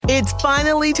It's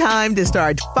finally time to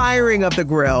start firing up the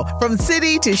grill. From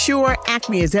city to shore,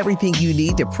 Acme is everything you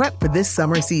need to prep for this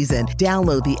summer season.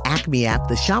 Download the Acme app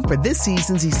to shop for this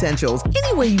season's essentials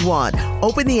any way you want.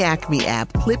 Open the Acme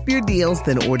app, clip your deals,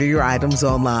 then order your items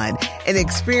online. An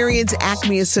experienced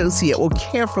Acme associate will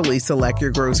carefully select your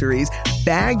groceries,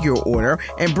 bag your order,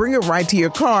 and bring it right to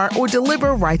your car or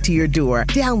deliver right to your door.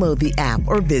 Download the app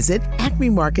or visit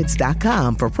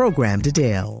acmemarkets.com for program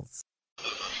details.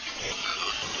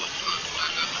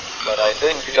 But I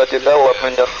think the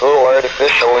development of full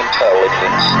artificial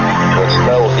intelligence will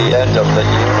spell the end of the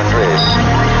human race.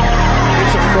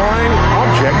 It's a flying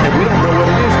object and we don't know what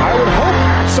it is. I would hope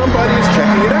somebody is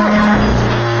checking it out.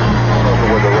 I don't know if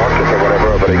it was a rocket or whatever,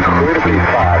 but incredibly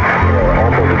fast,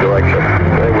 opposite direction.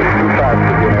 It was too fast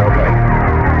to be okay.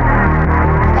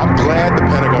 I'm glad the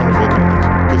Pentagon is looking at this,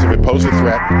 because if it poses a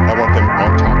threat, I want them on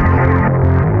top.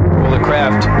 Well, the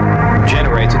craft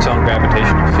generates its own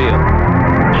gravitational field.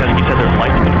 You said there's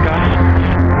lights in the sky?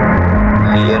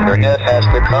 The internet has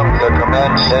become the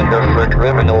command center for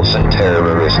criminals and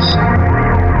terrorists.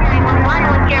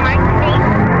 911, what's your emergency?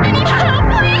 I need help,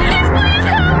 please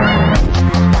help!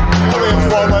 Aliens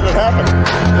won't let it happen.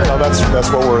 You know, that's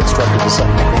what we're instructed to say.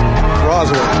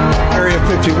 Roswell, Area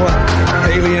 51.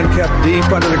 Alien kept deep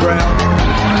under the ground.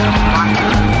 1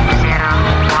 0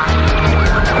 1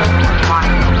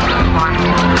 1 0 1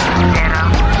 1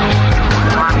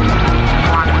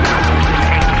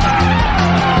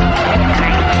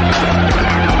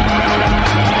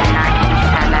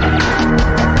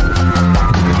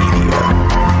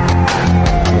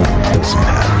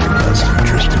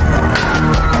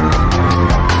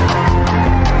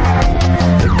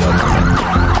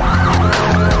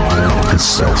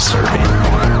 self-serving.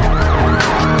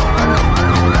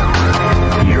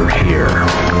 You're here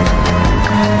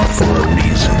for a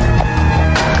reason.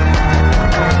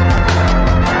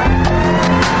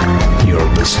 You're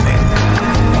listening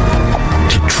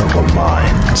to Troubled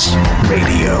Minds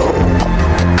Radio.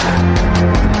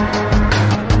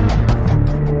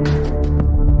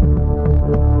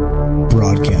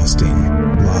 Broadcasting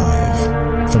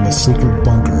live from a secret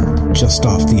bunker just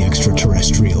off the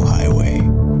extraterrestrial highway.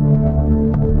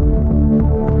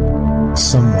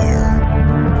 Somewhere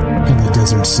in the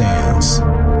desert sands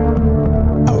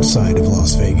outside of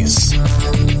Las Vegas.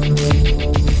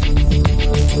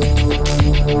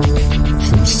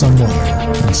 From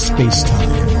somewhere in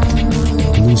space-time,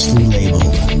 loosely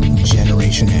labeled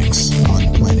Generation X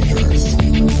on planet Earth.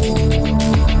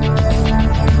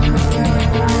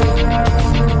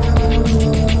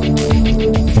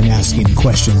 And asking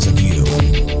questions of you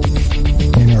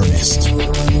in earnest.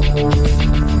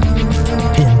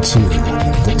 Into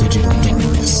the digital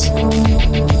darkness.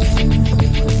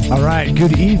 All right,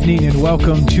 good evening and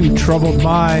welcome to Troubled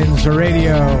Minds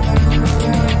Radio.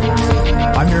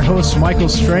 I'm your host, Michael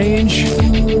Strange,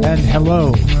 and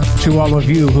hello to all of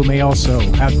you who may also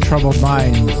have troubled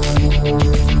minds.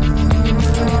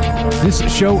 This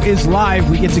show is live.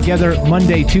 We get together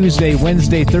Monday, Tuesday,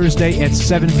 Wednesday, Thursday at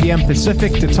 7 p.m.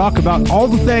 Pacific to talk about all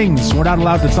the things we're not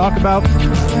allowed to talk about.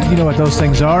 You know what those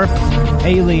things are.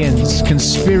 Aliens,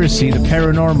 conspiracy, the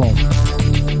paranormal,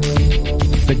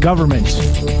 the government,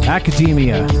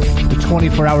 academia, the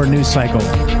 24-hour news cycle,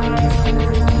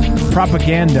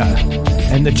 propaganda,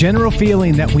 and the general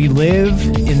feeling that we live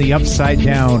in the upside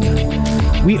down.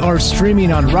 We are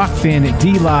streaming on Rockfin,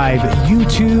 D-Live,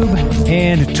 YouTube,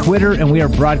 and Twitter, and we are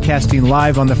broadcasting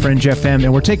live on the Fringe FM,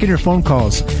 and we're taking your phone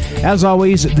calls. As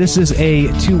always, this is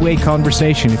a two-way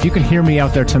conversation. If you can hear me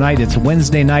out there tonight, it's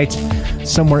Wednesday night,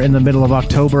 somewhere in the middle of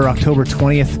October, October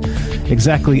 20th,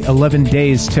 exactly 11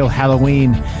 days till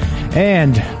Halloween.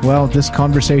 And, well, this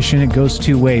conversation, it goes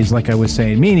two ways, like I was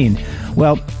saying, meaning,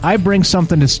 well, I bring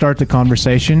something to start the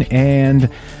conversation and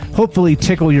hopefully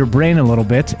tickle your brain a little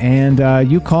bit, and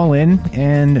you call in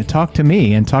and talk to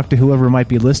me and talk to whoever might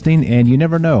be listening, and you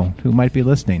never know who might be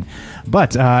listening.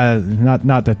 But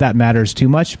not that matters too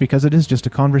much, because it is just a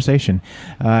conversation,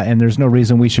 and there's no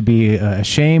reason we should be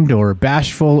ashamed or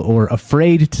bashful or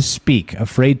afraid to speak,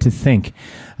 afraid to think.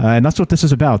 And that's what this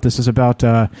is about. This is about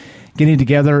getting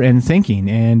together and thinking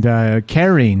and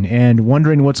caring and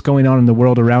wondering what's going on in the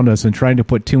world around us and trying to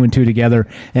put two and two together.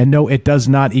 And no, it does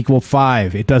not equal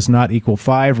 5. It does not equal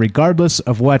 5, regardless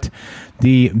of what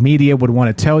the media would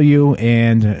want to tell you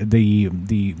and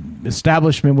the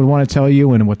establishment would want to tell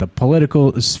you and what the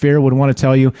political sphere would want to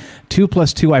tell you. 2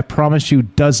 plus 2, I promise you,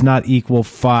 does not equal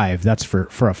 5. That's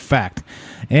for a fact.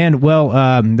 And,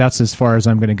 well, that's as far as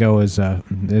I'm going to go as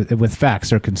with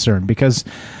facts are concerned. Because,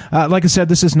 like I said,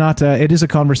 this is not it is a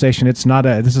conversation. This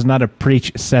is not a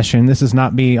preach session. This is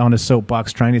not me on a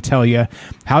soapbox trying to tell you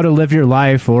how to live your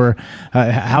life or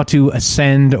how to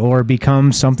ascend or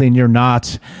become something you're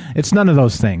not. It's none of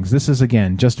those things. This is,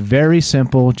 again, just very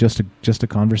simple, just a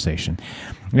conversation.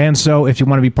 And so if you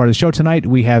want to be part of the show tonight,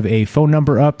 we have a phone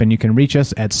number up, and you can reach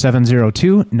us at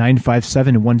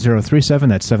 702-957-1037.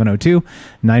 That's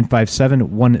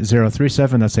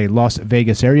 702-957-1037. That's a Las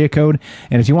Vegas area code.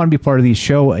 And if you want to be part of the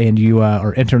show and you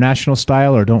are international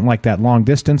style or don't like that long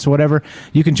distance or whatever,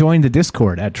 you can join the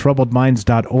Discord at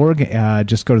troubledminds.org.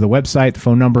 Just go to the website. The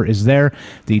phone number is there.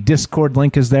 The Discord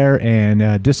link is there.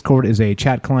 And Discord is a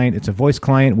chat client. It's a voice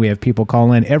client. We have people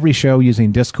call in every show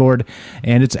using Discord,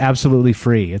 and it's absolutely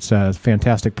free. It's a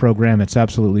fantastic program. It's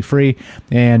absolutely free,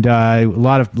 and a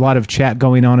lot of chat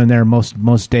going on in there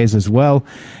most days as well.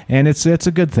 And it's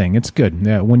a good thing. It's good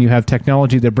when you have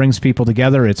technology that brings people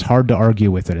together. It's hard to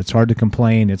argue with it. It's hard to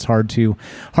complain. It's hard to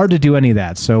do any of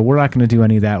that. So we're not going to do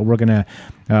any of that. We're gonna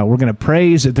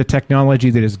praise the technology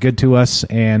that is good to us,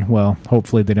 and well,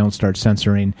 hopefully they don't start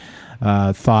censoring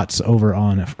thoughts over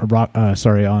on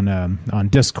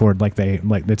Discord like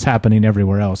that's happening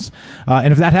everywhere else.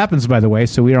 And if that happens, by the way,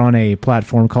 so we are on a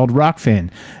platform called Rockfin,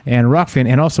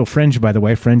 and also Fringe, by the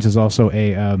way. Fringe is also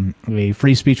a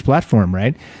free speech platform,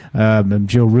 right?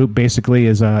 Joe Root basically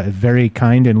is very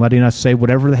kind in letting us say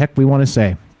whatever the heck we want to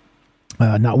say.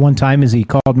 Not one time has he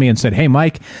called me and said, "Hey,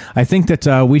 Mike, I think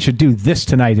that we should do this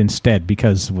tonight instead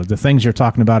because the things you're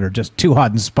talking about are just too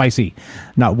hot and spicy."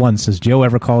 Not once has Joe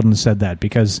ever called and said that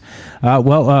because,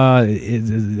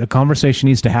 a conversation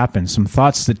needs to happen. Some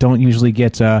thoughts that don't usually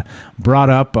get brought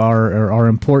up are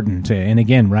important. And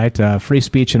again, right, free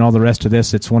speech and all the rest of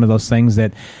this, it's one of those things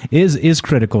that is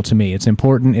critical to me. It's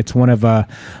important. It's one of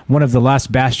the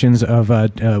last bastions of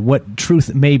what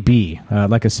truth may be.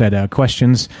 Like I said,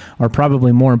 questions are probably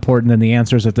more important than the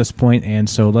answers at this point, and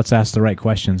so let's ask the right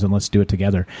questions and let's do it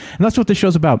together. And that's what the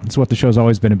show's about. That's what the show's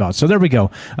always been about. So there we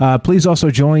go. Please also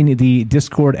join the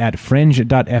Discord at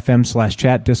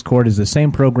fringe.fm/chat. Discord is the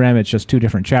same program. It's just two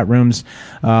different chat rooms.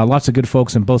 Lots of good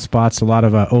folks in both spots. A lot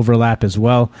of overlap as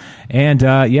well. And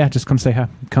just come say hi.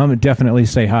 Come definitely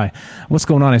say hi. What's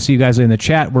going on? I see you guys in the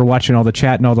chat. We're watching all the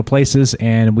chat in all the places,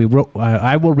 and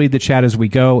I will read the chat as we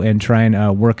go and try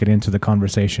and work it into the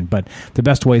conversation. But the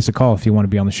best way is to call if you want to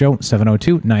be on the show,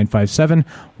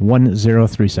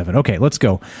 702-957-1037. Okay, let's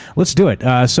go. Let's do it.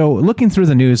 So looking through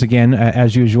the news again,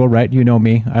 as usual, right? You know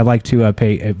me. I like to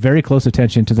pay very close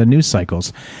attention to the news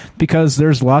cycles because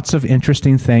there's lots of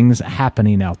interesting things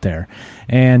happening out there.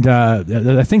 And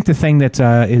I think the thing that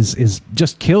is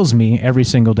just kills me every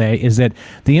single day is that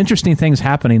the interesting things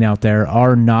happening out there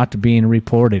are not being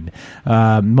reported.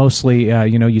 Mostly,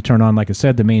 you turn on, like I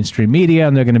said, the mainstream media,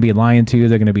 and they're going to be lying to you.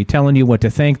 They're going to be telling you what to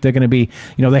think. They're going to be,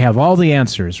 they have all the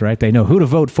answers, right? They know who to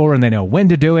vote for, and they know when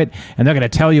to do it, and they're going to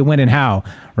tell you when and how,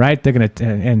 right? They're going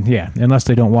to, unless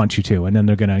they don't want you to, and then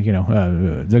they're going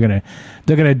to,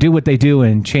 they're going to do what they do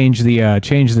and change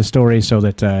the story so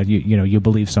that you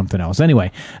believe something else.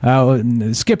 Anyway,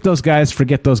 skip those guys,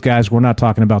 forget those guys. We're not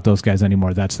talking about those guys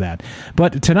anymore. That's that.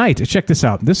 But tonight, check this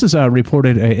out. This is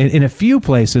reported in a few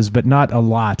places, but not a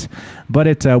lot.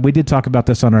 But we did talk about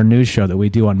this on our news show that we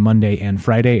do on Monday and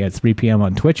Friday at 3 p.m.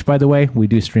 on Twitch, by the way. We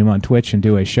do stream on Twitch and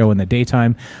do a show in the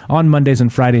daytime on Mondays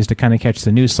and Fridays to kind of catch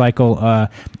the news cycle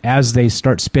as they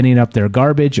start spinning up their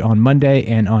garbage on Monday,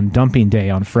 and on dumping day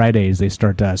on Fridays they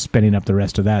start spinning up the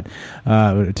rest of that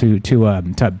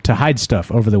to hide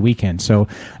stuff over the weekend. So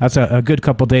that's a good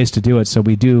couple days to do it. So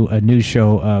we do a news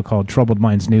show called Troubled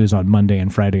Minds News on Monday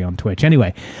and Friday on Twitch.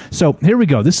 Anyway, so here we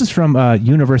go. This is from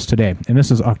Universe Today, and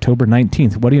this is October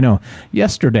 19th. What do you know?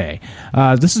 Yesterday.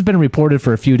 This has been reported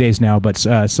for a few days now, but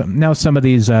now some of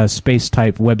these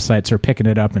space-type websites are picking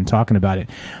it up and talking about it.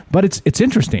 But it's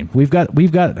interesting. We've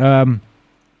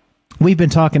been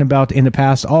talking about in the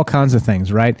past all kinds of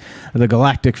things, right? The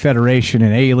Galactic Federation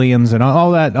and aliens and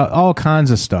all that, all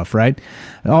kinds of stuff, right?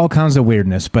 All kinds of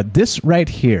weirdness. But this right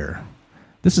here,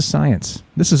 this is science.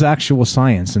 This is actual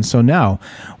science. And so now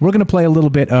we're going to play a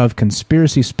little bit of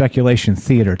conspiracy speculation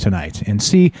theater tonight and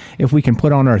see if we can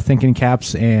put on our thinking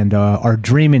caps and our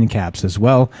dreaming caps as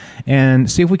well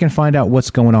and see if we can find out what's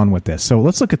going on with this. So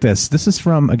let's look at this. This is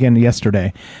from, again,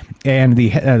 yesterday. And the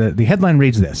headline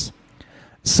reads this: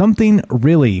 "Something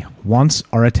really wants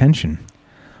our attention.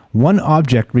 One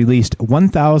object released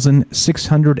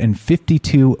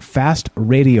 1,652 fast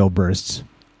radio bursts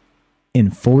in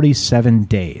 47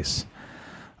 days.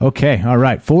 Okay, all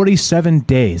right, 47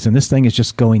 days, and this thing is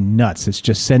just going nuts. It's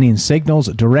just sending signals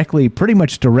pretty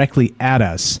much directly at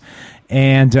us.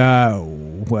 And,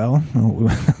 what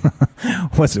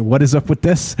is up with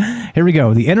this? Here we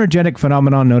go. The energetic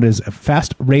phenomenon known as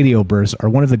fast radio bursts are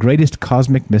one of the greatest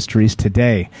cosmic mysteries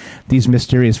today. These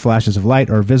mysterious flashes of light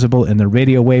are visible in the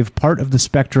radio wave part of the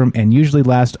spectrum and usually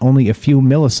last only a few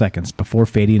milliseconds before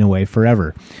fading away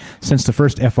forever. Since the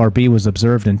first FRB was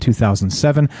observed in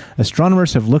 2007,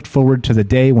 astronomers have looked forward to the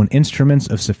day when instruments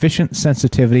of sufficient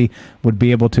sensitivity would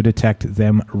be able to detect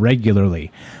them regularly.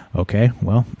 Okay,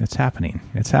 well, it's happening.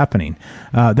 It's happening.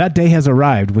 That day has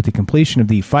arrived with the completion of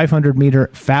the 500-meter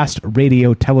Fast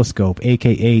Radio Telescope,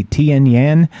 a.k.a.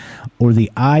 Tianyan, or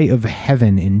the Eye of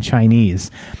Heaven in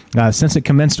Chinese. Since it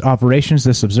commenced operations,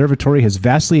 this observatory has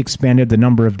vastly expanded the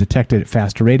number of detected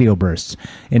fast radio bursts.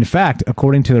 In fact,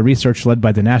 according to the research led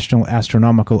by the National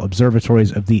Astronomical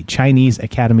Observatories of the Chinese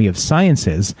Academy of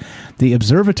Sciences, the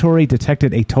observatory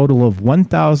detected a total of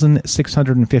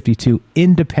 1,652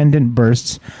 independent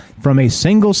bursts from a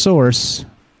single source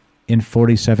in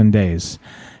 47 days.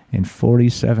 In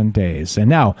 47 days. And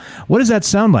now, what does that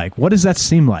sound like? What does that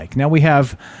seem like? Now we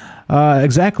have...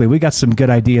 exactly. We got some good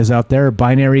ideas out there.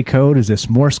 Binary code. Is this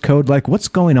Morse code? Like, what's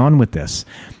going on with this?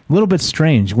 A little bit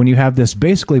strange when you have this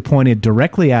basically pointed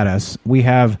directly at us. We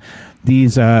have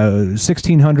these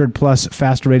 1,600 plus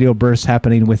fast radio bursts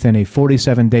happening within a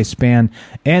 47-day span,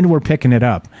 and we're picking it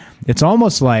up. It's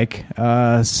almost like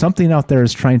something out there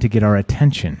is trying to get our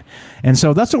attention. And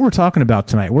so that's what we're talking about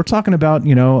tonight. We're talking about,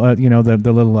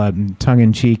 the little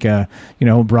tongue-in-cheek,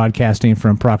 broadcasting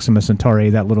from Proxima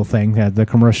Centauri, that little thing, the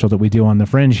commercial that we do on the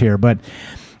Fringe here. But,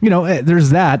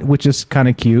 there's that, which is kind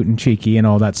of cute and cheeky and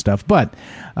all that stuff. But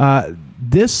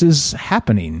this is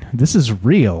happening. This is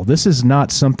real. This is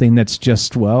not something that's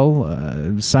just,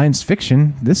 science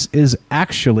fiction. This is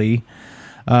actually...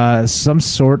 some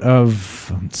sort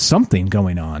of something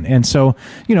going on. And so,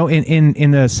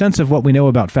 in the sense of what we know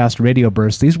about fast radio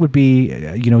bursts, these would be,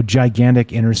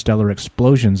 gigantic interstellar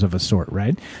explosions of a sort,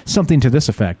 right? Something to this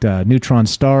effect, neutron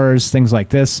stars, things like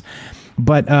this.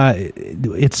 But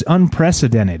it's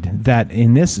unprecedented that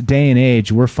in this day and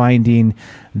age, we're finding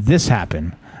this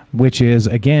happen, which is,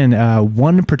 again,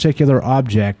 one particular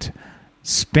object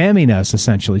spamming us,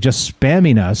 essentially, just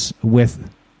spamming us with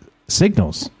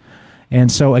signals. And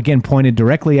so, again, pointed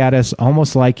directly at us,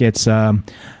 almost like it's trying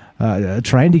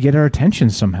to get our attention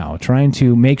somehow, trying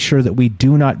to make sure that we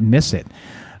do not miss it,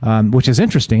 which is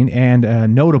interesting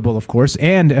and notable, of course,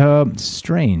 and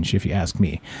strange, if you ask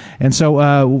me. And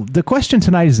so the question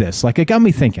tonight is this. Like, it got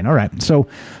me thinking, all right, so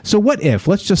what if?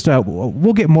 Let's just,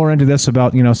 we'll get more into this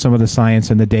about, some of the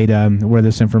science and the data and where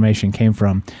this information came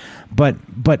from. But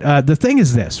the thing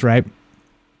is this, right?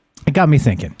 It got me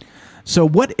thinking. So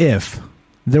what if...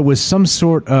 there was some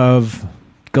sort of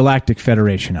galactic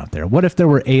federation out there? What if there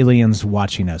were aliens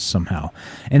watching us somehow?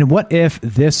 And what if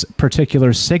this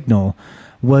particular signal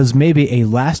was maybe a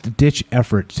last-ditch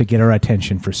effort to get our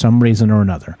attention for some reason or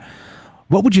another?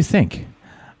 What would you think?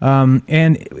 And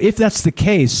if that's the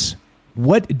case,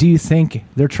 what do you think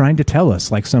they're trying to tell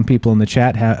us? Like some people in the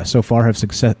chat so far have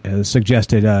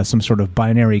suggested some sort of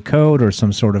binary code or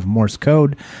some sort of Morse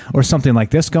code or something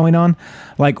like this going on.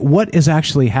 Like, what is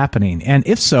actually happening? And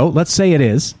if so, let's say it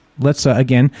is. Let's,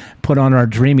 again, put on our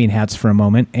dreaming hats for a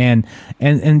moment and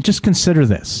just consider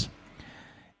this.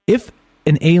 If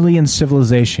an alien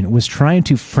civilization was trying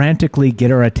to frantically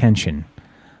get our attention,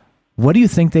 what do you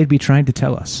think they'd be trying to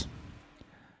tell us?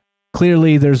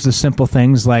 Clearly, there's the simple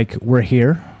things like we're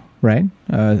here, right?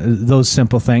 Those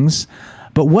simple things.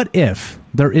 But what if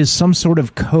there is some sort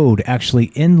of code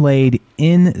actually inlaid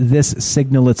in this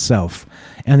signal itself,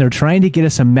 and they're trying to get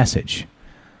us a message?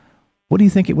 What do you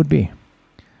think it would be?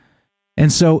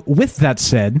 And so with that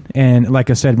said, and like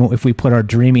I said, if we put our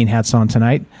dreaming hats on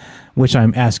tonight, which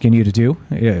I'm asking you to do,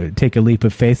 take a leap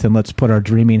of faith and let's put our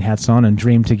dreaming hats on and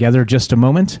dream together just a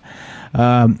moment.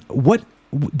 What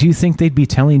do you think they'd be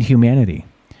telling humanity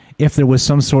if there was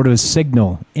some sort of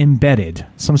signal embedded,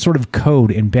 some sort of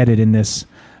code embedded in this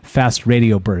fast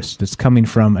radio burst that's coming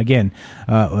from, again,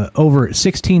 over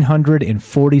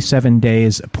 1,647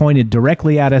 days, pointed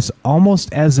directly at us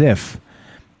almost as if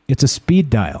it's a speed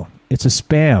dial, it's a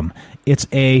spam, it's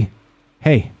a,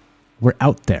 hey, we're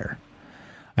out there.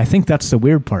 I think that's the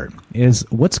weird part, is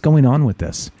what's going on with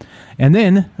this? And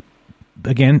then...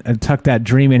 again, tuck that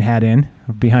dreaming hat in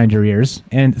behind your ears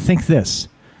and think this.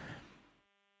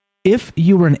 If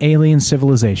you were an alien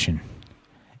civilization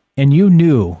and you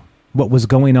knew what was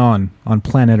going on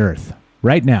planet Earth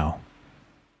right now,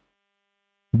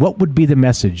 what would be the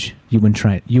message you would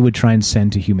try and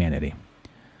send to humanity?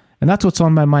 And that's what's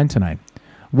on my mind tonight.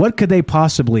 What could they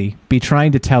possibly be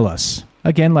trying to tell us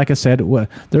again, like I said,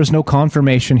 there's no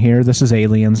confirmation here. This is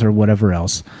aliens or whatever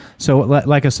else. So,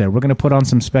 like I said, we're going to put on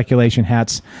some speculation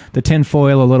hats, the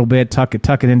tinfoil a little bit, tuck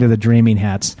it into the dreaming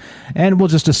hats, and we'll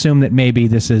just assume that maybe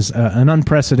this is an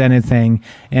unprecedented thing,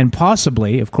 and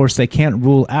possibly, of course, they can't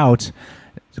rule out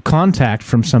contact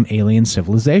from some alien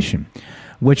civilization,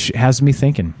 which has me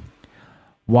thinking,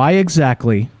 why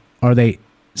exactly are they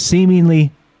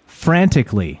seemingly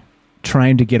frantically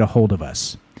trying to get a hold of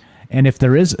us? And if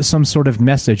there is some sort of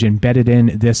message embedded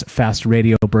in this fast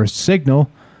radio burst signal,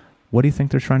 what do you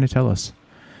think they're trying to tell us?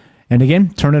 And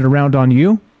again, turn it around on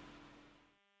you.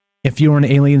 If you were an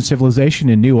alien civilization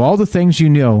and knew all the things you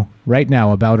know right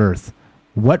now about Earth,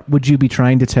 what would you be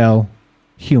trying to tell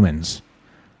humans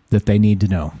that they need to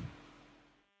know?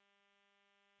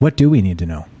 What do we need to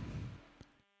know?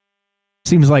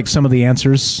 Seems like some of the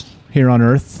answers here on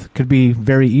Earth could be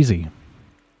very easy.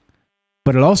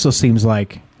 But it also seems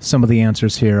like some of the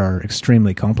answers here are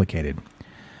extremely complicated.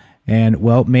 And,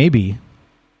 well, maybe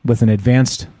with an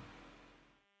advanced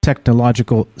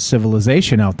technological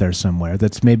civilization out there somewhere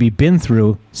that's maybe been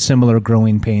through similar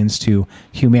growing pains to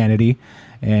humanity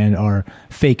and our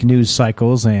fake news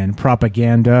cycles and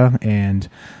propaganda and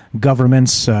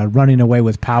governments running away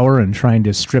with power and trying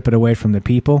to strip it away from the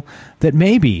people, that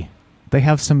maybe they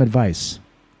have some advice.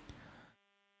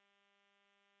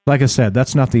 Like I said,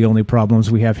 that's not the only problems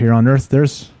we have here on Earth.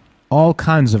 There's all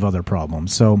kinds of other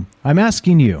problems. So I'm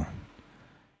asking you,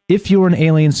 if you were an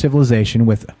alien civilization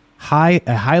with a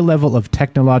high level of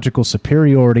technological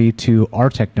superiority to our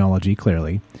technology,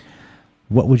 clearly,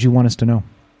 what would you want us to know?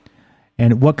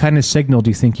 And what kind of signal do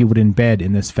you think you would embed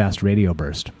in this fast radio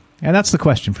burst? And that's the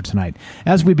question for tonight.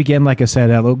 As we begin, like I said,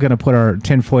 we're going to put our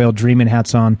tinfoil dreaming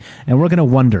hats on, and we're going to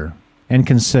wonder and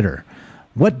consider,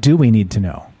 what do we need to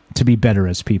know to be better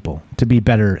as people, to be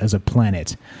better as a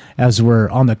planet, as we're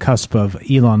on the cusp of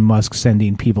Elon Musk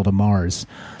sending people to Mars,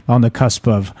 on the cusp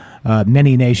of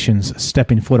many nations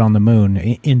stepping foot on the moon,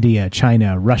 India,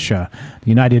 China, Russia, the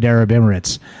United Arab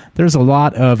Emirates. There's a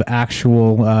lot of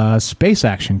actual space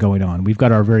action going on. We've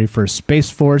got our very first Space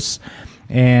Force,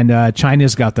 and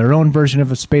China's got their own version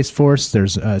of a Space Force.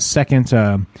 There's a second.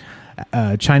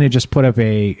 China just put up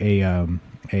a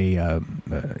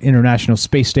international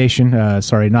space station.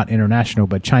 Sorry, not international,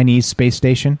 but Chinese space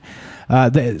station.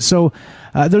 So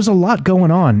there's a lot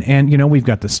going on, and we've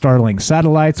got the Starlink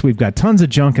satellites. We've got tons of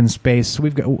junk in space.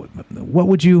 We've got what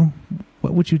would you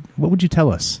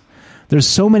tell us? There's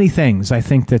so many things I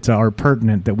think that are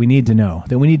pertinent that we need to know,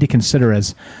 that we need to consider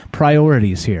as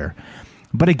priorities here.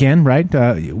 But again, right,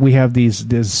 we have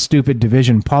this stupid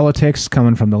division politics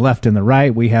coming from the left and the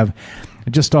right. We have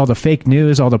just all the fake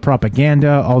news, all the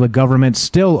propaganda, all the government.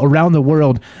 Still around the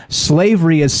world,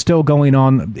 slavery is still going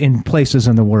on in places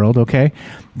in the world, okay?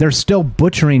 They're still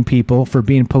butchering people for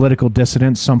being political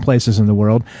dissidents some places in the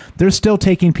world. They're still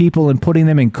taking people and putting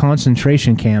them in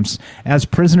concentration camps as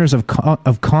prisoners of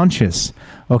consciousness.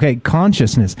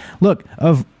 Look,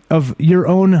 of your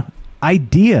own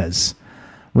ideas,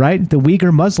 right? The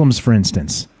Uyghur Muslims, for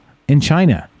instance, in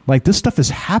China. Like, this stuff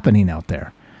is happening out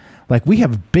there. Like, we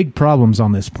have big problems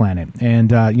on this planet,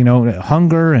 and,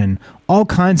 hunger and all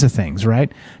kinds of things, right?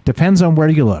 Depends on where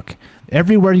you look.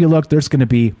 Everywhere you look, there's going to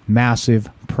be massive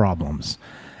problems.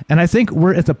 And I think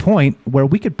we're at the point where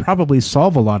we could probably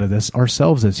solve a lot of this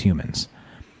ourselves as humans.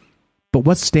 But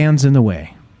what stands in the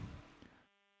way?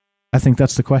 I think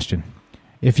that's the question.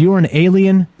 If you were an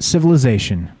alien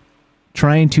civilization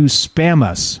trying to spam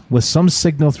us with some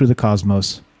signal through the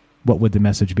cosmos, what would the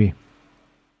message be?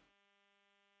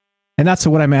 And that's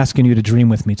what I'm asking you to dream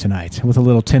with me tonight, with a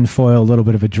little tinfoil, a little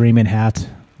bit of a dreaming hat,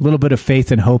 a little bit of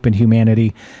faith and hope in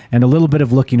humanity, and a little bit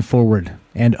of looking forward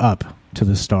and up to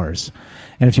the stars.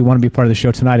 And if you want to be part of the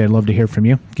show tonight, I'd love to hear from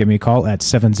you. Give me a call at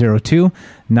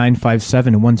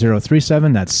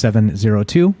 702-957-1037. That's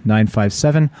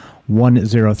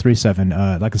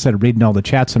 702-957-1037. Like I said, reading all the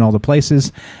chats and all the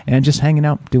places, and just hanging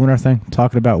out, doing our thing,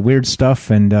 talking about weird stuff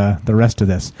and the rest of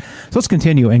this. So let's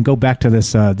continue and go back to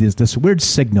this weird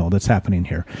signal that's happening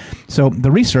here. So the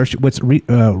research,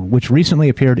 which recently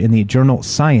appeared in the journal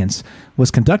Science, was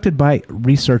conducted by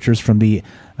researchers from the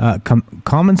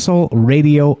Commensal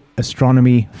Radio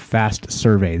Astronomy Fast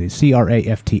Survey, the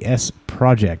CRAFTS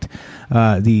project.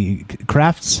 The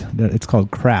CRAFTS, it's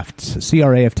called CRAFTS,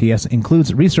 C-R-A-F-T-S,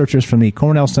 includes researchers from the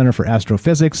Cornell Center for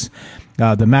Astrophysics,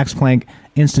 the Max Planck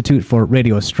Institute for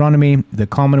Radio Astronomy, the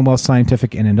Commonwealth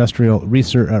Scientific and Industrial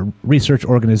Research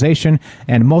Organization,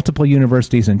 and multiple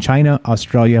universities in China,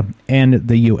 Australia, and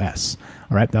the U.S.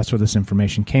 All right, that's where this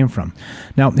information came from.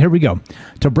 Now, here we go.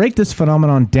 To break this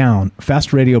phenomenon down,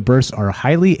 fast radio bursts are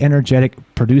highly energetic,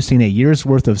 producing a year's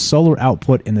worth of solar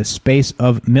output in the space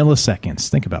of milliseconds.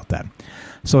 Think about that.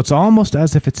 So it's almost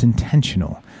as if it's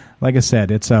intentional. Like I said,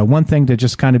 it's one thing to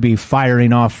just kind of be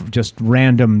firing off just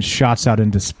random shots out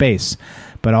into space.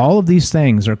 But all of these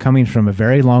things are coming from a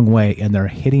very long way, and they're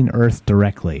hitting Earth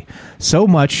directly. So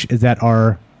much that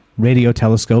our radio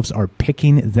telescopes are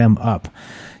picking them up.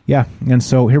 Yeah, and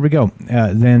so here we go.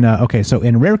 So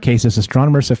in rare cases,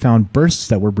 astronomers have found bursts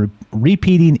that were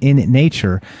repeating in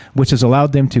nature, which has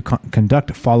allowed them to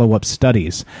conduct follow-up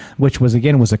studies, which was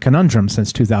a conundrum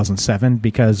since 2007,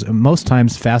 because most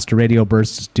times fast radio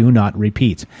bursts do not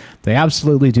repeat. They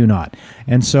absolutely do not.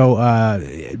 And so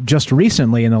just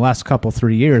recently, in the last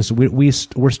 3 years,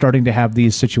 we're starting to have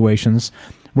these situations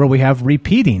where we have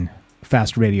repeating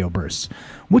fast radio bursts,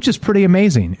 which is pretty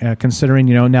amazing, considering,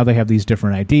 now they have these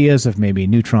different ideas of maybe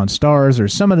neutron stars or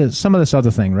some of this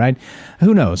other thing, right?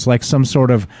 Who knows? Like some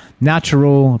sort of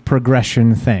natural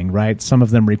progression thing, right? Some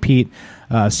of them repeat.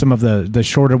 Some of the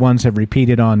shorter ones have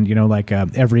repeated on,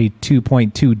 every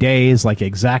 2.2 days, like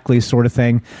exactly sort of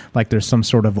thing. Like there's some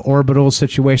sort of orbital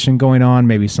situation going on,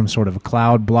 maybe some sort of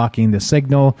cloud blocking the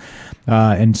signal.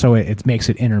 And so it makes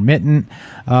it intermittent.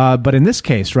 But in this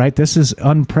case, right, this is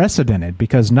unprecedented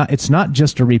because it's not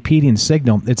just a repeating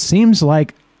signal. It seems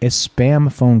like a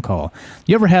spam phone call.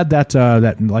 You ever had that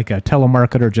like a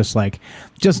telemarketer just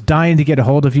dying to get a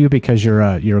hold of you because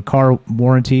your car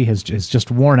warranty is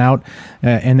just worn out,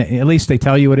 and at least they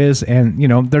tell you it is, and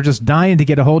they're just dying to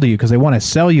get a hold of you because they want to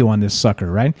sell you on this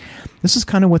sucker, right? This is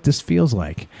kind of what this feels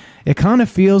like. It kind of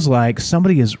feels like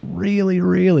somebody is really,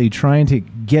 really trying to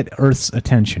get Earth's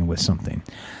attention with something.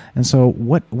 And so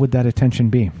what would that attention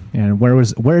be? And where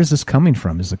is this coming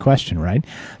from is the question, right?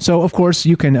 So, of course,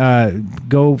 you can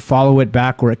go follow it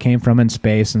back where it came from in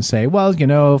space and say, well,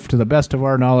 to the best of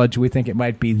our knowledge, we think it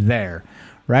might be there,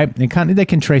 right? And they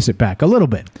can trace it back a little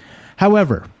bit.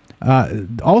 However,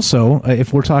 also,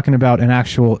 if we're talking about an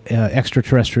actual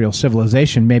extraterrestrial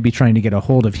civilization maybe trying to get a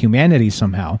hold of humanity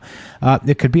somehow,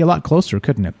 it could be a lot closer,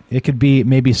 couldn't it? It could be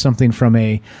maybe something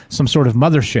from some sort of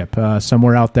mothership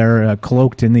somewhere out there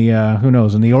cloaked in the, who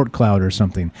knows, in the Oort cloud or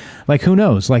something. Like, who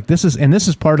knows? Like, this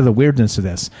is part of the weirdness of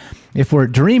this. If we're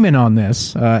dreaming on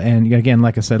this, and again,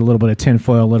 like I said, a little bit of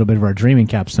tinfoil, a little bit of our dreaming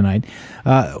caps tonight,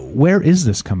 where is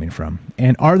this coming from?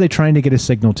 And are they trying to get a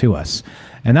signal to us?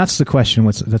 And that's the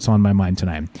question that's on my mind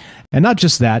tonight. And not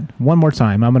just that, one more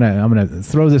time, I'm gonna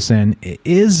throw this in.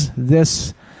 Is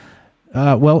this,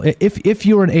 if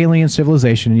you were an alien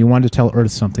civilization and you wanted to tell Earth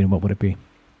something, what would it be?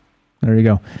 There you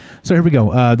go. So here we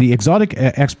go. The exotic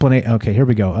explanation. Okay, here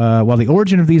we go. While the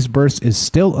origin of these bursts is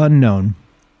still unknown,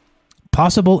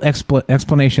 possible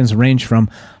explanations range from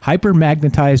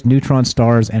hypermagnetized neutron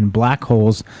stars and black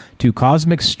holes to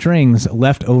cosmic strings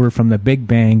left over from the Big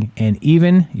Bang, and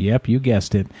even, yep, you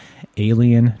guessed it,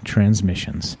 alien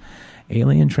transmissions.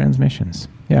 Alien transmissions.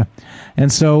 Yeah.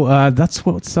 And so that's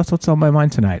what's on my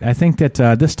mind tonight. I think that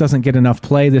this doesn't get enough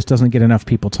play. This doesn't get enough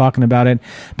people talking about it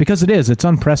because it's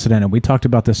unprecedented. We talked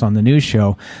about this on the news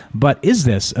show. But is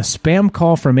this a spam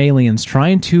call from aliens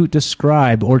trying to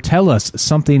describe or tell us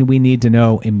something we need to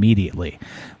know immediately?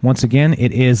 Once again,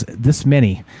 it is this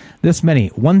many,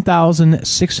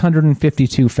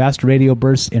 1,652 fast radio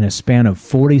bursts in a span of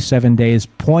 47 days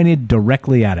pointed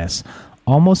directly at us,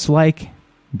 almost like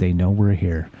they know we're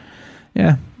here.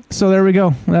 Yeah, so there we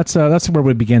go. That's where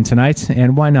we begin tonight,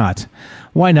 and why not?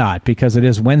 Why not? Because it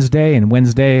is Wednesday, and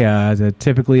Wednesday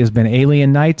typically has been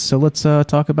alien night, so let's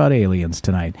talk about aliens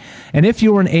tonight. And if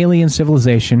you were an alien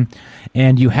civilization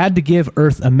and you had to give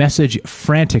Earth a message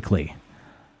frantically,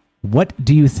 what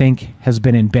do you think has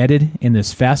been embedded in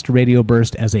this fast radio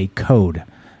burst as a code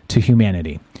to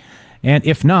humanity? And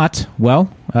if not,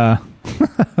 well, the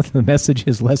message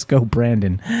is "Let's go,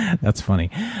 Brandon." That's funny.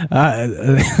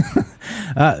 But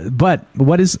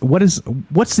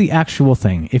what's the actual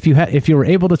thing? If you were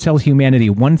able to tell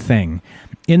humanity one thing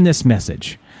in this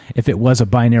message, if it was a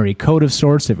binary code of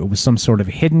sorts, if it was some sort of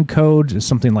hidden code,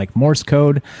 something like Morse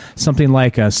code, something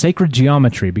like sacred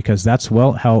geometry, because that's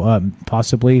how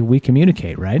possibly we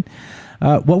communicate, right?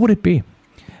 What would it be?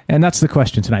 And that's the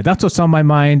question tonight. That's what's on my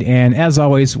mind. And as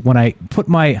always, when I put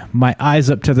my eyes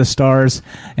up to the stars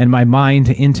and my mind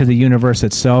into the universe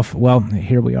itself, well,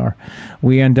 here we are.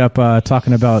 We end up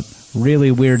talking about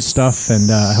really weird stuff, and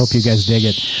I hope you guys dig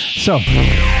it. So,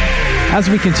 as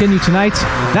we continue tonight,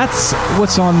 that's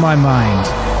what's on my mind.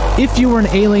 If you were an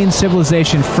alien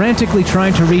civilization frantically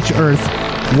trying to reach Earth,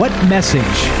 what message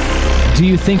do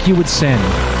you think you would send?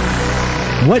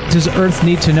 What does Earth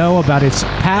need to know about its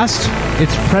past,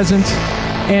 its present,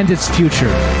 and its future?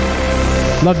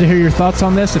 Love to hear your thoughts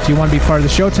on this. If you want to be part of the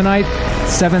show tonight,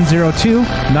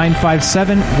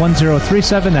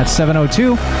 702-957-1037. That's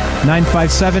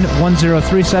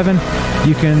 702-957-1037.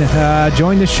 You can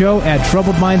join the show at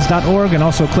troubledminds.org and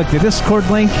also click the Discord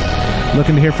link.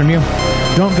 Looking to hear from you.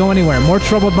 Don't go anywhere. More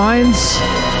Troubled Minds,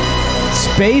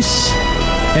 space,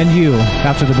 and you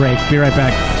after the break. Be right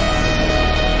back.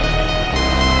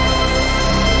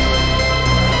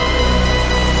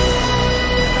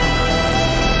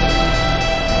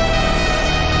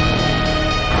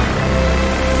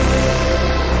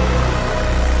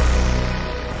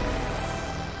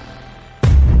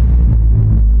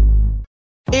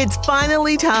 It's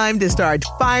finally time to start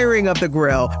firing up the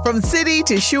grill. From city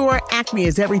to shore, Acme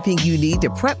is everything you need to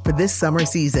prep for this summer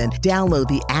season. Download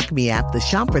the Acme app to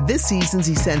shop for this season's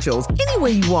essentials any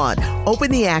way you want. Open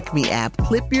the Acme app,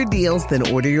 clip your deals,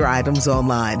 then order your items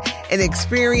online. An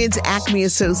experienced Acme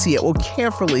associate will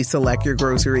carefully select your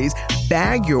groceries,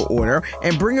 bag your order,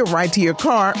 and bring it right to your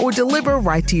car or deliver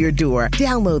right to your door.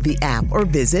 Download the app or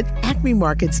visit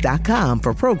acmemarkets.com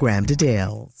for program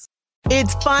details.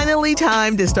 It's finally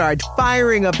time to start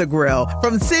firing up the grill.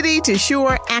 From city to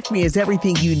shore, Acme is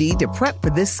everything you need to prep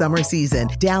for this summer season.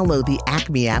 Download the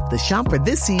Acme app to shop for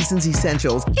this season's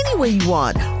essentials any way you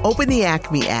want. Open the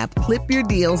Acme app, clip your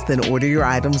deals, then order your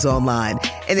items online.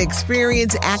 An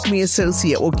experienced Acme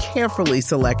associate will carefully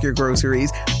select your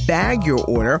groceries, bag your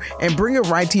order, and bring it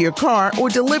right to your car or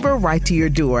deliver right to your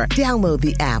door. Download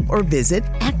the app or visit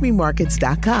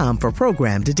acmemarkets.com for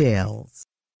program details.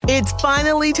 It's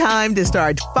finally time to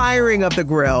start firing up the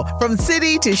grill. From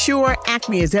city to shore,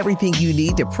 Acme is everything you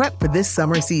need to prep for this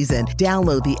summer season.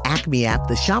 Download the Acme app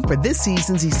to shop for this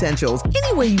season's essentials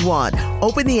any way you want.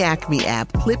 Open the Acme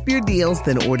app, clip your deals,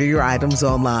 then order your items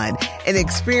online. An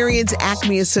experienced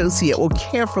Acme associate will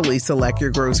carefully select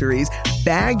your groceries,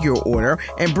 bag your order,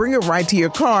 and bring it right to your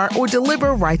car or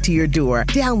deliver right to your door.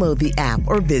 Download the app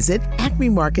or visit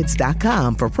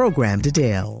acmemarkets.com for program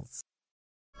details.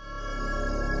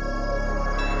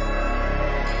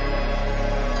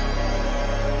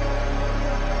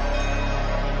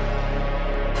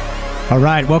 All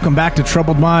right, welcome back to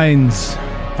Troubled Minds.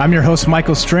 I'm your host,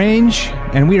 Michael Strange,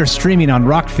 and we are streaming on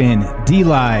Rockfin,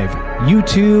 D-Live,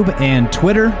 YouTube, and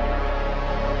Twitter.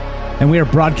 And we are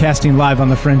broadcasting live on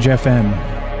The Fringe FM.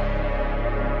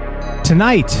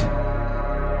 Tonight,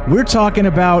 we're talking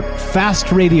about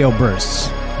fast radio bursts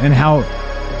and how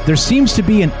there seems to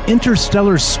be an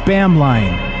interstellar spam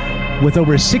line with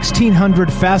over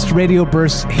 1,600 fast radio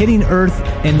bursts hitting Earth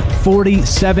in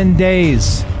 47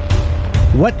 days.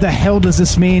 What the hell does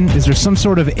this mean? Is there some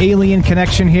sort of alien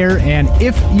connection here? And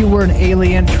if you were an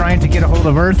alien trying to get a hold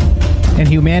of Earth and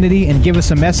humanity and give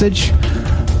us a message,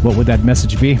 what would that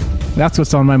message be? That's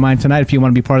what's on my mind tonight. If you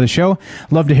want to be part of the show,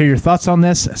 love to hear your thoughts on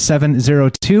this.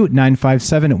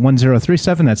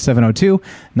 702-957-1037. That's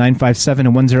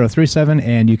 702-957-1037.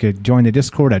 And you could join the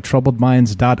Discord at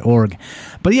troubledminds.org.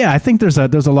 But yeah, I think there's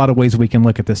a lot of ways we can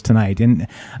look at this tonight. And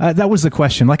that was the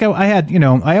question. Like I had,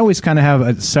 I always kind of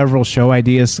have several show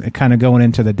ideas kind of going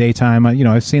into the daytime.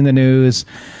 I've seen the news,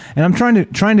 and I'm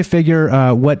trying to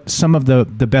figure what some of the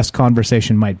best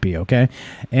conversation might be. Okay,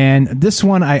 and this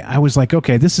one I was like,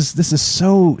 okay, this is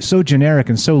so generic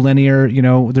and so linear.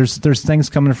 There's things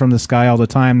coming from the sky all the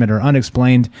time that are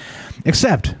unexplained.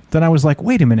 Except that I was like,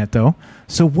 wait a minute though.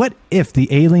 So what if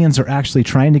the aliens are actually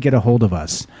trying to get a hold of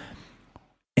us?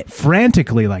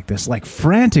 Frantically like this, like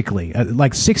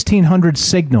 1,600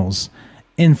 signals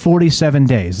in 47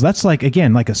 days. That's like a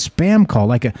spam call,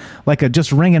 like a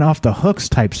just ringing off the hooks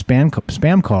type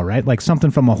spam call, right? Like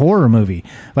something from a horror movie.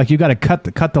 Like you got to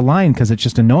cut the line because it's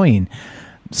just annoying.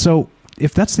 So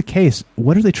if that's the case,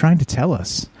 what are they trying to tell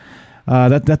us?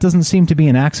 That doesn't seem to be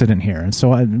an accident here, and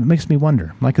so it makes me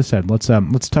wonder. Like I said, let's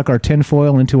tuck our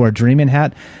tinfoil into our dreaming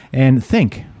hat and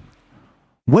think.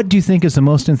 What do you think is the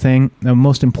most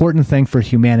important thing for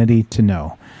humanity to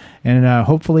know? And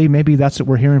hopefully, maybe that's what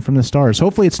we're hearing from the stars.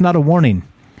 Hopefully, it's not a warning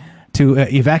to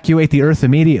evacuate the Earth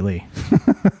immediately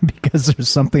because there's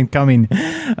something coming.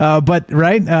 But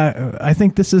I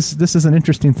think this is an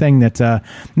interesting thing that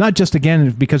not just again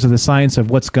because of the science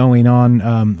of what's going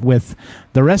on with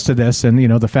the rest of this, and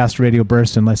the fast radio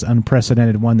burst and less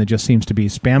unprecedented one that just seems to be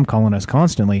spam calling us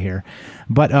constantly here.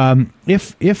 But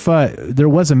if there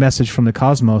was a message from the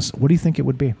cosmos, what do you think it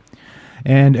would be?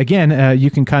 And again,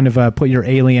 you can kind of put your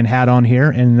alien hat on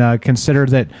here and consider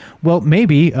that, well,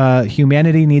 maybe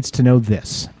humanity needs to know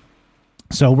this.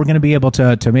 So we're going to be able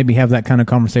to maybe have that kind of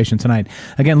conversation tonight.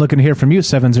 Again, looking to hear from you,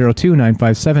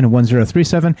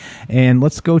 702-957-1037. And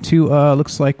let's go to,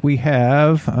 looks like we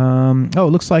have,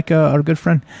 looks like our good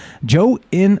friend Joe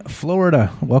in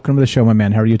Florida. Welcome to the show, my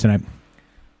man. How are you tonight?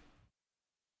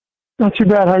 Not too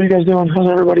bad. How are you guys doing? How's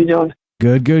everybody doing?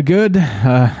 Good.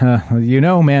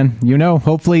 Man,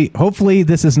 hopefully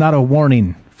this is not a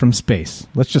warning from space.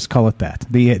 Let's just call it that.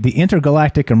 The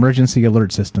Intergalactic Emergency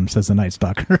Alert System, says the Night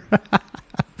Stalker.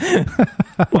 There's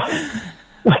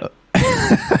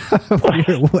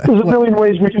a million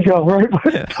ways we could go, right?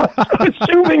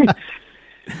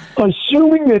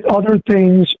 assuming that other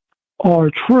things are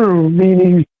true,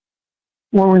 meaning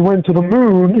when we went to the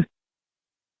moon,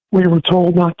 we were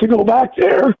told not to go back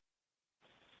there.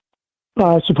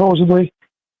 Supposedly,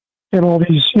 and all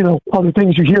these, other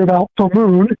things you hear about the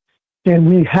moon, and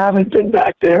we haven't been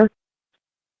back there.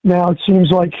 Now it seems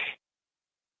like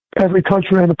every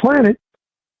country on the planet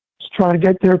is trying to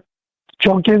get their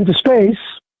junk into space,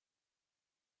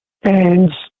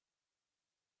 and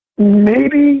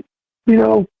maybe,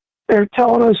 they're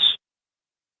telling us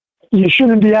you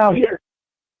shouldn't be out here.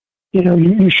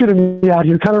 You shouldn't be out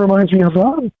here. It kind of reminds me of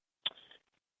The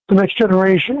Next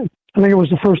Generation. I think it was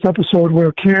the first episode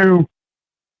where Q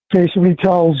basically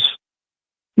tells,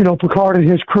 Picard and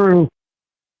his crew,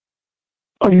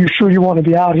 are you sure you want to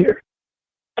be out here?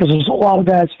 Because there's a lot of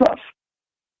bad stuff.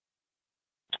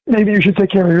 Maybe you should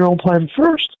take care of your own planet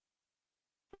first.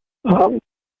 If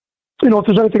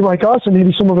there's anything like us, and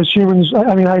maybe some of us humans,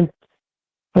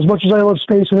 as much as I love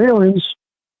space and aliens,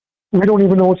 we don't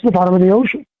even know what's at the bottom of the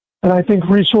ocean. And I think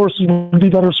resources would be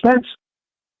better spent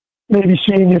maybe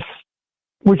seeing if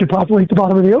we could populate the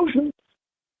bottom of the ocean,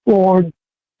 or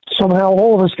somehow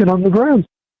all of us get underground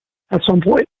at some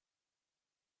point.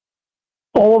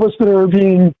 All of us that are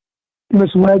being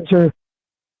misled to,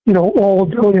 all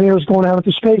the billionaires going out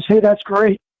into space, hey, that's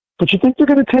great. But you think they're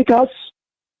going to take us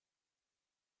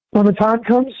when the time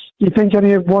comes? You think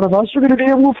any one of us are going to be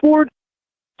able to afford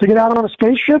to get out on a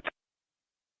spaceship?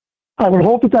 I would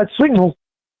hope that signal,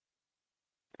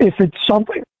 if it's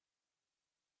something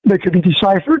that could be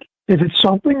deciphered, if it's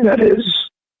something that is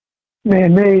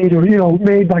man-made or,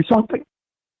 made by something.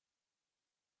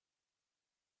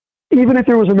 Even if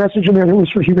there was a message in there that was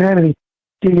for humanity,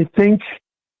 do you think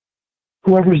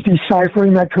whoever's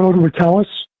deciphering that code would tell us?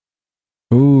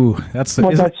 Ooh, that's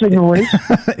what that signal is?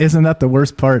 Isn't that the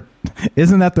worst part?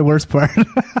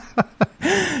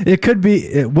 It could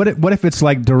be. What if it's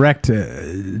like direct,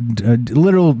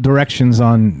 literal directions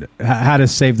on how to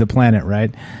save the planet,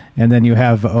 right? And then you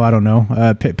have, I don't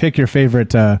know, pick your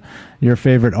favorite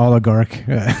oligarch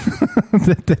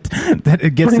that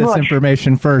it gets this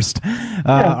information first.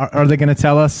 Are they going to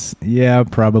tell us? Yeah,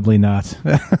 probably not.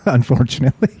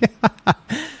 Unfortunately.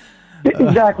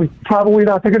 Exactly. Probably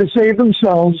not. They're going to save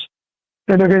themselves,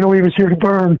 and they're going to leave us here to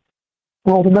burn.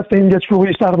 Well, the methane gets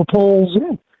released out of the poles,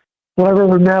 and whatever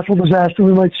other natural disaster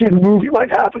we might see in the movie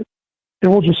might happen,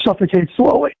 and we'll just suffocate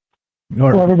slowly.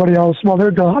 Or everybody else, while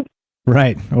they're gone.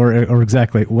 Right, or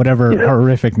exactly whatever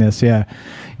horrificness.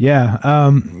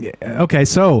 Yeah. Okay,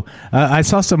 so I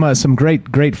saw some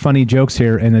great funny jokes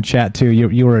here in the chat too.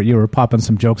 You were popping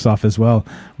some jokes off as well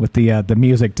with the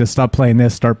music to stop playing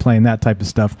this, start playing that type of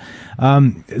stuff.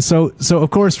 So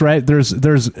of course, right?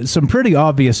 There's some pretty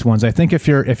obvious ones. I think if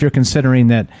you're considering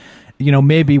that,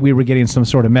 maybe we were getting some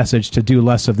sort of message to do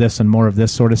less of this and more of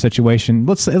this sort of situation.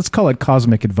 Let's call it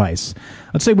cosmic advice.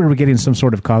 Let's say we were getting some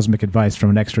sort of cosmic advice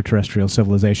from an extraterrestrial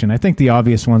civilization. I think the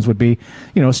obvious ones would be,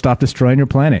 stop destroying your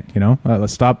planet.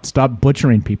 Stop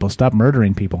butchering people. Stop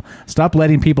murdering people. Stop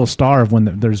letting people starve when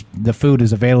the food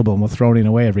is available and we're throwing it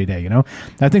away every day.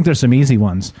 I think there's some easy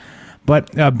ones.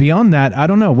 But beyond that, I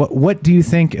don't know. What do you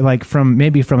think? Like from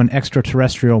an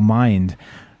extraterrestrial mind,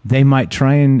 they might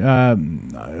try and,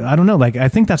 I don't know, like, I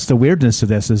think that's the weirdness of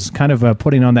this, is kind of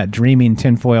putting on that dreaming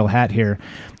tinfoil hat here,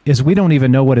 is we don't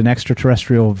even know what an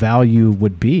extraterrestrial value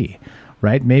would be,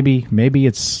 right? Maybe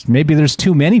there's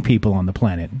too many people on the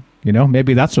planet,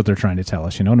 maybe that's what they're trying to tell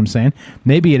us, you know what I'm saying?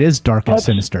 Maybe it is dark and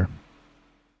sinister.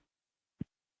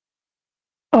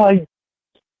 I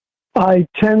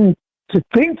tend to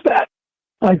think that.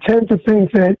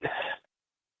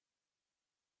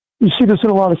 you see this in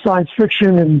a lot of science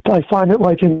fiction, and I find it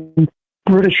like in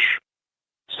British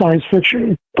science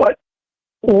fiction, but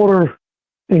order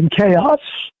and chaos.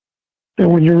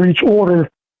 And when you reach order,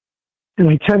 and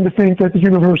I tend to think that the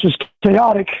universe is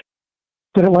chaotic,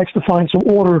 that it likes to find some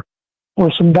order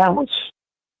or some balance.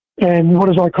 And what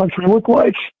does our country look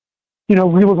like? We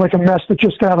look like a mess that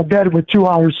just got out of bed with 2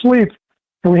 hours sleep,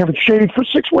 and we haven't shaved for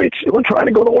 6 weeks. We're trying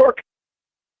to go to work.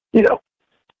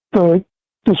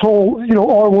 This whole,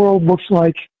 our world looks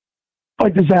like a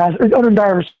disaster,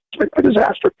 a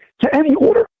disaster to any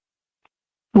order,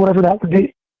 whatever that would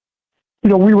be.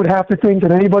 We would have to think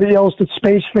that anybody else that's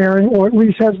spacefaring, or at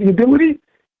least has the ability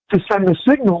to send a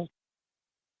signal,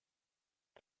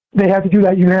 they have to do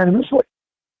that unanimously.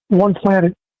 One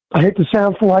planet. I hate to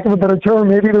sound, for lack of a better term,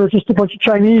 maybe there are just a bunch of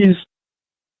Chinese,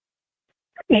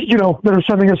 that are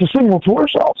sending us a signal to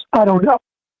ourselves. I don't know.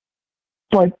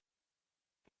 But,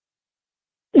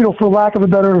 for lack of a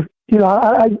better,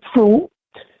 for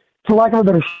lack of a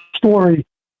better story,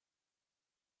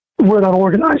 we're not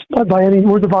organized by any,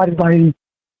 we're divided by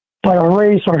our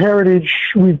race, our heritage.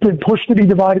 We've been pushed to be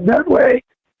divided that way.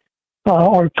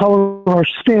 Our color, our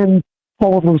skin,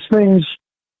 all of those things.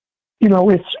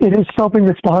 It is something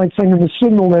that's behind sending the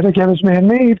signal that, again, is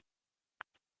man-made.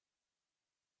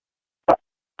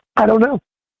 I don't know.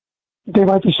 They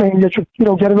might be saying that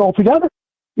get it all together.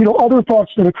 Other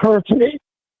thoughts that occur to me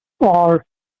are,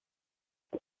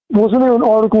 wasn't there an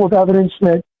article of evidence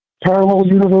that parallel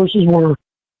universes were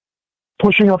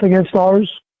pushing up against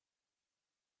ours?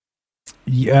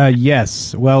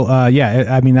 Yes. Well,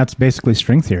 yeah. I mean, that's basically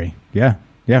string theory. Yeah.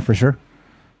 Yeah, for sure.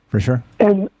 For sure.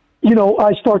 And,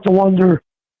 I start to wonder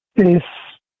if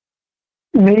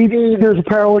maybe there's a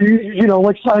parallel,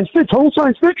 like total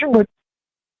science fiction, but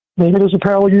maybe there's a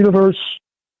parallel universe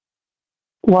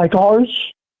like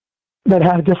ours that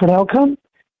had a different outcome,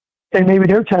 and maybe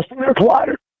they're testing their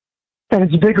collider, and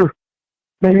it's bigger.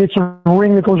 Maybe it's a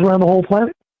ring that goes around the whole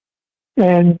planet,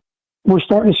 and we're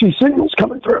starting to see signals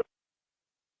coming through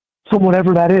from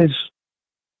whatever that is.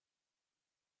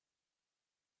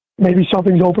 Maybe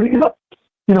something's opening up.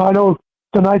 I know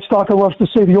the Night Stalker loves to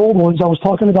say the old ones. I was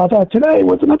talking about that today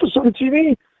with an episode of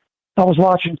TV I was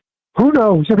watching. Who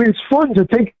knows? I mean, it's fun to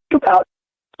think about.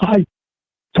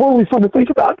 Totally fun to think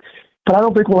about. But I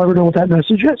don't think we'll ever know what that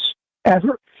message is,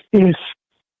 ever. If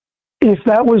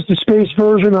that was the space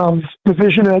version of the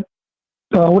vision at,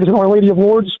 Our Lady of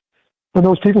Lords, when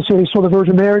those people say they saw the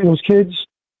Virgin Mary, those kids,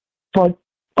 but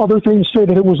other things say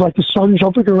that it was like the sun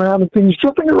jumping around and things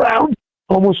jumping around,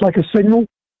 almost like a signal.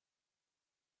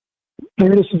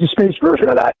 Maybe this is the space version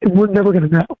of that, and we're never going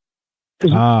to know.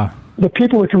 Because the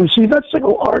people that can receive that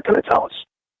signal aren't going to tell us.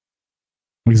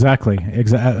 Exactly.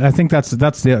 I think that's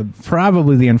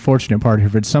probably the unfortunate part.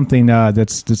 If it's something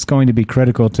that's going to be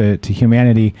critical to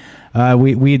humanity,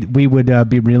 we would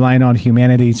be relying on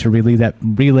humanity to relay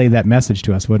that message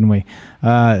to us, wouldn't we?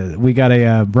 We got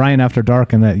a Brian After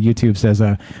Dark in that YouTube says,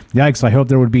 "Yikes! I hope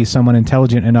there would be someone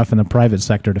intelligent enough in the private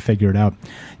sector to figure it out."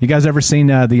 You guys ever seen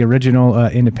the original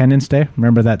Independence Day?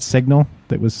 Remember that signal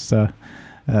that was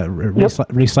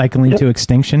recycling to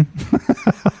extinction?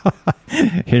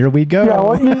 Here we go. Yeah,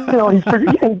 well, he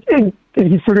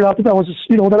figured out that was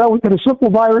that a simple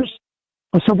virus,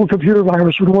 a simple computer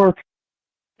virus would work,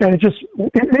 and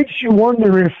it makes you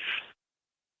wonder if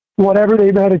whatever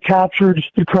they might have captured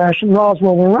the crash in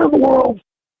Roswell around the world,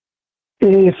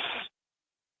 if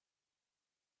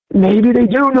maybe they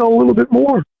do know a little bit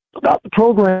more about the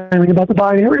programming, about the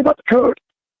binary, about the code.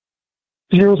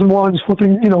 Zeros and ones,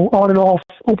 flipping, on and off,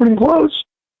 open and close.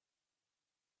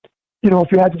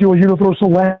 If you had to do a universal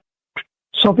language,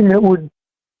 something that would,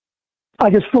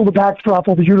 I guess, fill the backdrop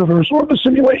of the universe or the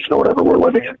simulation or whatever we're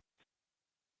living in.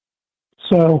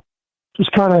 So,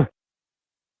 just kind of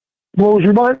blows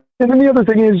your mind. And then the other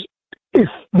thing is, if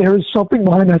there is something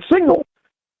behind that signal,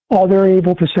 are they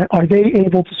able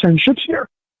to send ships here?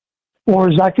 Or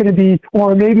is that going to be,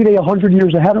 or maybe they 100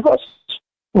 years ahead of us,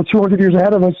 or 200 years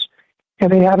ahead of us,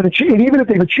 and they haven't achieved, and even if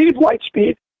they've achieved light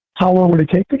speed, how long would it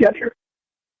take to get here?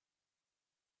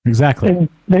 Exactly. And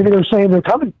maybe they're saying they're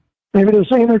coming.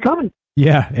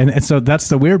 Yeah, and so that's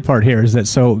the weird part here, is that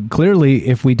so clearly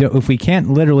if we can't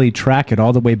literally track it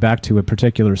all the way back to a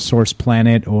particular source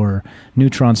planet or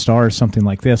neutron star or something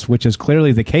like this, which is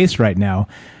clearly the case right now,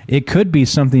 it could be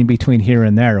something between here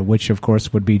and there, which of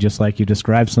course would be just like you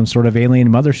described, some sort of alien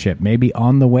mothership, maybe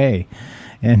on the way.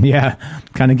 And yeah,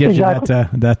 kind of gives you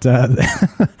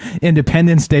that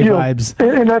Independence Day vibes.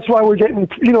 And that's why we're getting,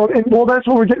 that's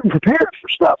why we're getting prepared for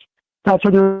stuff. That's why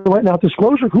they're letting out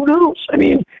disclosure. Who knows? I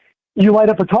mean, you light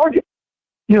up a target.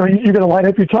 You're going to light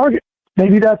up your target.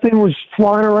 Maybe that thing was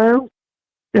flying around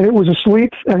and it was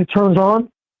asleep and it turns on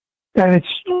and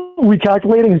it's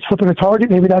recalculating, it's flipping a target,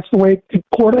 maybe that's the way it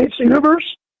coordinates the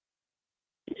universe.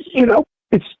 You know,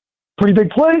 it's a pretty big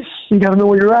place. You got to know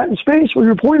where you're at in space, where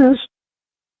your point is.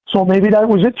 So maybe that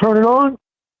was it turning on,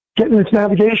 getting its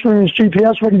navigation and its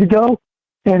GPS ready to go,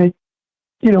 and it,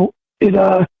 you know,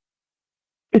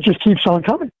 it just keeps on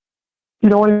coming. You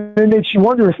know, and it makes you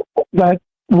wonder if that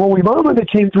rolling mama that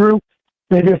came through,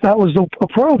 maybe if that was a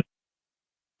probe.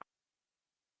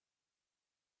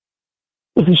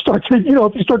 If you start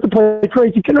to play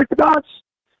crazy, connect the dots,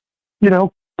 you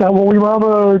know, that rolling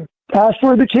mama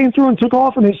asteroid that came through and took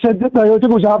off, and they said that, I think it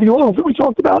was Aviolo that we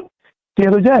talked about the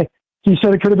other day. He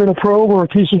said it could have been a probe or a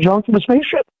piece of junk from a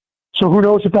spaceship. So who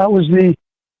knows if that was the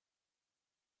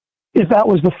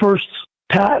first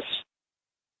pass,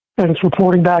 and it's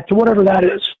reporting back to whatever that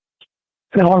is,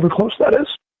 and however close that is.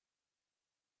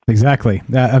 Exactly.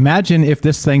 Imagine if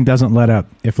this thing doesn't let up,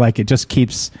 if like it just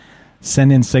keeps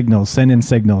sending signals,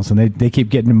 and they keep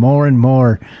getting more and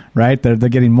more, right? They're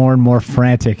getting more and more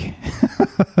frantic.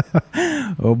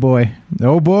 Oh boy.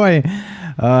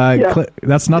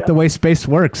 That's not the way space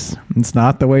works. It's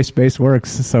not the way space works.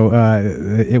 So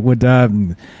it would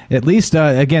at least,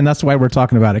 again, that's why we're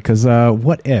talking about it, because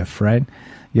what if, right?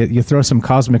 You throw some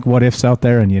cosmic what ifs out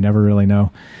there and you never really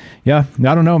know. Yeah,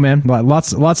 I don't know, man.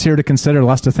 Lots here to consider,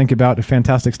 lots to think about.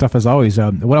 Fantastic stuff as always.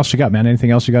 What else you got, man?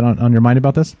 Anything else you got on your mind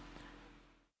about this?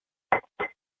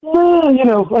 You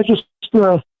know, I just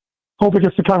hope it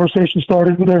gets the conversation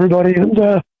started with everybody, and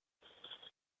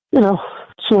you know,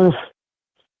 it's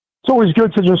always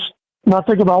good to just not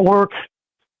think about work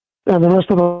and the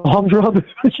rest of the humdrum.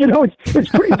 You know, it's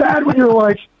pretty bad when you're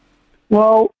like,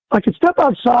 well, I could step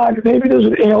outside and maybe there's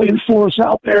an alien force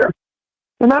out there,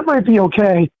 and that might be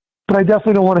okay, but I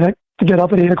definitely don't want to get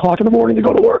up at 8 o'clock in the morning to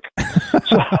go to work.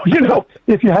 So, you know,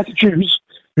 if you had to choose.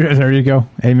 There you go.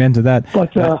 Amen to that.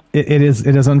 But it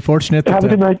is unfortunate. Have a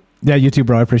good night. Yeah, you too,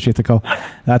 bro. I appreciate the call.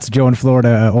 That's Joe in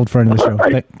Florida, old friend of the show.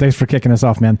 Right. Thanks for kicking us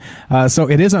off, man. So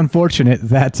it is unfortunate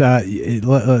that,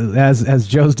 as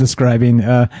Joe's describing,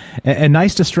 a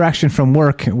nice distraction from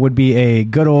work would be a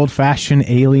good old-fashioned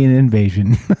alien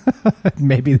invasion.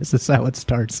 Maybe this is how it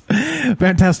starts.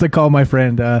 Fantastic call, my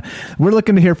friend. We're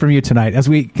looking to hear from you tonight. As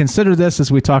we consider this,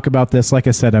 as we talk about this, like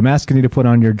I said, I'm asking you to put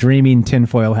on your dreaming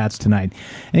tinfoil hats tonight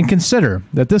and consider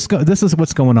that this is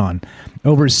what's going on.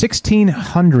 Over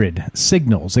 1,600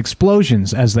 signals,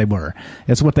 explosions as they were.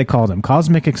 It's what they call them,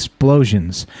 cosmic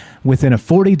explosions, within a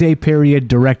 40-day period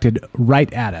directed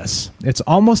right at us. It's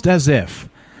almost as if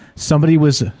somebody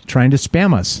was trying to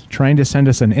spam us, trying to send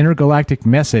us an intergalactic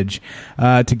message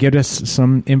to get us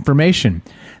some information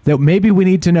that maybe we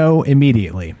need to know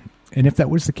immediately. And if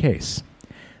that was the case,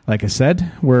 like I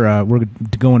said, we're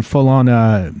going full on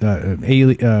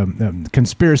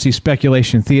conspiracy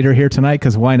speculation theater here tonight,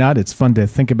 because why not? It's fun to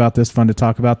think about this, fun to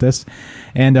talk about this.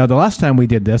 And the last time we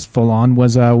did this full on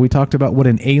was we talked about what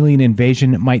an alien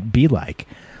invasion might be like.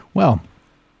 Well,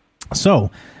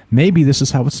 so maybe this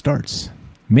is how it starts.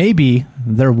 Maybe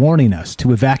they're warning us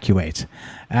to evacuate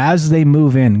as they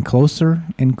move in closer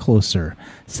and closer,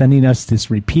 sending us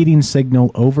this repeating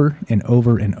signal over and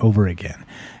over and over again.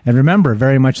 And remember,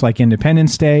 very much like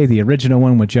Independence Day, the original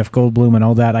one with Jeff Goldblum and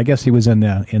all that. I guess he was in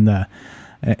the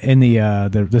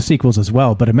sequels as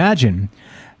well. But imagine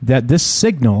that this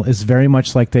signal is very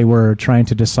much like they were trying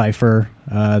to decipher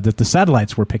that the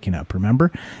satellites were picking up.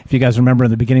 Remember? If you guys remember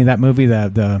in the beginning of that movie,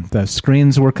 the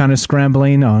screens were kind of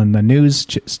scrambling on the news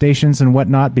stations and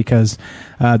whatnot, because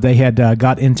they had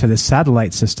got into the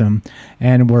satellite system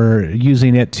and were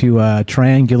using it to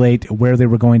triangulate where they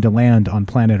were going to land on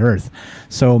planet Earth.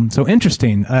 So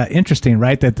interesting,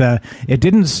 right? That it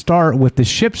didn't start with the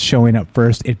ships showing up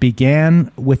first. It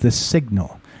began with a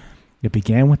signal.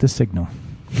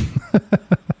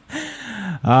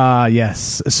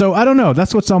 Yes. So I don't know.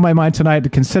 That's what's on my mind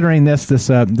tonight. Considering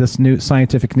this new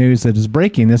scientific news that is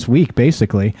breaking this week,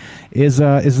 basically, is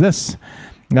this.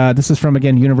 This is from,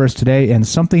 again, Universe Today, and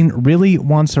something really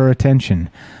wants our attention.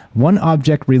 One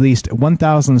object released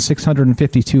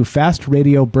 1,652 fast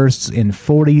radio bursts in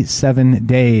 47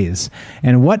 days.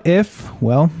 And what if,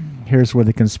 well, here's where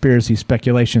the conspiracy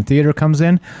speculation theater comes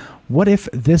in. What if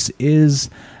this is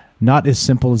not as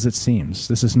simple as it seems?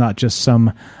 This is not just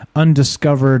some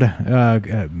undiscovered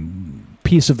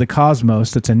piece of the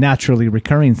cosmos that's a naturally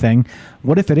recurring thing.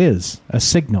 What if it is a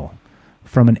signal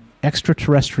from an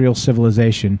extraterrestrial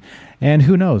civilization? And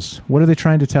who knows? What are they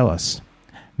trying to tell us?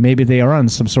 Maybe they are on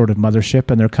some sort of mothership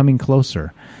and they're coming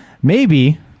closer.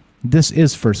 Maybe this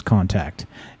is first contact.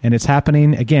 And it's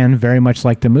happening, again, very much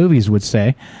like the movies would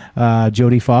say.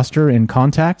 Jodie Foster in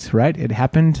Contact, right? It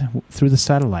happened through the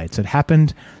satellites. It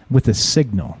happened with a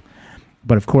signal.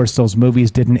 But, of course, those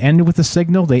movies didn't end with a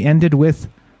signal. They ended with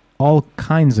all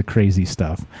kinds of crazy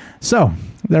stuff. So,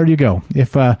 there you go.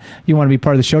 If you want to be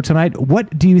part of the show tonight,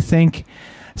 what do you think?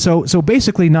 So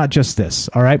basically not just this,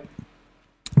 all right?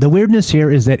 The weirdness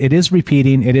here is that it is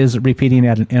repeating. It is repeating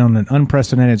on an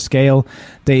unprecedented scale.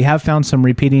 They have found some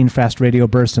repeating fast radio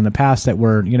bursts in the past that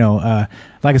were,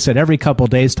 like I said, every couple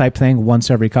days type thing,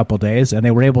 once every couple days, and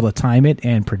they were able to time it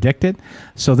and predict it.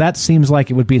 So that seems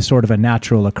like it would be sort of a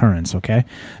natural occurrence, okay?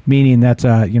 Meaning that,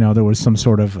 there was some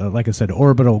sort of, like I said,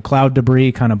 orbital cloud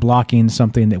debris kind of blocking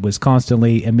something that was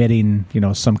constantly emitting,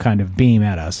 some kind of beam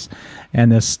at us. And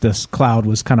this cloud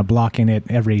was kind of blocking it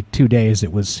every 2 days.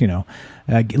 It was,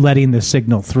 letting the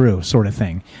signal through sort of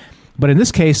thing. But in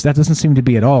this case, that doesn't seem to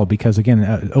be at all because, again,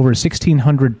 over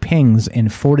 1,600 pings in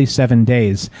 47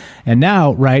 days. And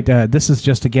now, right, this is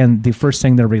just, again, the first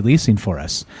thing they're releasing for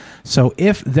us. So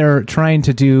if they're trying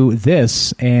to do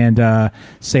this and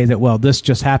say that, well, this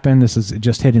just happened, this is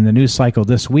just hitting the news cycle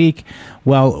this week,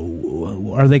 well,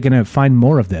 are they going to find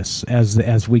more of this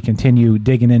as we continue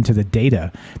digging into the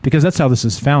data? Because that's how this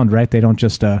is found, right? They don't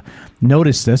just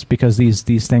notice this because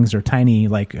these things are tiny,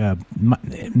 like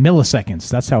milliseconds.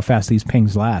 That's how fast these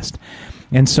pings last.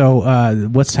 And so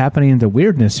what's happening, the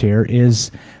weirdness here is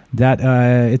that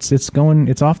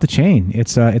it's off the chain.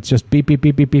 It's just beep, beep,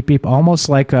 beep, beep, beep, beep, almost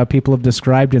like people have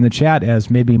described in the chat as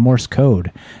maybe Morse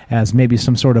code, as maybe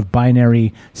some sort of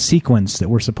binary sequence that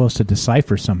we're supposed to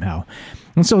decipher somehow.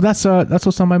 And so that's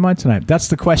what's on my mind tonight. That's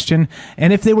the question.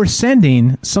 And if they were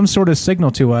sending some sort of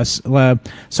signal to us,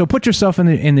 so put yourself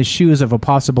in the shoes of a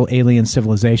possible alien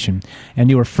civilization, and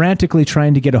you were frantically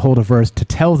trying to get a hold of Earth to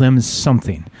tell them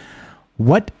something.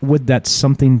 What would that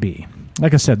something be?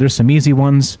 Like I said, there's some easy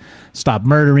ones. Stop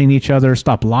murdering each other.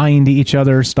 Stop lying to each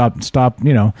other. Stop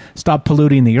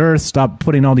polluting the earth. Stop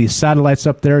putting all these satellites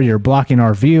up there. You're blocking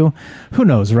our view. Who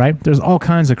knows, right? There's all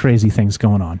kinds of crazy things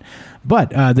going on,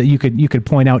 but that you could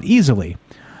point out easily.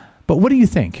 But what do you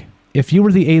think? If you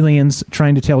were the aliens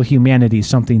trying to tell humanity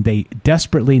something they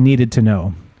desperately needed to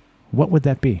know, what would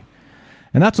that be?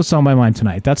 And that's what's on my mind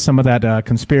tonight. That's some of that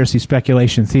conspiracy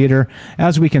speculation theater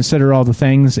as we consider all the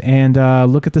things and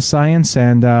look at the science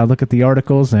and look at the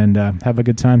articles and have a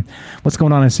good time. What's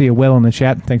going on? I see a Will in the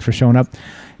chat. Thanks for showing up.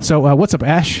 So what's up,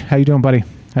 Ash? How you doing, buddy?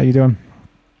 How you doing?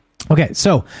 Okay,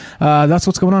 so that's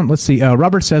what's going on. Let's see.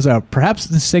 Robert says, perhaps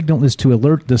the signal is to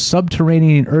alert the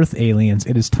subterranean Earth aliens.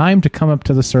 It is time to come up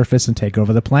to the surface and take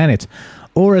over the planet.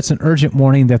 Or it's an urgent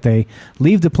warning that they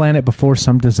leave the planet before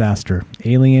some disaster.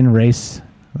 Alien race,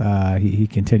 he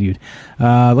continued.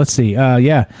 Let's see.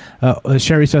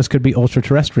 Sherry says could be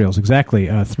ultra-terrestrials. Exactly.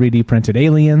 3D printed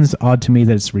aliens. Odd to me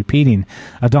that it's repeating.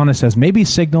 Adonis says maybe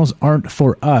signals aren't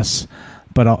for us,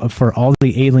 but for all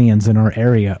the aliens in our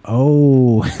area.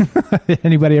 Oh,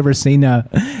 anybody ever seen,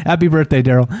 happy birthday,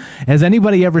 Daryl. Has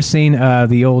anybody ever seen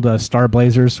the old Star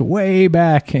Blazers way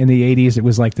back in the 80s? It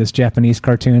was like this Japanese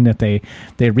cartoon that they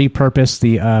repurposed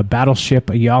the battleship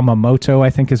Yamamoto, I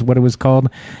think is what it was called.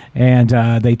 And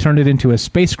they turned it into a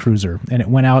space cruiser and it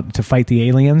went out to fight the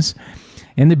aliens.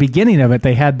 In the beginning of it,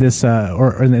 they had this,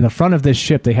 or in the front of this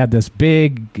ship, they had this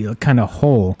big kind of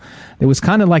hole. It was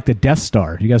kind of like the Death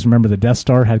Star. You guys remember the Death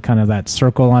Star had kind of that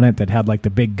circle on it that had like the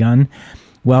big gun?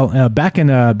 Well, back in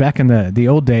the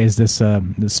old days,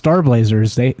 the Star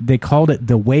Blazers, they called it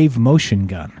the wave motion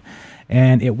gun.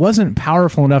 And it wasn't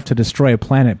powerful enough to destroy a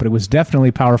planet, but it was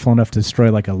definitely powerful enough to destroy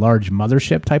like a large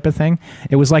mothership type of thing.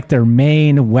 It was like their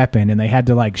main weapon, and they had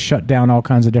to like shut down all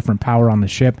kinds of different power on the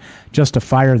ship just to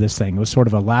fire this thing. It was sort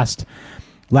of a last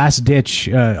ditch,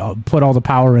 put all the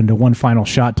power into one final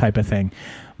shot type of thing.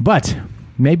 But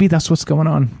maybe that's what's going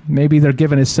on. Maybe they're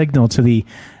giving a signal to the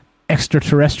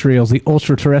extraterrestrials, the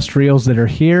ultra-terrestrials that are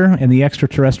here, and the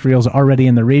extraterrestrials already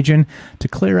in the region to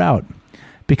clear out.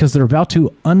 Because they're about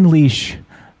to unleash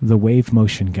the wave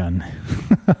motion gun.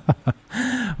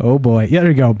 Oh, boy. Yeah,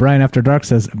 there you go. Brian After Dark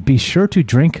says, be sure to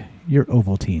drink your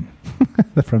Ovaltine.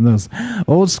 From those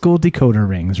old school decoder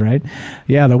rings, right?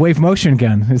 Yeah, the wave motion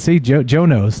gun. See, Joe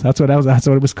knows. That's what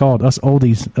it was called. Us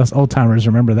oldies, us old timers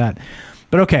remember that.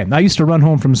 But okay, I used to run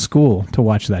home from school to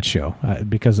watch that show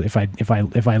because if I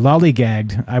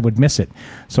lollygagged, I would miss it.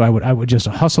 So I would just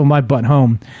hustle my butt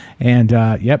home, and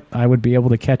I would be able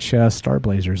to catch Star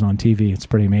Blazers on TV. It's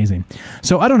pretty amazing.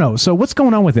 So I don't know. So what's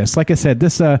going on with this? Like I said,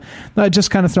 this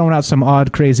just kind of throwing out some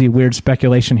odd, crazy, weird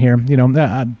speculation here.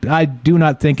 I do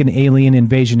not think an alien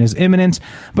invasion is imminent,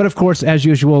 but of course, as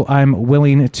usual, I'm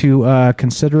willing to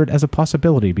consider it as a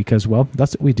possibility because, well,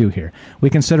 that's what we do here. We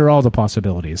consider all the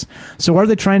possibilities. So are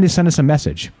they trying to send us a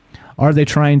message? Are they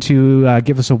trying to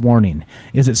give us a warning?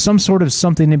 Is it some sort of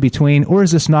something in between, or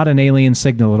is this not an alien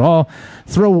signal at all?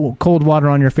 Throw cold water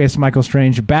on your face, Michael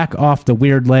Strange. Back off the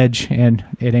weird ledge, and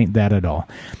it ain't that at all.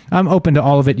 I'm open to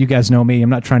all of it. You guys know me. I'm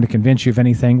not trying to convince you of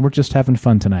anything. We're just having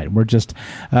fun tonight. We're just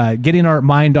getting our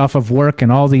mind off of work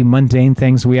and all the mundane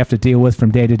things we have to deal with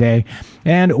from day to day.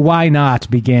 And why not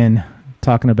begin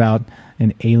talking about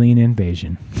an alien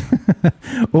invasion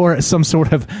or some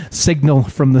sort of signal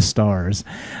from the stars?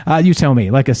 You tell me.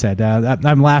 Like I said,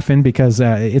 I'm laughing because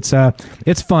it's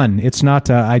fun. It's not.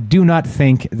 I do not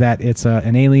think that it's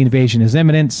an alien invasion is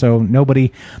imminent. So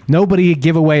nobody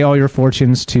give away all your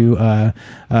fortunes to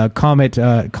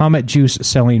comet juice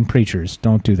selling preachers.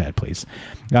 Don't do that, please.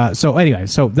 So anyway,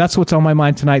 so that's what's on my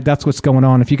mind tonight. That's what's going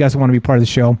on. If you guys want to be part of the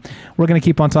show, we're going to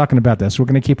keep on talking about this. We're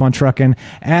going to keep on trucking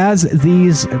as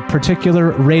these particular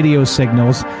radio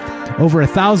signals, over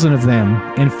 1,000 of them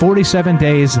in 47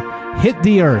 days, hit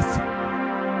the Earth.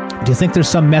 Do you think there's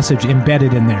some message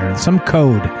embedded in there, some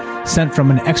code sent from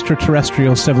an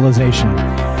extraterrestrial civilization?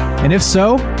 And if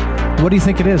so, what do you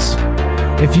think it is?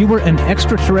 If you were an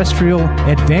extraterrestrial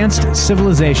advanced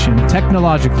civilization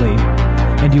technologically,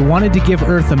 and you wanted to give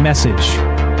Earth a message,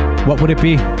 what would it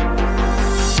be?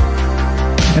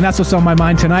 And that's what's on my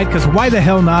mind tonight, because why the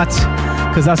hell not?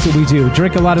 Because that's what we do.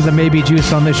 Drink a lot of the maybe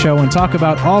juice on this show and talk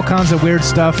about all kinds of weird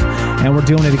stuff, and we're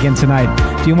doing it again tonight.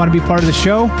 If you want to be part of the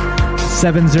show,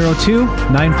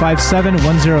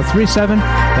 702-957-1037.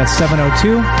 That's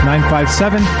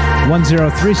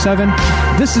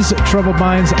 702-957-1037. This is Troubled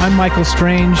Minds. I'm Michael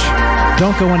Strange.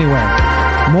 Don't go anywhere.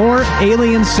 More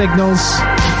alien signals,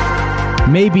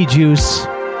 maybe juice,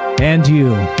 and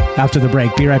you after the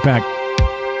break. Be right back.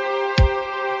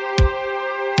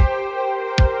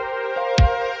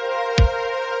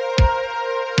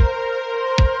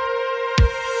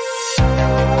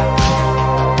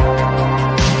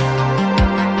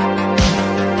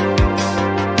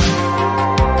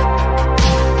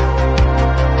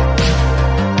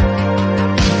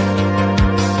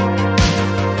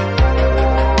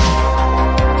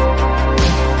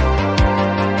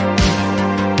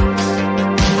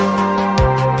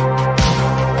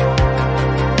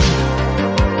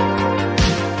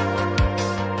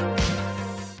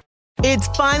 It's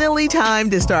finally time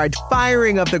to start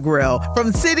firing up the grill.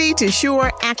 From city to shore,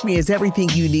 Acme is everything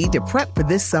you need to prep for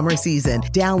this summer season.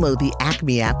 Download the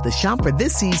Acme app to shop for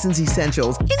this season's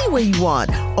essentials any way you want.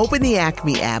 Open the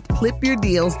Acme app, clip your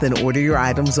deals, then order your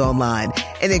items online.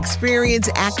 An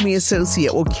experienced Acme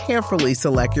associate will carefully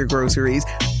select your groceries,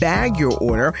 bag your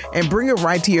order, and bring it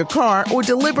right to your car or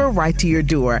deliver right to your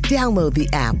door. Download the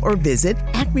app or visit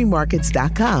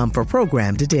acmemarkets.com for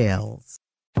program details.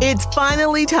 It's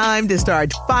finally time to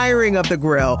start firing up the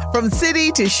grill. From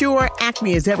city to shore,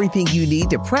 Acme is everything you need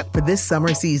to prep for this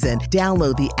summer season.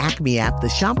 Download the Acme app to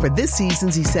shop for this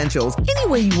season's essentials any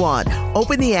way you want.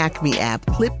 Open the Acme app,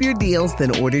 clip your deals,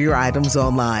 then order your items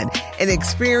online. An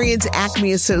experienced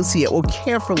Acme associate will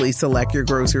carefully select your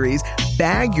groceries,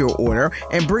 bag your order,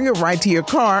 and bring it right to your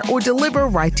car or deliver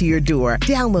right to your door.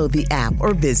 Download the app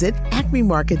or visit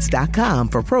acmemarkets.com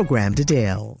for program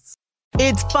details.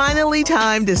 It's finally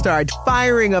time to start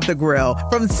firing up the grill.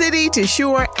 From city to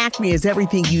shore, Acme is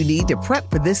everything you need to prep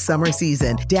for this summer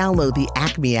season. Download the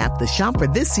Acme app to shop for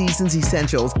this season's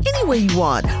essentials any way you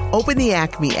want. Open the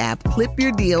Acme app, clip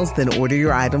your deals, then order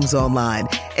your items online.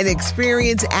 An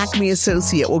experienced Acme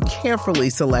associate will carefully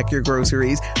select your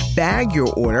groceries, bag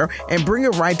your order, and bring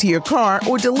it right to your car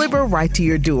or deliver right to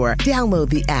your door. Download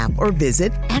the app or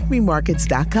visit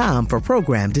acmemarkets.com for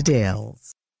program details.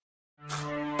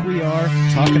 We are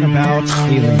talking about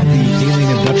the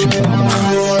alien abduction phenomenon.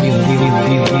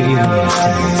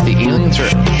 The aliens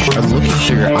are looking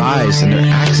through your eyes and they're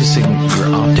accessing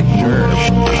your optic nerve.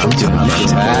 I'm doing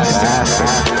fantastic.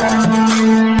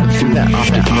 And through that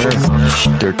optic nerve,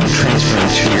 they're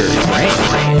transferring to your brain.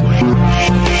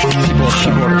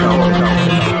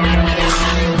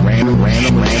 People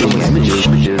random images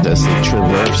as they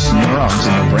traverse neurons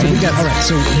in the brain. Alright,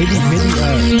 so maybe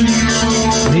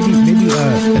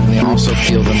and they also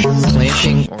feel them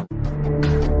planting.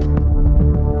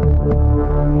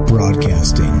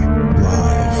 Broadcasting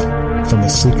live from the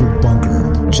secret bunker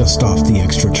just off the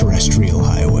extraterrestrial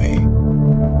highway.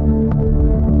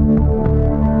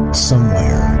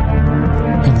 Somewhere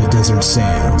in the desert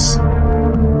sands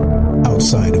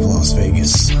outside of Las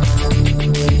Vegas.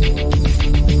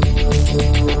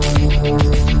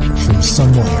 From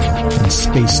somewhere in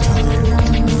space-time,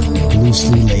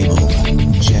 loosely labeled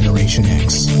Generation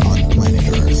X on planet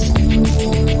Earth.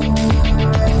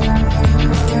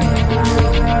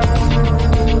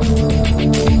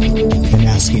 And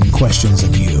asking questions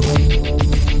of you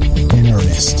in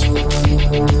earnest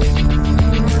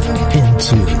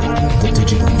into the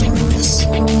digital darkness.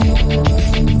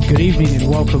 Good evening and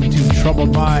welcome to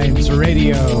Troubled Minds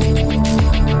Radio.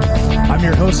 I'm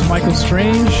your host, Michael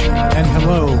Strange, and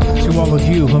hello to all of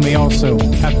you who may also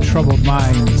have troubled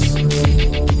minds.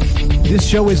 This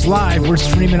show is live. We're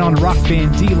streaming on Rock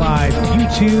Band D Live,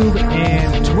 YouTube,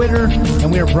 and Twitter,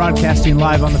 and we are broadcasting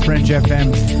live on the Fringe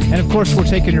FM. And of course, we're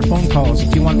taking your phone calls.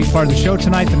 If you want to be part of the show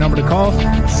tonight, the number to call,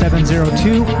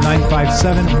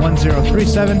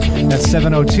 702-957-1037. That's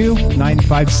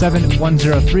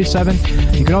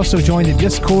 702-957-1037. You can also join the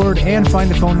Discord and find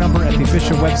the phone number at the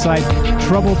official website,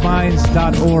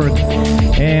 troubledminds.org.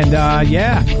 And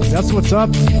yeah, that's what's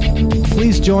up.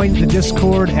 Please join the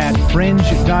Discord at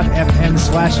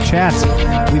fringe.fm/chat.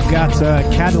 We've got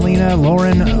Catalina,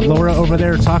 Laura over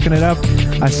there talking it up.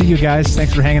 I see you guys.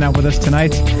 Thanks for hanging out with us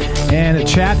tonight. And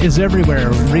chat is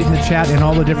everywhere. I'm reading the chat in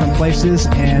all the different places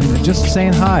and just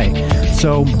saying hi.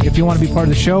 So if you want to be part of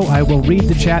the show, I will read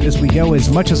the chat as we go as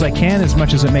much as I can, as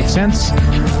much as it makes sense.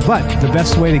 But the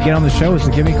best way to get on the show is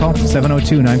to give me a call,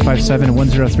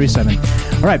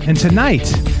 702-957-1037. All right, and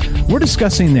tonight we're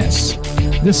discussing this.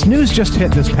 This news just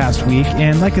hit this past week,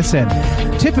 and like I said,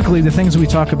 typically the things we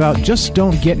talk about just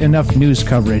don't get enough news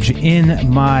coverage, in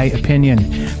my opinion.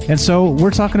 And so we're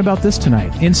talking about this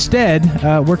tonight. Instead,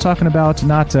 we're talking about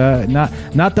not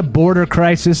the border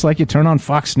crisis, like you turn on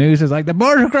Fox News, it's like the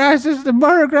border crisis.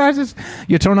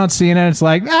 You turn on CNN, it's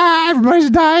like,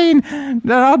 everybody's dying,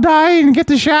 they're all dying, get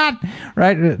the shot,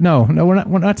 right? No,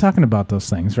 we're not talking about those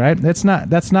things, right? That's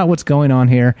not what's going on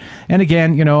here. And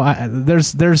again,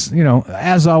 there's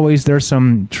as always, there's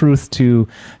some truth to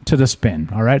the spin.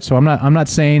 All right, so I'm not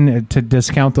saying to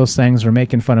discount those things or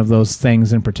making fun of those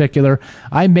things in particular.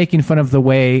 I'm making fun of the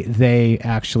way they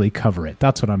actually cover it.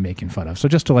 That's what I'm making fun of. So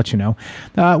just to let you know,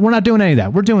 we're not doing any of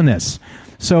that. We're doing this.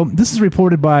 So this is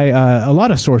reported by a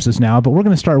lot of sources now, but we're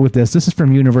going to start with this. This is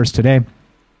from Universe Today.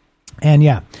 And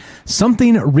yeah,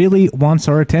 something really wants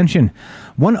our attention.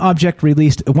 One object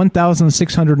released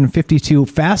 1,652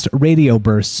 fast radio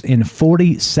bursts in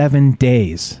 47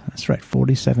 days. That's right,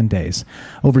 47 days.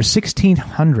 Over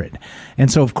 1,600.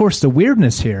 And so, of course, the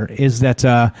weirdness here is that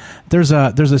there's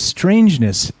a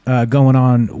strangeness going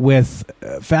on with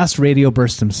fast radio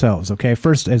bursts themselves. Okay,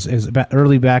 first, as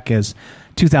early back as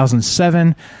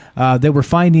 2007, they were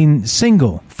finding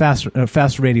single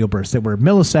fast radio bursts that were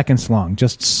milliseconds long,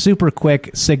 just super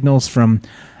quick signals from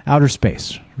outer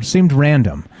space. It seemed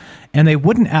random, and they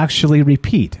wouldn't actually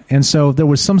repeat. And so there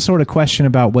was some sort of question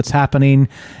about what's happening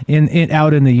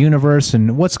out in the universe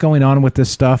and what's going on with this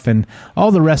stuff and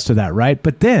all the rest of that, right?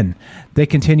 But then they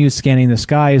continued scanning the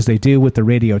sky as they do with the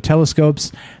radio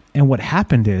telescopes. And what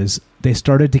happened is they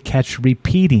started to catch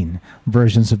repeating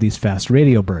versions of these fast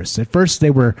radio bursts. At first,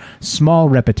 they were small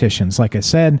repetitions, like I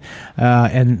said,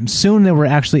 and soon they were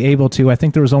actually able to, I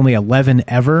think there was only 11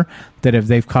 ever that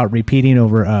they've caught repeating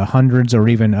over hundreds or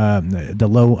even the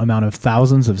low amount of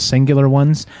thousands of singular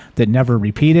ones that never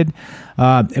repeated.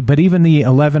 But even the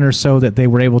 11 or so that they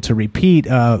were able to repeat,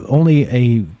 only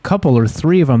a couple or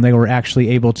three of them they were actually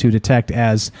able to detect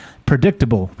as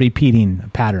predictable repeating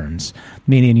patterns,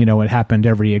 meaning, it happened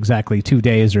every exactly 2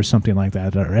 days or something like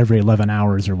that, or every 11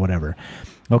 hours or whatever.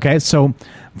 Okay, so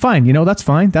fine, that's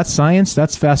fine. That's science.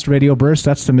 That's fast radio bursts.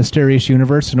 That's the mysterious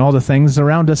universe and all the things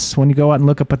around us when you go out and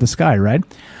look up at the sky, right?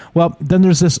 Well, then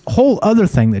there's this whole other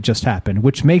thing that just happened,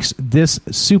 which makes this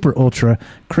super ultra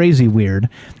crazy weird,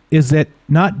 is that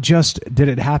not just did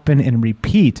it happen and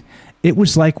repeat, it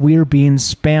was like we were being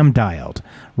spam dialed,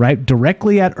 right?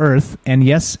 Directly at Earth. And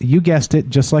yes, you guessed it,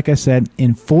 just like I said,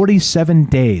 in 47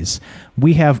 days,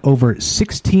 we have over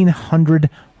 1,600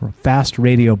 fast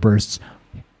radio bursts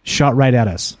shot right at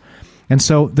us. And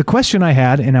so the question I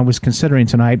had, and I was considering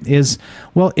tonight, is,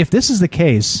 well, if this is the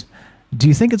case, do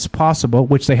you think it's possible,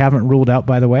 which they haven't ruled out,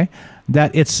 by the way,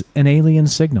 that it's an alien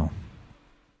signal?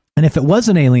 And if it was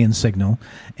an alien signal,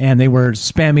 and they were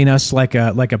spamming us like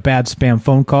a bad spam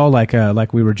phone call,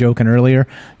 like we were joking earlier,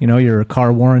 your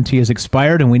car warranty is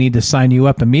expired, and we need to sign you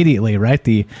up immediately, right?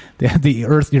 The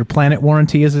Earth, your planet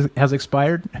warranty has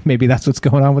expired. Maybe that's what's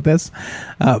going on with this,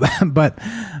 but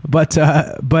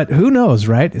who knows,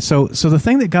 right? So the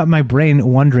thing that got my brain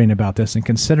wondering about this and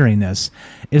considering this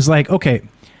is like, okay,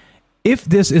 if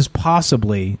this is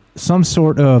possibly some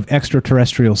sort of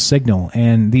extraterrestrial signal,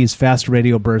 and these fast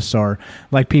radio bursts are,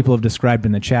 like people have described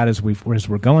in the chat as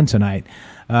we're going tonight,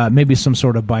 maybe some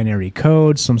sort of binary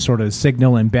code, some sort of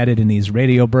signal embedded in these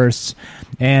radio bursts,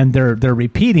 and they're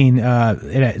repeating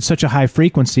at such a high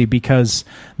frequency because,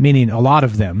 meaning a lot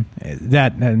of them,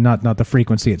 that not the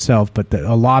frequency itself, but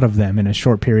a lot of them in a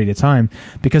short period of time,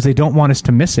 because they don't want us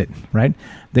to miss it, right?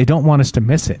 They don't want us to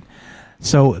miss it.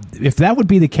 So if that would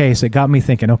be the case, it got me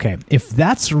thinking, okay, if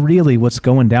that's really what's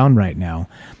going down right now,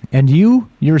 and you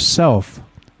yourself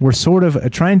were sort of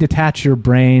trying to detach your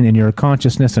brain and your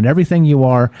consciousness and everything you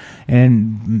are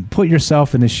and put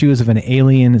yourself in the shoes of an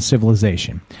alien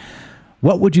civilization,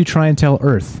 what would you try and tell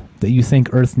Earth that you think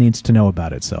Earth needs to know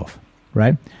about itself,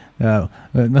 right?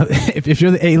 If you're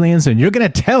the aliens and you're going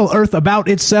to tell Earth about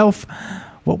itself,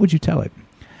 what would you tell it?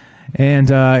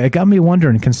 And it got me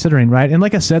wondering, considering, right? And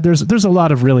like I said, there's a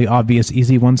lot of really obvious,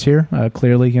 easy ones here.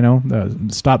 Clearly,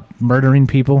 stop murdering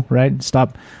people, right?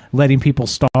 Stop letting people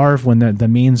starve when the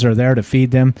means are there to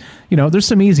feed them. There's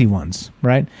some easy ones,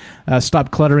 right?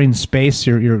 Stop cluttering space.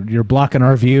 You're blocking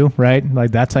our view, right?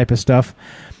 Like that type of stuff.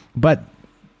 But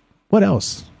what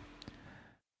else?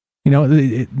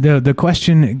 The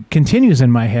question continues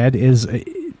in my head is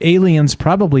aliens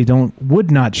probably would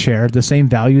not share the same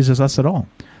values as us at all.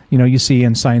 You see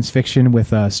in science fiction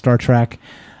with Star Trek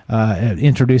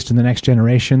introduced in The Next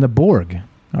Generation, the Borg,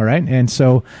 all right? And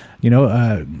so,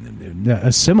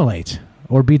 assimilate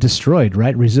or be destroyed,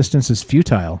 right? Resistance is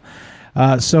futile.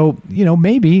 So,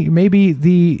 maybe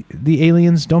the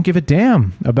aliens don't give a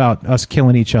damn about us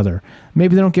killing each other.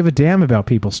 Maybe they don't give a damn about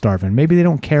people starving. Maybe they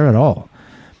don't care at all.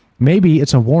 Maybe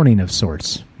it's a warning of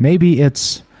sorts. Maybe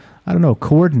it's,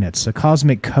 coordinates, a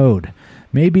cosmic code.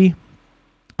 Maybe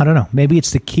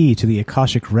it's the key to the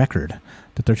Akashic record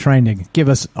that they're trying to give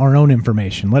us our own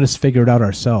information. Let us figure it out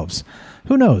ourselves.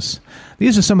 Who knows?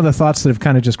 These are some of the thoughts that have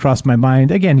kind of just crossed my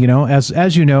mind. Again,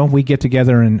 as you know, we get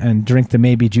together and drink the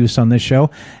maybe juice on this show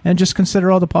and just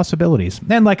consider all the possibilities.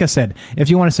 And like I said, if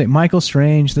you want to say, Michael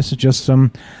Strange, this is just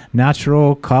some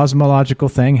natural cosmological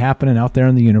thing happening out there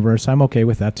in the universe, I'm okay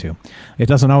with that too. It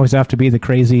doesn't always have to be the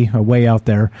crazy way out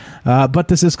there. But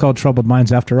this is called Troubled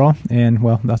Minds after all. And,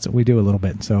 well, that's what we do a little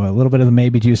bit. So a little bit of the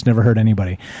maybe juice never hurt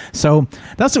anybody. So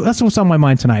that's what's on my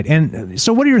mind tonight. And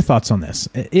so what are your thoughts on this?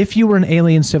 If you were an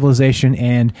alien civilization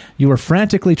and you were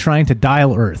frantically trying to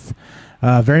dial Earth,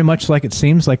 very much like it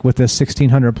seems like with this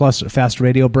 1,600 plus fast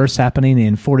radio bursts happening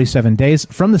in 47 days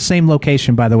from the same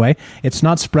location, by the way. It's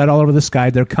not spread all over the sky.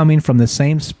 They're coming from the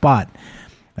same spot.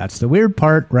 That's the weird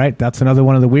part, right? That's another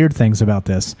one of the weird things about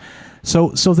this. So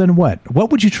then what?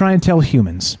 What would you try and tell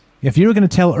humans? If you were going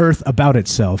to tell Earth about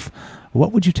itself,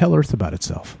 what would you tell Earth about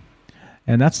itself?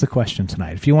 And that's the question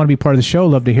tonight. If you want to be part of the show,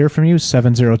 love to hear from you.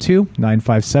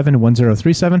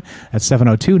 702-957-1037. That's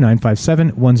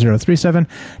 702-957-1037.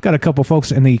 Got a couple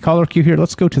folks in the caller queue here.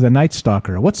 Let's go to the Night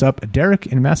Stalker. What's up, Derek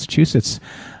in Massachusetts?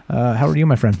 How are you,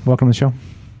 my friend? Welcome to the show.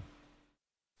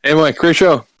 Hey, Mike. Great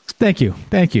show. Thank you.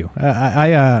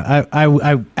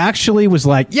 I actually was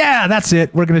like, yeah, that's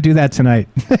it. We're going to do that tonight.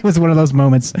 It was one of those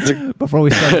moments before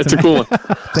we started. It's a cool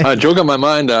one. Joke on my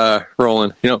mind,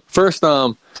 rolling. First,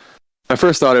 my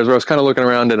first thought is I was kind of looking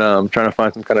around and trying to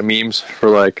find some kind of memes for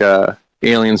like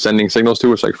aliens sending signals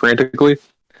to us like frantically,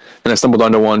 and I stumbled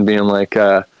onto one being like,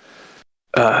 "How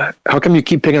come you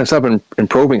keep picking us up and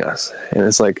probing us?" And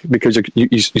it's like, because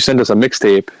you send us a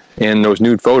mixtape and those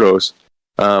nude photos.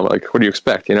 Like, what do you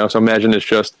expect? So imagine it's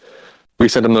just we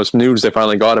sent them those nudes, they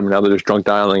finally got them, and now they're just drunk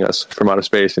dialing us from outer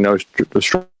space. Just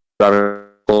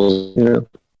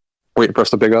waiting for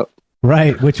us to pick up.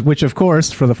 Right, which of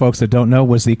course, for the folks that don't know,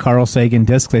 was the Carl Sagan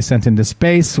disc they sent into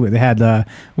space. It had,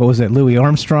 Louis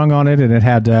Armstrong on it, and it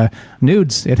had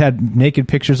nudes. It had naked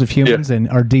pictures of humans and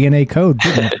our DNA code,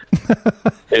 didn't it?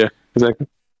 Yeah, exactly.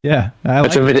 Yeah.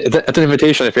 That's an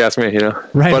invitation, if you ask me,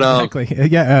 Right, but, exactly.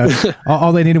 Yeah,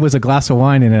 all they needed was a glass of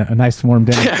wine and a nice warm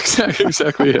dinner. Yeah,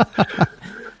 exactly. Yeah.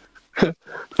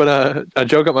 But a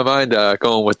joke on my mind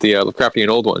going with the crafty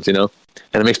and old ones, and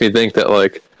it makes me think that,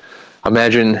 like,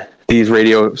 imagine these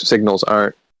radio signals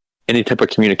aren't any type of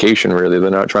communication, really. They're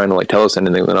not trying to like tell us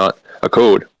anything. They're not a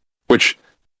code, which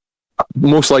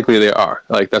most likely they are.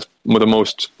 Like, that's the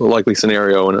most likely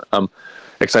scenario, and I'm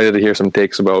excited to hear some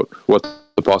takes about what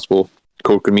the the possible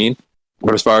code could mean.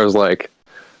 But as far as like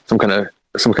some kind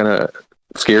of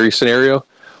scary scenario,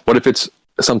 what if it's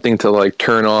something to like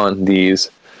turn on these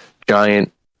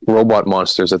giant robot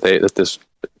monsters that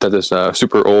this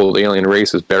super old alien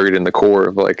race is buried in the core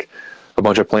of like a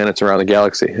bunch of planets around the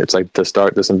galaxy. It's like to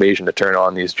start this invasion to turn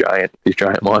on these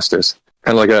giant monsters,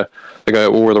 kind of like a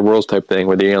War of the Worlds type thing,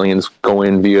 where the aliens go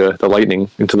in via the lightning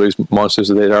into these monsters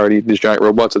that these giant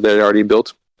robots that they'd already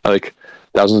built like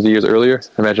thousands of years earlier.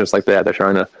 Imagine it's like that. They're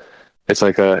trying to. It's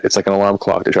like an alarm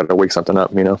clock. They're trying to wake something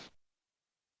up.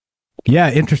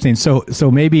 Yeah, interesting.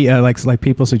 So maybe like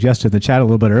people suggested in the chat a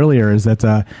little bit earlier, is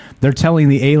that they're telling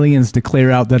the aliens to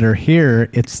clear out that are here.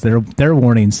 It's their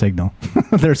warning signal.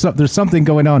 there's something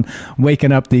going on,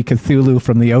 waking up the Cthulhu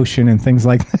from the ocean and things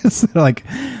like this. Like,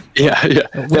 yeah.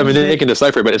 I mean, they can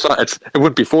decipher it, but it's not. It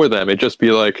wouldn't be for them. It'd just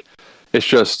be like, it's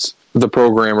just the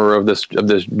programmer of this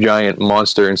giant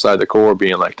monster inside the core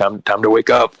being like, time to wake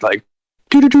up, like.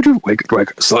 Wake,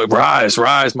 so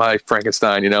rise, my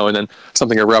Frankenstein, and then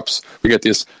something erupts. We get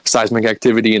this seismic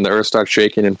activity, and the Earth starts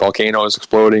shaking, and volcanoes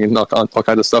exploding, and all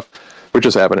kinds of stuff, which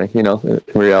is happening, in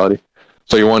reality.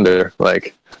 So you wonder,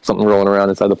 like, something rolling around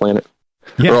inside the planet.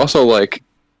 Yeah. Or also, like,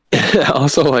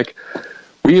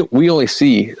 we only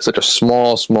see such a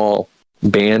small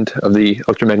band of the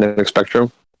electromagnetic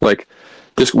spectrum. Like,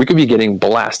 we could be getting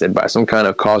blasted by some kind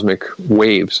of cosmic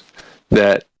waves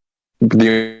that.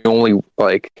 The only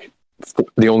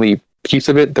piece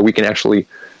of it that we can actually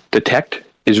detect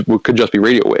could just be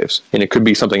radio waves, and it could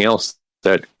be something else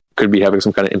that could be having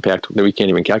some kind of impact that we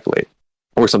can't even calculate,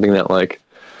 or something that like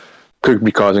could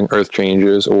be causing Earth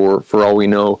changes, or for all we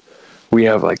know, we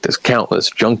have like this countless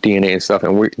junk DNA and stuff,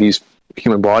 and these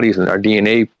human bodies and our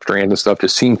DNA strands and stuff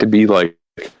just seem to be like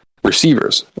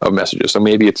receivers of messages. So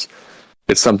maybe it's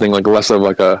something like less of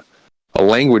like a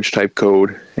language type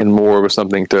code and more of a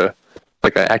something to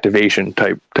like an activation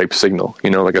type signal,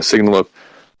 like a signal of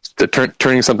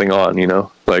turning something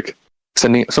on, like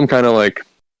sending some kind of like,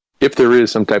 if there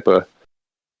is some type of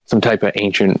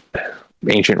ancient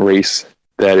race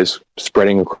that is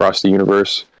spreading across the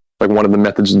universe, like one of the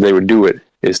methods they would do it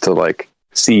is to like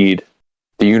seed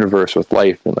the universe with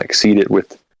life and like seed it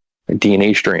with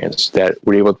DNA strands that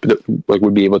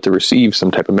would be able to receive some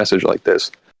type of message like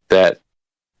this, that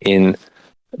in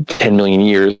 10 million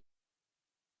years.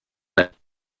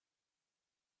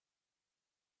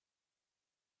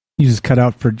 You just cut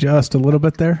out for just a little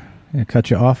bit there. I cut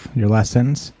you off. Your last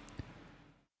sentence.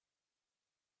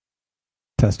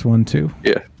 Test 1, 2.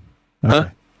 Yeah. Okay. Huh?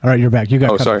 All right, you're back. You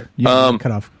got cut sorry. off. You got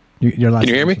cut off. Your last. Can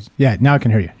you hear me? Yeah, now I can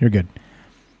hear you. You're good.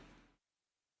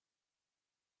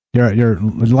 Your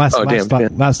last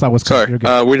thought was sorry.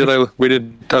 Where did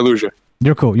I lose you?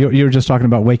 You're cool. You were just talking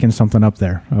about waking something up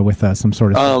there with some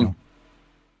sort of signal.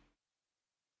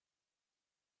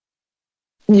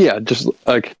 Yeah, just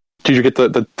like, did you get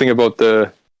the thing about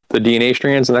the DNA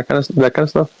strands and that kind of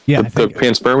stuff? Yeah, the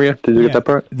panspermia. Did you get that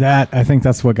part? That, I think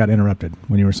that's what got interrupted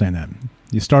when you were saying that.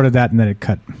 You started that and then it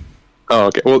cut. Oh,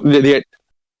 okay. Well,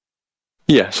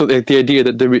 so the idea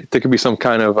that there could be some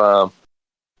kind of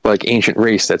like ancient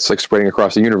race that's like spreading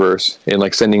across the universe and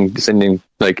like sending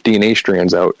like DNA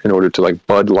strands out in order to like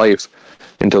bud life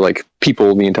into like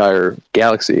people in the entire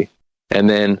galaxy, and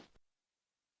then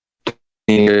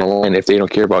if they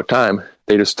don't care about time,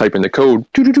 they just type in the code,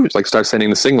 like start sending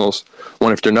the signals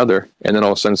one after another, and then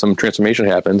all of a sudden some transformation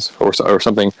happens, or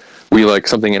something. We like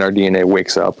something in our DNA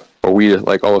wakes up, or we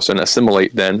like all of a sudden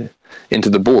assimilate then into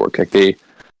the Borg. Like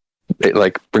it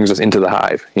like brings us into the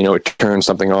hive. It turns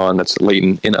something on that's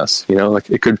latent in us. Like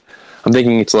it could. I'm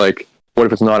thinking it's like, what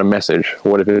if it's not a message?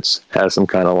 What if has some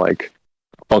kind of like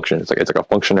function? It's like a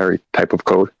functionary type of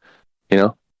code.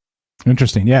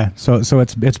 Interesting. Yeah. So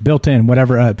it's built in.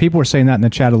 Whatever. People were saying that in the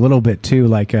chat a little bit too,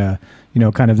 like kind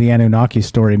of the Anunnaki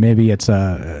story. Maybe it's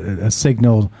a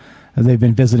signal they've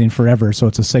been visiting forever, so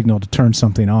it's a signal to turn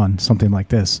something on, something like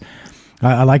this.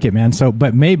 I like it, man. So,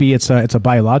 but maybe it's a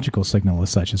biological signal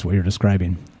as such, is what you're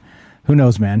describing. Who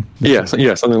knows, man? Yeah,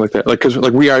 something like that. Like, because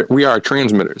like we are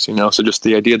transmitters, So just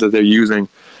the idea that they're using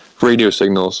radio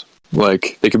signals,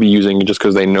 like they could be using it just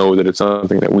because they know that it's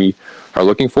something that we are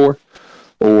looking for,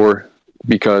 or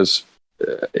because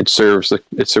it serves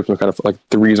some kind of like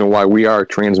the reason why we are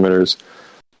transmitters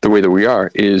the way that we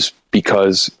are is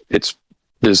because it's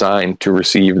designed to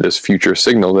receive this future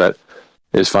signal that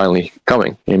is finally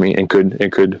coming. And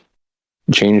could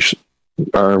change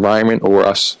our environment or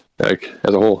us like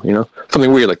as a whole.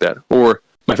 Something weird like that. Or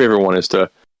my favorite one is to,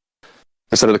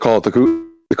 instead of the call of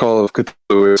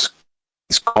Cthulhu, is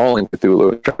calling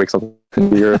Cthulhu, trying to make something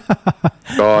weird.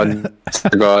 God,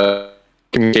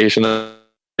 communication.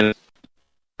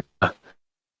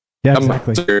 Yeah,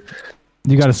 exactly.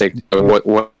 You got to take what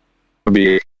would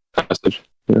be a message.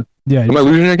 Yeah. Yeah. Am I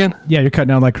losing it again? Yeah, you're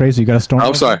cutting out like crazy. You got to storm.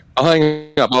 I'm sorry. I'll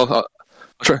hang up. I'll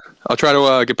try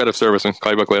to get better service and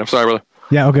call you back later. I'm sorry, brother.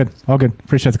 Yeah, all good.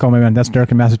 Appreciate the call, my man. That's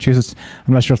Derek in Massachusetts.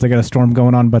 I'm not sure if they got a storm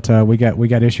going on, but we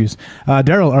got issues.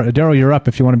 Daryl, you're up.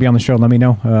 If you want to be on the show, let me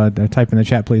know. Type in the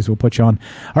chat, please. We'll put you on.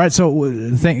 All right, so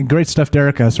great stuff,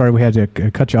 Derek. Sorry we had to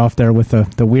cut you off there with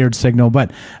the weird signal,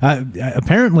 but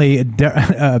apparently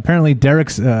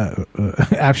Derek's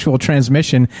actual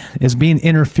transmission is being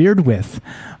interfered with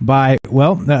by,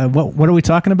 what are we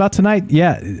talking about tonight?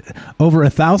 Yeah, over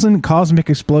 1,000 cosmic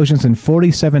explosions in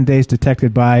 47 days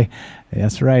detected by...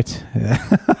 That's right.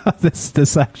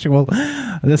 this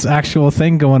actual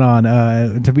thing going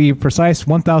on. To be precise,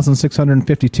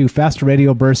 1,652 fast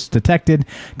radio bursts detected,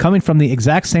 coming from the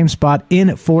exact same spot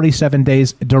in 47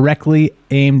 days, directly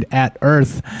aimed at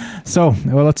Earth. So,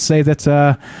 let's say that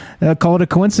call it a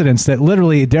coincidence that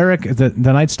literally Derek, the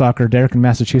Night Stalker, Derek in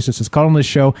Massachusetts, has called on this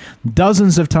show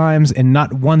dozens of times, and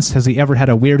not once has he ever had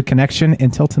a weird connection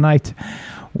until tonight.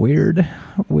 Weird.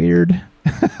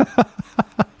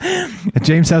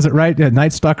 James has it right.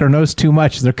 Night Stalker knows too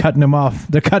much. They're cutting him off.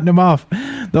 They're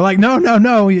like,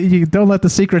 no. You don't let the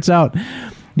secrets out.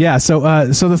 Yeah, so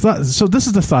this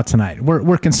is the thought tonight.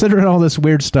 We're considering all this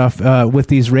weird stuff with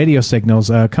these radio signals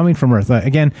coming from Earth.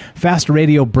 Again, fast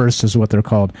radio bursts is what they're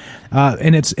called,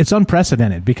 and it's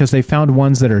unprecedented because they found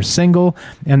ones that are single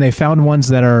and they found ones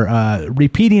that are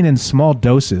repeating in small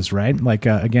doses, right? Like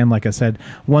again, like I said,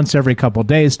 once every couple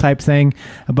days type thing,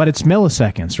 but it's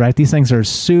milliseconds, right? These things are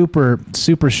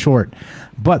super short.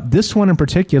 But this one in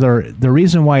particular, the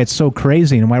reason why it's so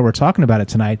crazy and why we're talking about it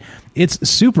tonight, it's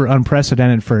super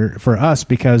unprecedented for us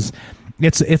because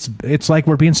it's like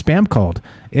we're being spam called.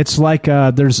 It's like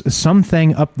there's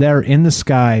something up there in the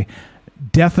sky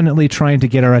definitely trying to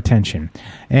get our attention.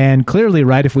 And clearly,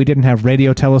 right, if we didn't have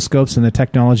radio telescopes and the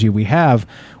technology we have,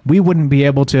 we wouldn't be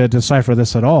able to decipher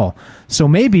this at all. So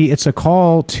maybe it's a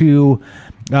call to...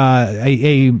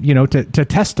 to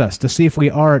test us, to see if we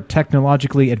are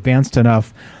technologically advanced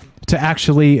enough to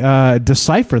actually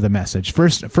decipher the message.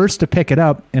 First to pick it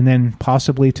up, and then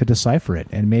possibly to decipher it.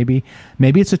 And maybe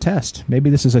it's a test. Maybe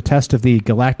this is a test of the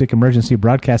Galactic Emergency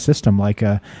Broadcast System, like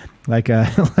Derek,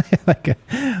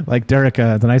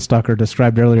 the Night Stalker,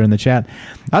 described earlier in the chat.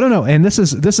 I don't know. And this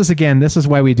is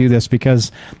why we do this,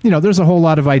 because there's a whole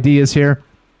lot of ideas here.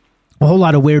 A whole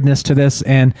lot of weirdness to this,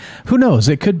 and who knows?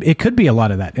 It could be a lot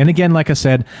of that. And again, like I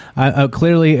said,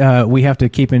 clearly we have to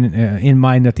keep in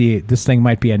mind that this thing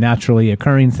might be a naturally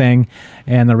occurring thing,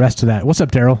 and the rest of that. What's up,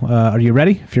 Daryl? Are you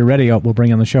ready? If you're ready, we'll bring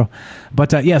you on the show.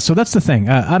 But so that's the thing.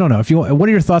 I don't know what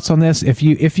are your thoughts on this? If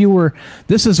you were,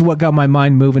 this is what got my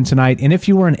mind moving tonight. And if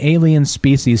you were an alien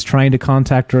species trying to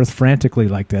contact Earth frantically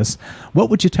like this,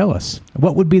 what would you tell us?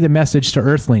 What would be the message to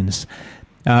Earthlings?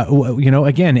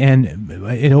 Again, and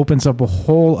it opens up a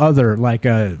whole other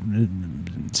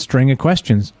string of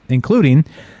questions, including,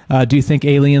 do you think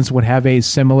aliens would have a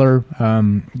similar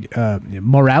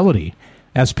morality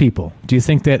as people? Do you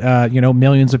think that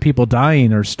millions of people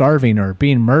dying or starving or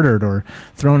being murdered or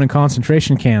thrown in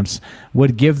concentration camps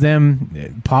would give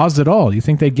them pause at all? Do you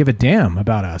think they'd give a damn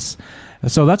about us?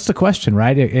 So that's the question,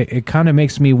 right? It kind of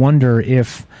makes me wonder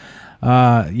if.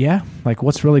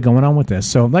 What's really going on with this?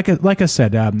 So, like I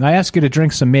said, I ask you to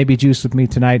drink some maybe juice with me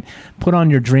tonight. Put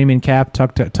on your dreaming cap,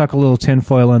 tuck a little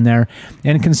tinfoil in there,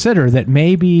 and consider that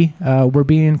maybe we're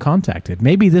being contacted.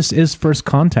 Maybe this is first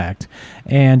contact,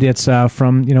 and it's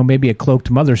from maybe a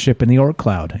cloaked mothership in the Oort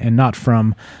cloud, and not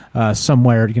from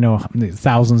somewhere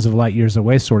thousands of light years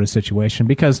away sort of situation.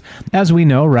 Because as we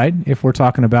know, right, if we're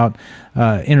talking about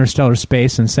interstellar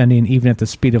space and sending even at the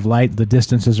speed of light, the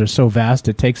distances are so vast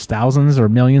it takes thousands or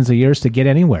millions of years to get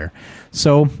anywhere.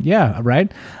 So yeah, right,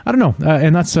 I don't know,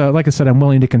 and that's like I said, I'm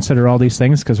willing to consider all these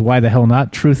things, because why the hell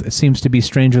not? Truth seems to be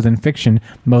stranger than fiction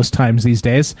most times these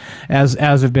days, as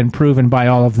have been proven by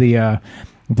all of the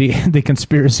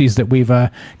conspiracies that we've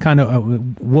kind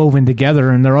of woven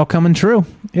together, and they're all coming true.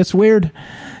 It's weird.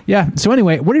 Yeah. So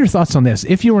anyway, what are your thoughts on this?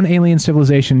 If you were an alien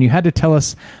civilization, you had to tell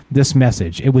us this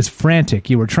message. It was frantic.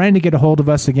 You were trying to get a hold of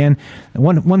us again.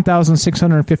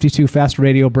 1,652 fast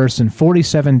radio bursts in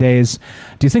 47 days.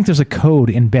 Do you think there's a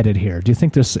code embedded here? Do you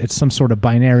think it's some sort of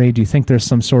binary? Do you think there's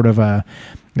some sort of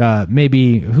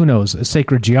maybe, who knows, a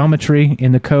sacred geometry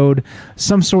in the code?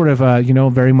 Some sort of,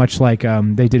 very much like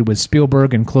they did with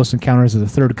Spielberg and Close Encounters of the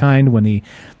Third Kind, when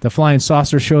the flying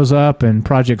saucer shows up, and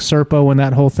Project Serpo and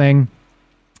that whole thing.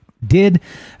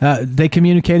 They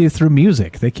communicated through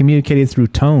music. They communicated through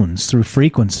tones, through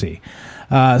frequency.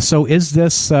 So is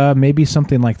this maybe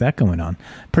something like that going on?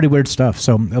 Pretty weird stuff.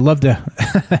 So I love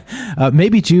to.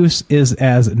 Maybe juice is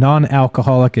as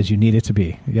non-alcoholic as you need it to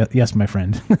be. Yes, my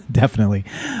friend, definitely.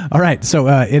 All right, so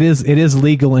it is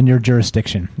legal in your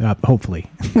jurisdiction. Hopefully,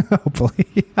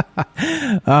 hopefully.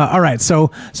 All right,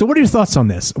 so what are your thoughts on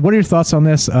this?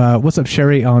 What's up,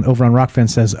 Sherry over on Rockfin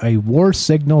says a war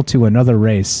signal to another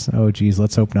race. Oh, geez,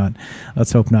 let's hope not.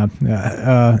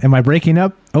 Am I breaking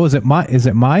up? Oh, is it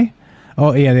my?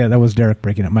 Oh, yeah, that was Derek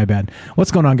breaking up. My bad.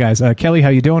 What's going on, guys? Kelly, how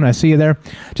you doing? I see you there.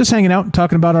 Just hanging out,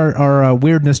 talking about our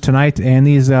weirdness tonight and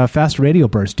these fast radio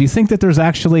bursts. Do you think that there's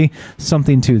actually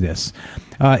something to this?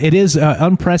 It is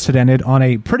unprecedented on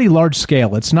a pretty large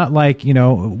scale. It's not like,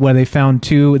 where they found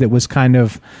two that was kind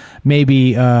of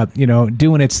maybe,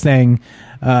 doing its thing.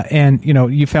 And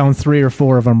you found 3 or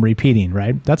 4 of them repeating,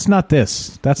 right? That's not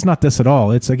this at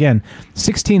all. It's, again,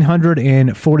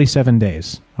 1,647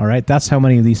 days. All right. That's how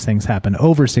many of these things happen,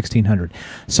 over 1,600.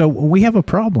 So we have a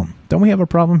problem. Don't we have a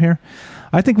problem here?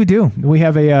 I think we do. We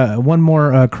have one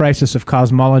more crisis of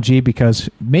cosmology, because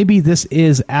maybe this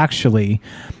is actually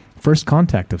first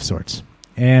contact of sorts.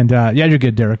 And yeah, you're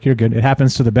good, Derek. You're good. It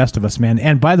happens to the best of us, man.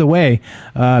 And by the way,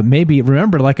 maybe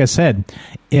remember, like I said,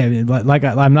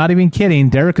 I'm not even kidding.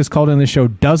 Derek has called in the show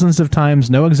dozens of times,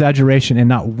 no exaggeration, and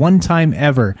not one time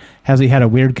ever has he had a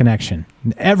weird connection.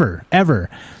 Ever.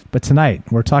 But tonight,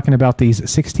 we're talking about these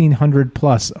 1,600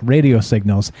 plus radio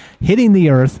signals hitting the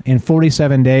Earth in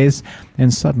 47 days,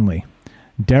 and suddenly,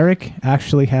 Derek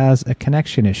actually has a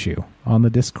connection issue on the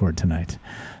Discord tonight.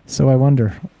 So I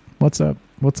wonder, what's up?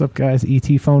 What's up, guys? ET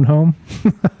phoned home?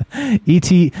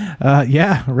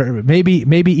 Yeah,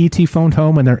 maybe ET phoned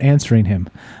home and they're answering him.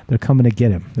 They're coming to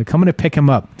get him. They're coming to pick him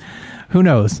up. Who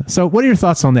knows? So what are your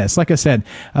thoughts on this? Like I said,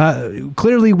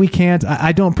 clearly we can't,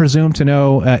 I don't presume to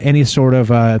know any sort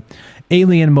of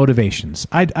alien motivations.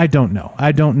 I don't know.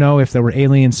 I don't know if there were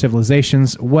alien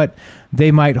civilizations, what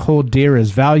they might hold dear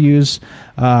as values,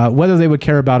 whether they would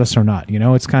care about us or not.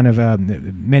 It's kind of,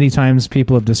 many times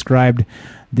people have described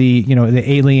the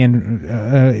alien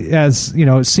as,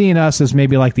 seeing us as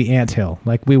maybe like the anthill.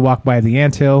 Like we walk by the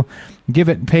anthill,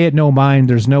 pay it no mind.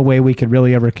 There's no way we could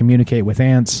really ever communicate with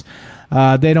ants.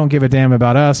 They don't give a damn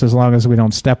about us as long as we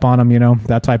don't step on them,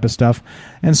 that type of stuff.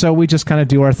 And so we just kind of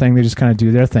do our thing. They just kind of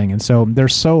do their thing. And so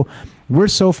we're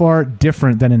so far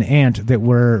different than an ant that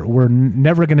we're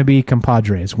never going to be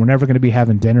compadres. We're never going to be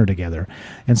having dinner together.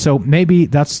 And so maybe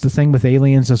that's the thing with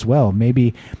aliens as well.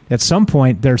 Maybe at some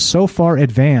point they're so far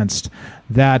advanced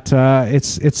that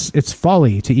it's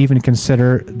folly to even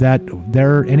consider that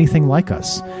they're anything like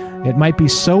us. It might be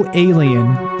so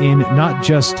alien in not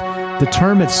just the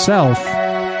term itself,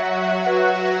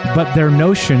 but their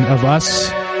notion of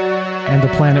us and the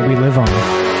planet we live on.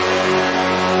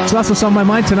 So that's what's on my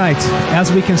mind tonight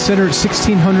as we consider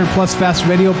 1,600 plus fast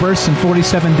radio bursts in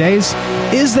 47 days.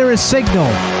 Is there a signal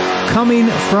coming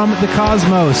from the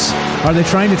cosmos? Are they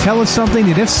trying to tell us something?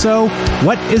 And if so,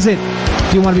 what is it?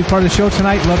 If you want to be part of the show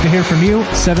tonight, love to hear from you.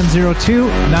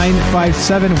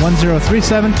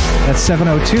 702-957-1037. That's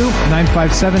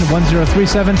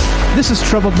 702-957-1037. This is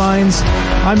Troubled Minds.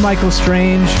 I'm Michael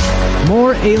Strange.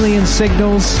 More alien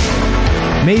signals,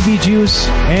 maybe juice,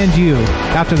 and you.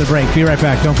 After the break. Be right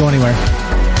back. Don't go anywhere.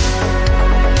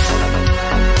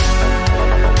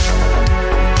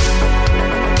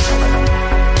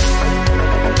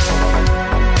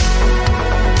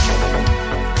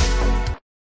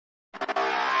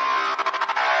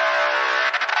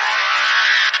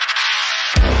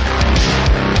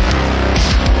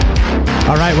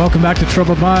 All right, welcome back to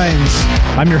Troubled Minds.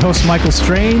 I'm your host, Michael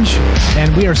Strange,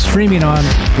 and we are streaming on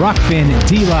Rockfin,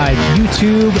 D-Live,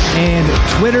 YouTube, and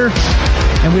Twitter,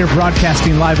 and we are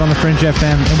broadcasting live on the Fringe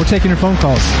FM, and we're taking your phone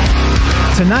calls.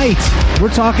 Tonight,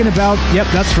 we're talking about, yep,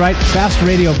 that's right, fast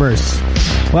radio bursts.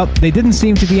 Well, they didn't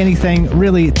seem to be anything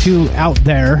really too out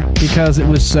there because it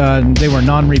was they were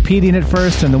non-repeating at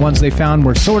first, and the ones they found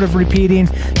were sort of repeating,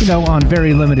 on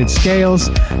very limited scales.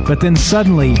 But then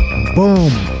suddenly,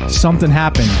 boom, something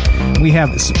happened. We have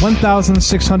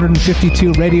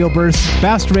 1,652 radio bursts,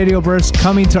 fast radio bursts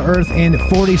coming to Earth in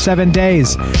 47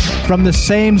 days from the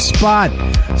same spot.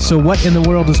 So what in the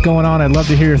world is going on? I'd love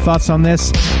to hear your thoughts on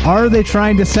this. Are they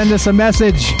trying to send us a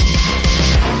message?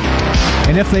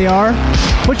 And if they are,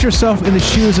 put yourself in the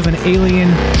shoes of an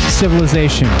alien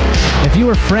civilization. If you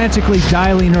were frantically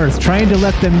dialing Earth, trying to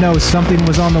let them know something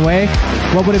was on the way,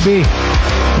 what would it be?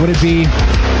 Would it be,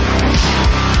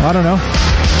 I don't know,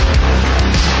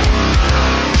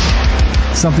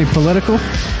 something political?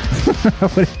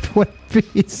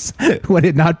 masterpiece? Would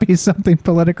it not be something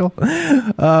political?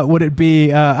 Would it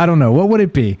be? I don't know. What would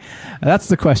it be? That's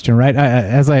the question, right?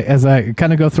 As I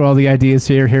kind of go through all the ideas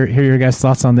here, hear your guys'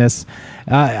 thoughts on this.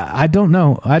 I don't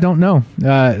know.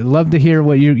 Love to hear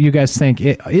what you guys think.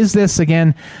 Is this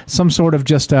again some sort of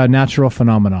just a natural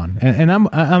phenomenon? And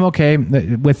I'm okay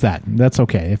with that. That's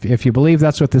okay. If you believe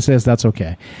that's what this is, that's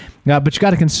okay. But you got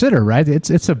to consider, right?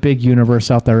 It's a big universe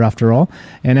out there after all.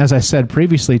 And as I said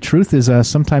previously, truth is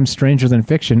sometimes stranger than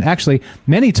fiction. Actually,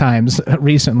 many times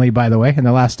recently, by the way, in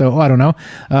the last, I don't know,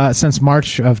 since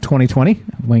March of 2020,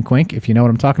 wink, wink, if you know what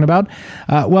I'm talking about.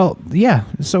 Well, yeah,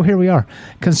 so here we are,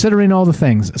 considering all the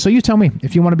things. So you tell me,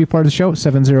 if you want to be part of the show,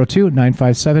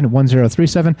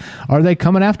 702-957-1037. Are they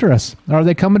coming after us? Are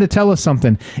they coming to tell us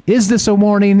something? Is this a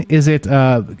warning? Is it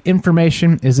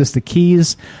information? Is this the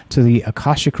keys to the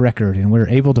Akashic record? And we're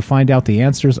able to find out the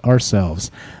answers ourselves.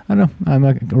 I don't know. I'm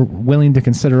willing to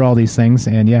consider all these things.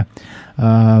 And yeah.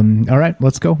 All right,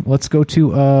 let's go. Let's go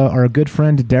to our good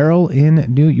friend Daryl in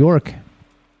New York.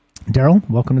 Daryl,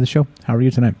 welcome to the show. How are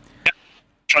you tonight?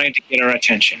 Trying to get our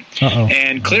attention. Uh-oh.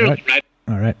 And clearly,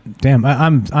 all right. Damn,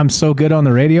 I'm so good on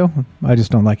the radio. I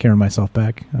just don't like hearing myself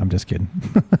back. I'm just kidding.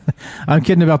 I'm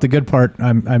kidding about the good part.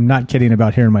 I'm not kidding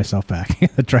about hearing myself back.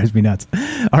 That drives me nuts.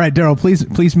 All right, Daryl,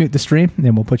 please mute the stream,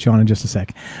 and we'll put you on in just a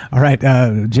sec. All right,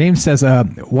 James says,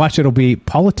 watch, it'll be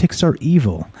politics are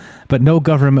evil, but no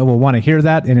government will want to hear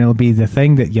that, and it'll be the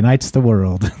thing that unites the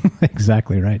world.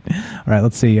 Exactly right. All right,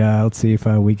 let's see if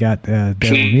we got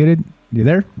Daryl muted. You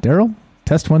there, Daryl?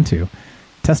 Test 1 2.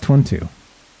 Test 1 2.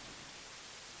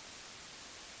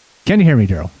 Can you hear me,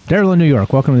 Daryl? Daryl in New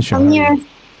York. Welcome to the show. I'm here.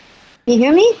 You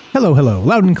hear me? Hello.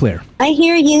 Loud and clear. I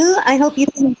hear you. I hope you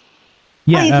can.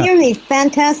 Yeah, you hear me.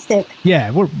 Fantastic.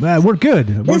 Yeah, we're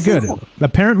good. We're good.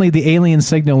 Apparently, the alien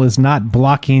signal is not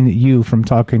blocking you from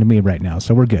talking to me right now,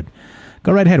 so we're good.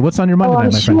 Go right ahead. What's on your mind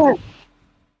tonight, my friend?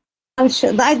 I'm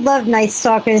sure. I love Night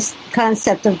Stalker's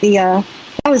concept of the.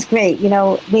 That was great. You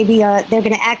know, maybe they're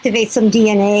going to activate some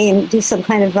DNA and do some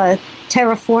kind of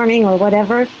terraforming or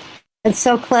whatever. It's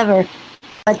so clever.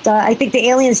 But I think the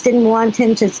aliens didn't want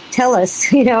him to tell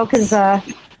us, you know, because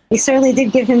they certainly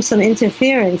did give him some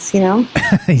interference, you know.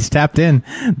 He's tapped in.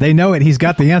 They know it. He's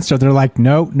got the answer. They're like,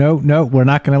 no, we're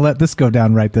not going to let this go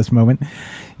down right this moment.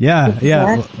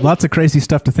 Yeah. Lots of crazy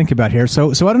stuff to think about here. So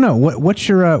I don't know. What's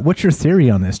your theory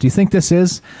on this? Do you think this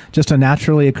is just a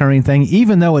naturally occurring thing,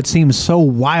 even though it seems so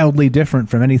wildly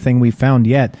different from anything we've found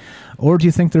yet? Or do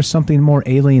you think there's something more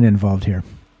alien involved here?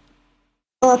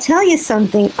 Well, I'll tell you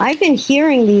something. I've been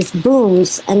hearing these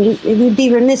booms, and you'd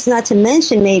be remiss not to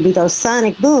mention maybe those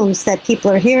sonic booms that people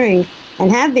are hearing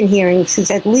and have been hearing since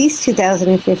at least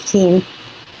 2015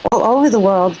 all over the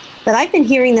world. But I've been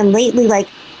hearing them lately like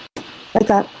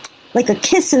a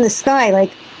kiss in the sky.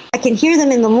 Like I can hear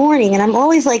them in the morning, and I'm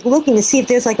always like looking to see if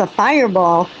there's like a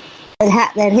fireball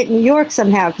that hit New York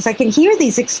somehow, because I can hear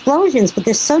these explosions, but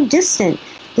they're so distant.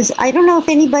 I don't know if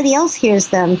anybody else hears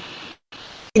them.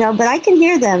 You know, but I can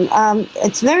hear them.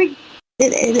 It's very.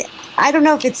 I don't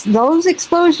know if it's those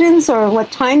explosions or what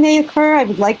time they occur. I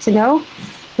would like to know,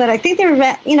 but I think they're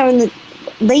in the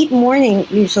late morning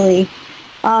usually.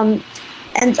 And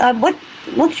what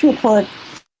should we call it?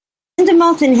 Linda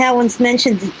Moulton Howe once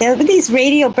mentioned that there were these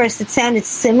radio bursts that sounded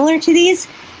similar to these,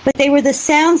 but they were the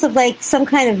sounds of like some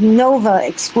kind of nova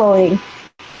exploding,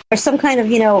 or some kind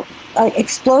of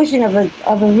explosion of a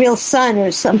real sun,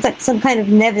 or some kind of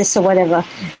nevis or whatever.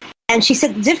 And she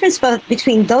said the difference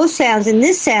between those sounds and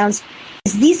this sounds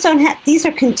is these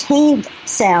are contained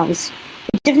sounds.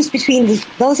 The difference between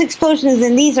those explosions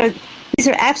and these are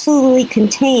absolutely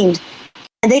contained.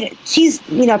 And she's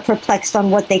perplexed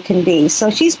on what they can be. So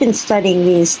she's been studying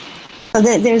these. So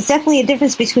there's definitely a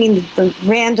difference between the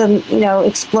random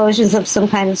explosions of some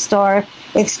kind of star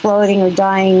exploding or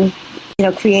dying,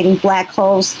 creating black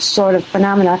holes sort of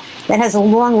phenomena that has a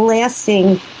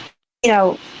long-lasting,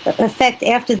 effect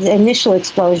after the initial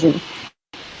explosion.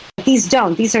 These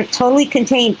don't. These are totally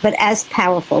contained, but as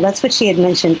powerful. That's what she had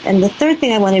mentioned. And the third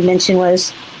thing I wanted to mention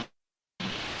was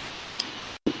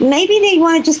maybe they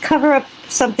want to just cover up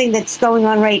something that's going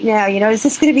on right now. Is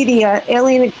this going to be the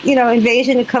alien,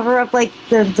 invasion to cover up like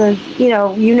the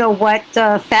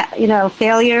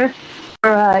failure?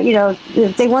 Or,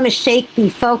 they want to shake the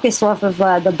focus off of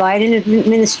the Biden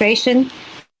administration.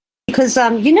 Because,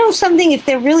 something, if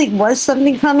there really was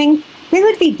something coming, they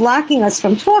would be blocking us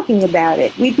from talking about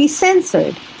it. We'd be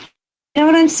censored. You know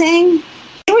what I'm saying?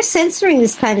 They were censoring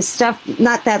this kind of stuff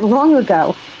not that long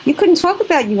ago. You couldn't talk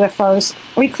about UFOs,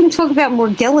 or you couldn't talk about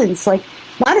Morgellons, like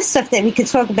a lot of stuff that we could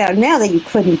talk about now that you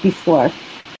couldn't before.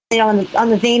 On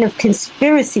the vein of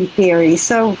conspiracy theories.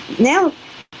 So now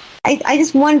I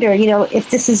just wonder,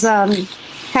 if this is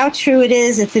how true it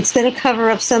is, if it's going to cover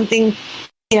up something,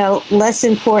 less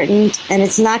important, and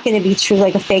it's not going to be true,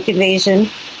 like a fake invasion,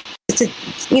 to,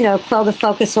 call the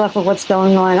focus off of what's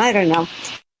going on. I don't know.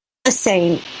 Just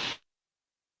saying.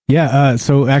 Yeah,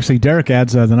 so actually Derek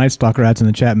adds, the Night Stalker adds in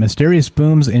the chat, mysterious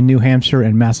booms in New Hampshire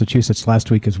and Massachusetts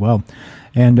last week as well.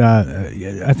 And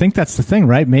I think that's the thing,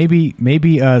 right?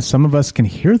 Maybe some of us can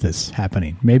hear this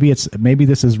happening. Maybe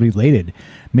this is related.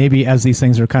 Maybe as these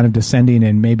things are kind of descending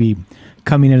and maybe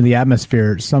coming into the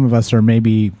atmosphere, some of us are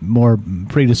maybe more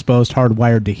predisposed,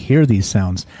 hardwired to hear these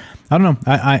sounds. I don't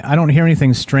know. I don't hear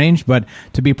anything strange, but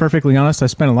to be perfectly honest, I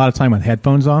spend a lot of time with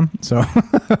headphones on, so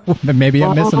maybe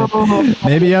I'm missing it.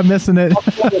 Maybe I'm missing it.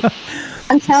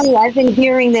 I'm telling you, I've been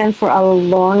hearing them for a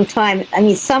long time. I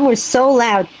mean, some were so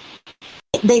loud.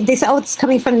 They say, oh, it's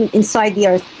coming from inside the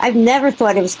earth. I've never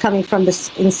thought it was coming from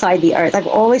inside the earth. I've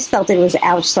always felt it was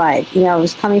outside. It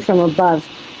was coming from above,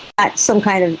 not some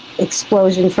kind of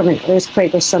explosion from an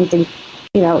earthquake or something,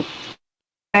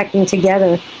 cracking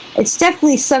together. It's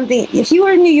definitely something. If you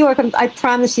were in New York, I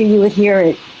promise you would hear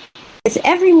it. It's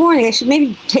every morning. I should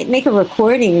maybe make a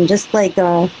recording and just see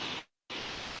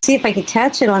if I could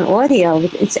catch it on audio.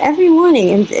 It's every morning,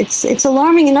 and it's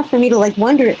alarming enough for me to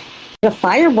wonder, a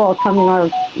fireball coming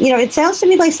out. It sounds to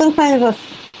me like some kind of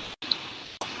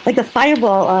a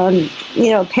fireball,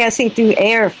 passing through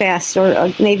air fast,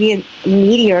 or maybe a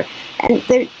meteor. And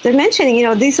they're mentioning,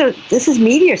 this is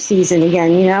meteor season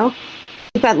again.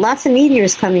 We've got lots of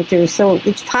meteors coming through, so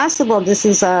it's possible this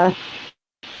is part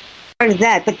of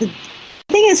that. But the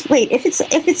thing is, wait, if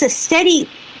it's a steady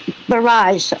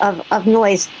barrage of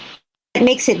noise, it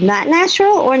makes it not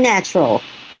natural or natural.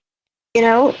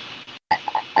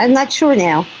 I'm not sure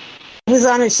now. If it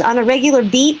was on a regular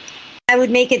beat, I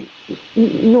would make it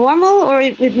normal, or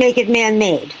it would make it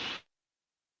man-made.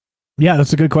 Yeah,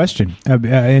 that's a good question,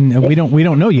 and we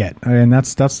don't know yet, and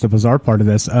that's the bizarre part of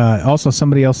this. Also,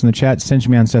 somebody else in the chat,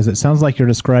 Singeman, says it sounds like you're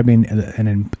describing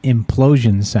an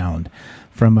implosion sound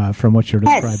from what you're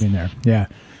describing there. Yeah,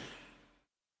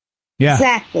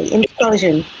 exactly,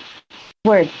 implosion.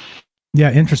 Word.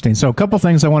 Yeah, interesting. So a couple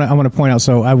things I want to point out.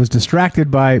 So I was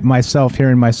distracted by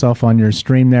hearing myself on your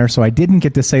stream there, so I didn't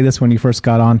get to say this when you first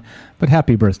got on. But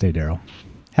happy birthday, Daryl.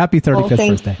 Happy 35th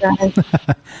birthday.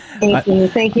 Thank you.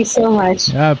 Thank you so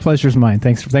much. Pleasure's mine.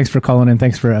 Thanks for calling in.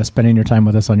 Thanks for spending your time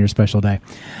with us on your special day.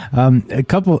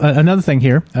 Another thing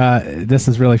here. This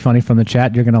is really funny from the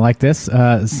chat. You're going to like this.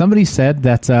 Somebody said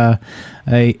that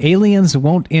aliens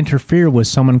won't interfere with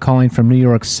someone calling from New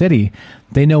York City.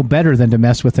 They know better than to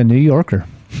mess with a New Yorker.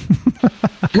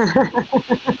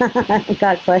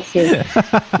 God bless you.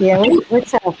 Yeah,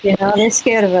 what's up? They're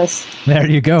scared of us. There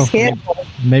you go.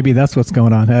 Maybe that's what's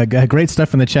going on. Great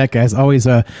stuff in the chat, guys. Always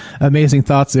amazing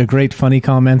thoughts, great funny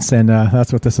comments, and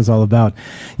that's what this is all about.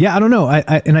 Yeah, I don't know.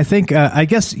 I think, I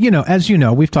guess, as you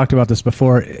know, we've talked about this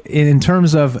before, in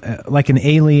terms of like an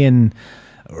alien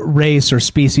race or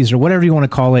species or whatever you want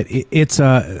to call it, it's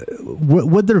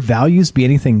would their values be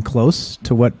anything close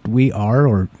to what we are,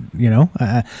 or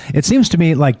it seems to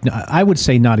me like I would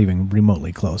say not even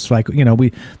remotely close. Like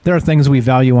there are things we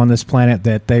value on this planet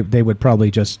that they would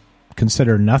probably just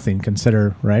consider nothing.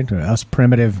 Right, us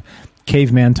primitive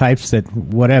caveman types that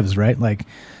whatevs, right? Like,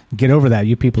 get over that.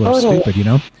 You people are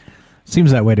stupid.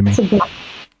 Seems that way to me.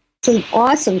 It's an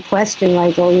awesome question,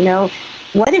 Michael.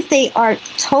 What if they are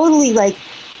totally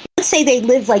let's say they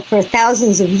live for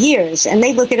thousands of years, and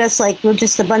they look at us like we're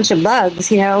just a bunch of bugs.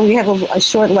 We have a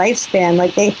short lifespan.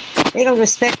 Like they don't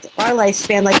respect our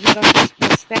lifespan like we don't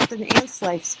respect an ant's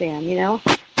lifespan.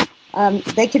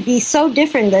 They could be so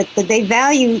different that they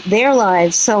value their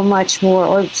lives so much more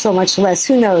or so much less.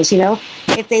 Who knows?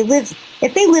 If they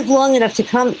live long enough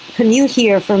to commute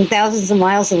here from thousands of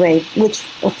miles away, which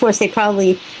of course they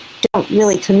probably don't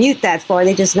really commute that far.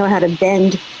 They just know how to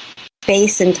bend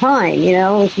space and time,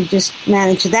 if you just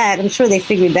manage that. I'm sure they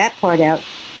figured that part out.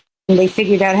 And they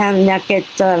figured out how to not get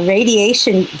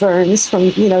radiation burns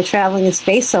from, traveling in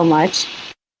space so much.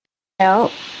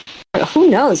 Who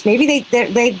knows? Maybe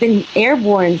they've been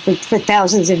airborne for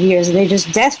thousands of years, and they're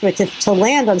just desperate to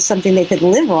land on something they could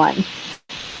live on.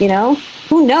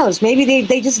 Who knows? Maybe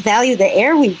they just value the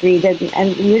air we breathe,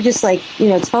 and we're just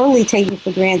totally taking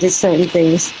for granted certain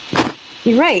things.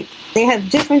 You're right. They have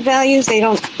different values. They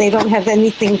don't have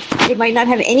anything. They might not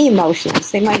have any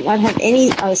emotions. They might not have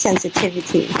any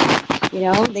sensitivity.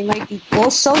 They might be all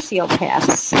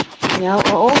sociopaths.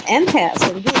 Or all empaths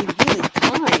and really, really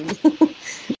kind.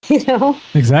 you know?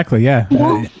 Exactly, yeah.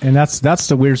 And that's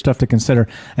the weird stuff to consider.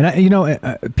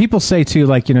 And, people say, too,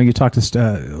 like, you talk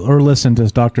to or listen to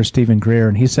Dr. Stephen Greer,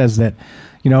 and he says that,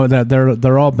 that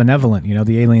they're all benevolent.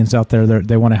 The aliens out there,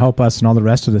 they want to help us and all the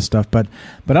rest of this stuff. But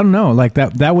I don't know, like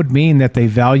that would mean that they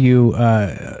value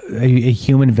a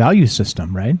human value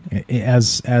system, right?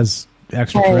 As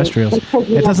extraterrestrials.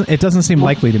 It doesn't seem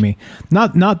likely to me.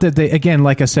 Not that they, again,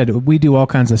 like I said, we do all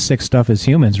kinds of sick stuff as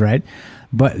humans, right?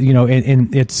 But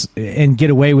and get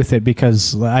away with it,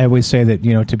 because I always say that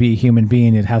to be a human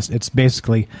being, it's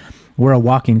basically, we're a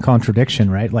walking contradiction,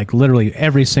 right? Like literally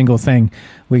every single thing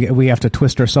we have to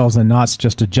twist ourselves in knots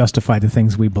just to justify the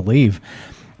things we believe.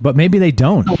 But maybe they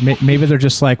don't. Maybe they're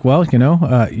just like, well, if you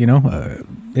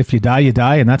die, you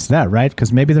die, and that's that, right?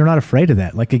 Because maybe they're not afraid of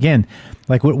that. Like, again,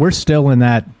 like we're still in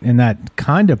that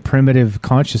kind of primitive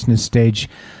consciousness stage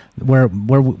where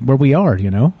we are.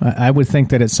 I would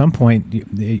think that at some point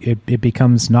it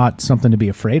becomes not something to be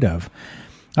afraid of.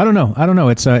 I don't know.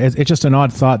 It's just an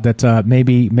odd thought that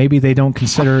maybe they don't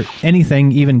consider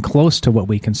anything even close to what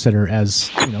we consider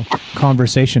as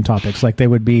conversation topics. Like they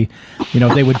would be,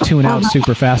 they would tune out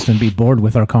super fast and be bored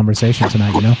with our conversation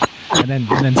tonight, and then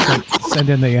send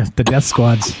in the death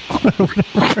squads.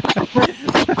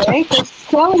 Right? It's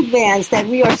so advanced that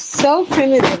we are so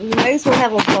primitive. We might as well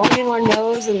have a bone in our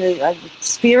nose and a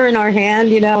spear in our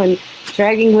hand, and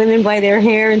dragging women by their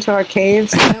hair into our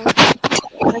caves.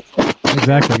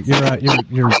 Exactly.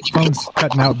 Your phone's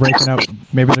cutting out, breaking up.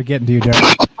 Maybe they're getting to you,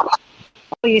 Derek.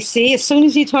 You see, as soon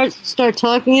as you start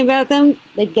talking about them,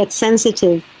 they get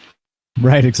sensitive.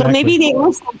 Right, exactly. So maybe they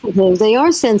are sensitive. They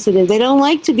are sensitive. They don't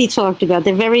like to be talked about.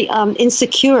 They're very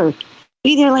insecure.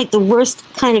 Maybe they're like the worst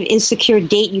kind of insecure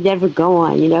date you'd ever go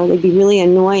on. They'd be really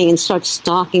annoying and start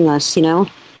stalking us. Who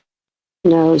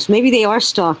knows? Maybe they are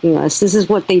stalking us. This is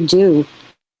what they do.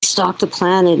 Stalk the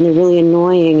planet, and they're really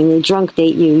annoying, and they drunk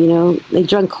date you, they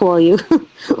drunk call you,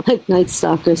 like Night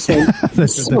Stalker said.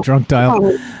 the drunk dial.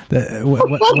 What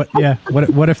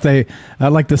if they,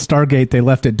 like the Stargate, they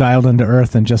left it dialed into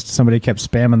Earth, and just somebody kept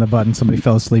spamming the button, somebody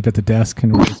fell asleep at the desk,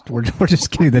 and we're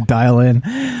just getting the dial in.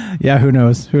 Yeah, who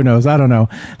knows? I don't know.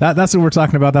 That's what we're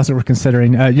talking about. That's what we're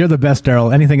considering. You're the best,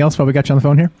 Daryl. Anything else while we got you on the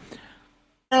phone here?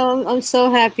 I'm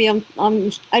so happy.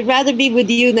 I'd rather be with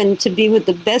you than to be with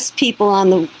the best people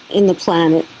in the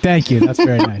planet. Thank you. That's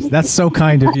very nice. That's so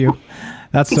kind of you.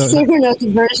 That's so.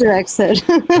 Bergerac said.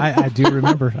 I do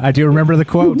remember. I do remember the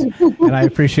quote, and I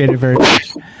appreciate it very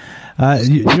much.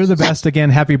 You're the best. Again,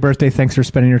 happy birthday. Thanks for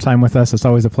spending your time with us. It's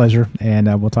always a pleasure, and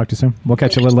we'll talk to you soon. We'll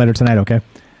catch you a little later tonight. Okay.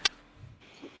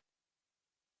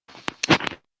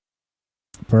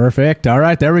 Perfect. All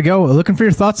right, there we go. Looking for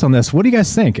your thoughts on this. What do you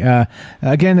guys think?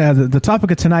 Again, the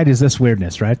topic of tonight is this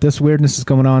weirdness, right? This weirdness is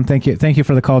going on. Thank you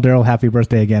for the call, Daryl. Happy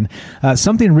birthday again.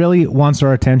 Something really wants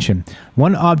our attention.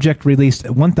 One object released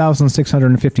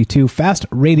 1,652 fast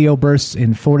radio bursts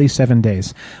in 47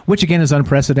 days, which again is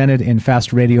unprecedented in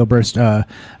fast radio burst,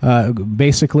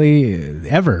 basically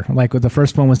ever. Like the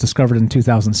first one was discovered in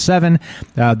 2007.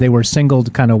 They were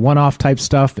singled kind of one-off type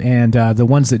stuff, and the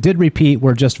ones that did repeat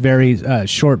were just very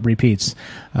short repeats,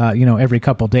 every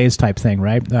couple days type thing,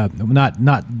 right? Not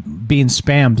being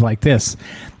spammed like this,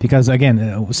 because again,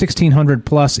 1,600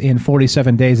 plus in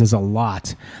 47 days is a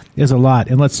lot.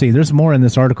 And let's see, there's more in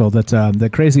this article. That the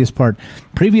craziest part: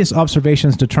 previous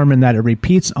observations determined that it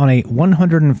repeats on a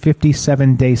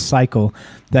 157-day cycle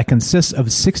that consists of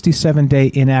 67-day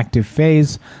inactive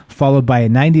phase, followed by a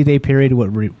 90-day period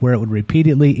where it would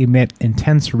repeatedly emit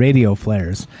intense radio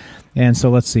flares. And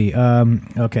so let's see.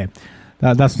 Okay.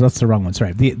 That's the wrong one.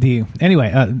 Sorry.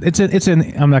 Anyway, it's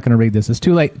in. I'm not going to read this. It's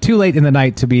too late in the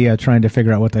night to be trying to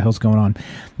figure out what the hell's going on.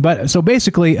 But so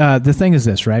basically, the thing is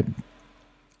this, right?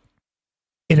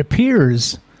 It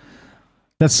appears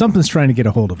that something's trying to get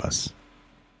a hold of us.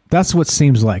 That's what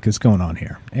seems like is going on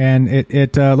here. And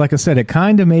it like I said, it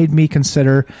kind of made me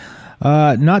consider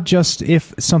not just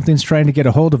if something's trying to get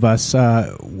a hold of us.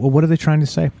 What are they trying to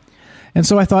say? And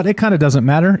so I thought it kind of doesn't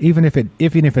matter, even if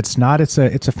it's not. It's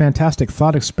a fantastic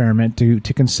thought experiment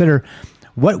to consider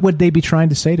what would they be trying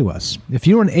to say to us if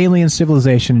you were an alien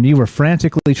civilization and you were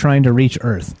frantically trying to reach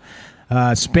Earth,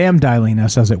 spam dialing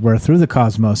us, as it were, through the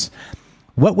cosmos.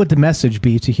 What would the message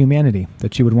be to humanity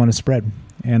that you would want to spread?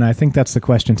 And I think that's the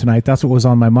question tonight. That's what was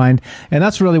on my mind, and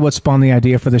that's really what spawned the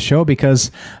idea for the show.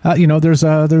 Because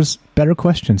there's better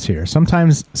questions here.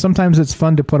 Sometimes it's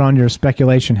fun to put on your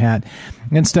speculation hat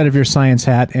instead of your science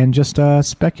hat and just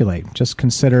speculate. Just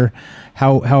consider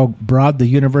how broad the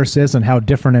universe is and how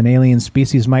different an alien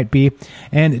species might be,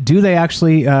 and do they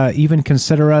actually even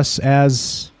consider us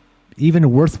as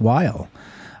even worthwhile?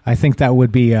 I think that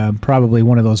would be probably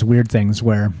one of those weird things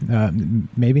where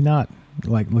maybe not,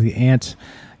 like the ant,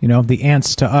 the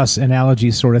ants to us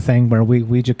analogy sort of thing, where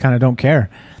we just kind of don't care.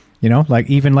 Like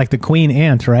even like the queen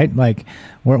ant, right? Like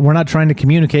we're not trying to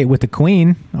communicate with the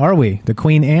queen, are we? The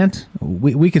queen ant,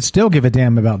 we could still give a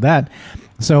damn about that.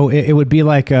 So it would be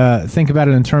like, think about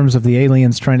it in terms of the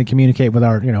aliens trying to communicate with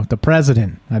our, the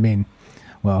president. I mean,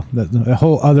 well, the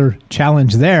whole other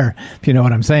challenge there, if you know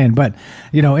what I'm saying. But,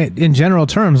 in general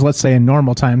terms, let's say in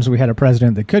normal times we had a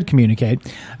president that could communicate.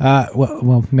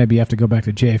 Well, maybe you have to go back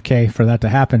to JFK for that to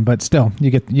happen. But still,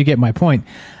 you get my point.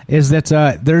 Is that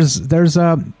there's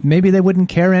maybe they wouldn't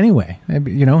care anyway.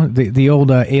 Maybe, the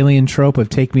old alien trope of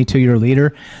take me to your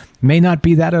leader may not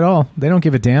be that at all. They don't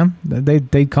give a damn.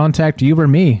 They contact you or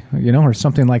me, or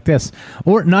something like this,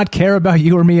 or not care about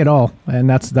you or me at all. And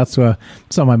that's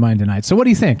what's on my mind tonight. So what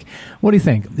do you think? What do you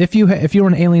think if you were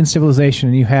an alien civilization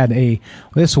and you had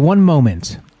this one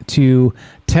moment to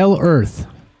tell Earth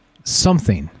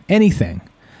something, anything,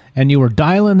 and you were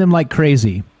dialing them like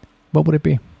crazy? What would it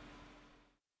be?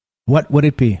 What would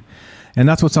it be? And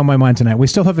that's what's on my mind tonight. We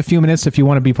still have a few minutes if you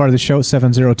want to be part of the show,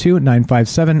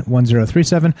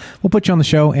 702-957-1037. We'll put you on the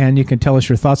show, and you can tell us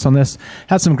your thoughts on this.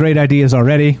 Had some great ideas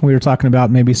already. We were talking about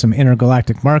maybe some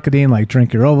intergalactic marketing, like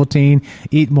drink your Ovaltine,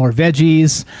 eat more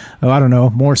veggies, I don't know,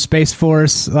 more Space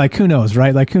Force. Like, who knows,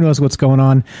 right? Like, who knows what's going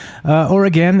on? Or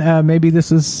again, maybe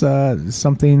this is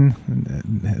something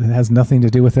that has nothing to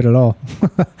do with it at all.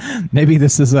 Maybe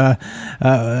this is,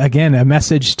 again, a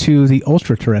message to the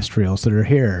ultra-terrestrials that are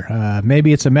here.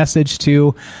 Maybe it's a message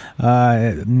to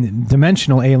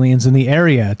dimensional aliens in the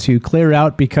area to clear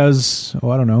out because,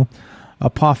 I don't know,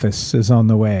 Apophis is on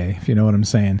the way, if you know what I'm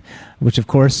saying. Which, of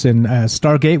course, in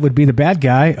Stargate would be the bad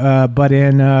guy, but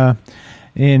in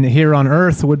here on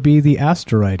Earth would be the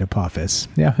asteroid Apophis.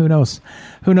 Yeah, who knows?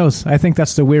 Who knows? I think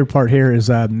that's the weird part here is,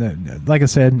 like I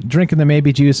said, drinking the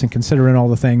maybe juice and considering all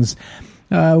the things.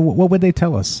 What would they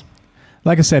tell us?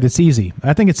 Like I said, it's easy.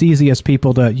 I think it's easy as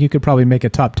people you could probably make a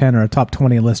top 10 or a top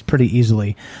 20 list pretty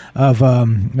easily of,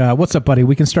 what's up, buddy?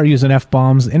 We can start using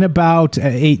F-bombs in about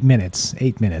 8 minutes.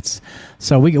 8 minutes.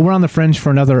 So we're on the fringe for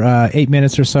another 8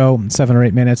 minutes or so, 7 or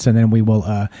 8 minutes, and then we will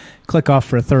click off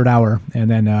for a third hour.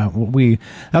 And then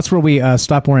that's where we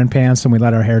stop wearing pants and we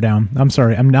let our hair down. I'm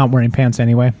sorry, I'm not wearing pants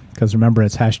anyway, because remember,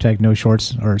 it's #no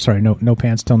shorts, or sorry, no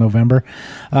pants till November.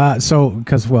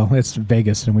 Because it's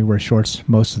Vegas and we wear shorts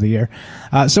most of the year.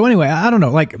 So anyway, I don't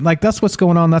know, like that's what's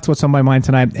going on. That's what's on my mind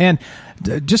tonight. And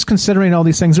just considering all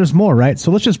these things, there's more, right? So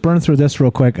let's just burn through this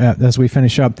real quick as we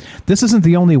finish up. This isn't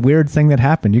the only weird thing that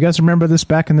happened. You guys remember this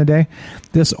back in the day?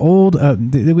 This old,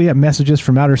 we have messages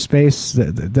from outer space.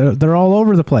 They're all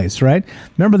over the place, right?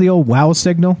 Remember the old WOW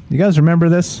signal? You guys remember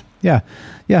this? Yeah.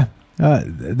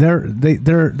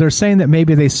 They're saying that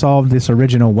maybe they solved this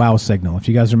original WOW signal. If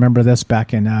you guys remember this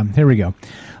back in, here we go.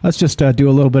 Let's just do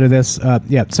a little bit of this.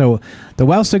 So the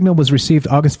WOW signal was received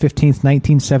August 15th,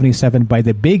 1977 by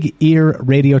the Big Ear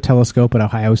Radio Telescope at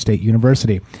Ohio State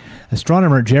University.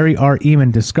 Astronomer Jerry R.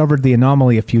 Eman discovered the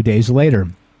anomaly a few days later.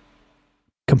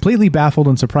 Completely baffled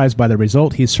and surprised by the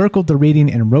result, he circled the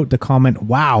reading and wrote the comment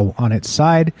 "wow" on its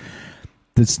side.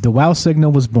 The WOW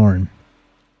signal was born.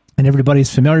 And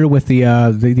everybody's familiar with the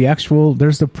actual,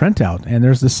 there's the printout, and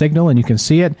there's the signal, and you can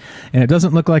see it, and it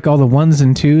doesn't look like all the 1s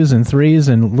and 2s and 3s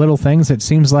and little things. It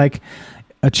seems like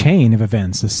a chain of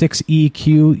events. The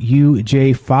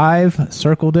 6EQUJ5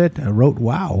 circled it, wrote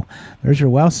 "wow." There's your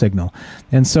WOW signal.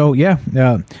 And so,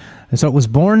 so it was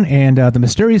born, and the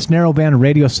mysterious narrowband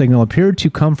radio signal appeared to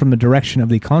come from the direction of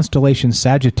the constellation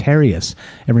Sagittarius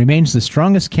and remains the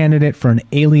strongest candidate for an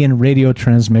alien radio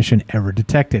transmission ever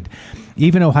detected.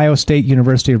 Even Ohio State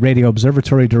University Radio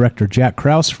Observatory Director Jack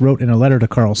Krause wrote in a letter to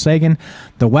Carl Sagan,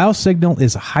 "The WOW signal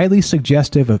is highly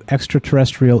suggestive of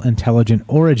extraterrestrial intelligent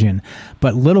origin,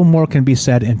 but little more can be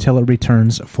said until it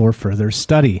returns for further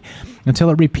study." Until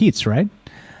it repeats, right?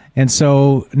 And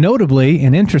so, notably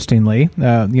and interestingly,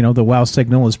 the WOW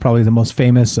signal is probably the most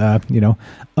famous,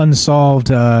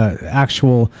 unsolved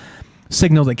actual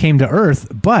signal that came to Earth.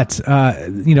 But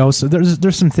so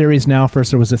there's some theories now.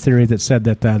 First, there was a theory that said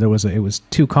that it was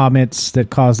 2 comets that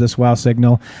caused this WOW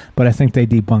signal, but I think they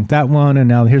debunked that one. And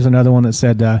now here's another one that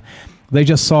said they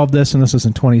just solved this, and this was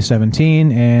in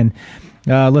 2017. And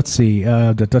let's see.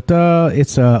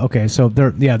 It's okay. So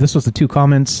this was the 2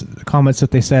 comets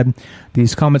that they said.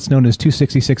 These comets, known as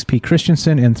 266P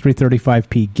Christensen and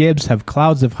 335P Gibbs, have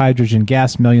clouds of hydrogen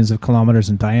gas millions of kilometers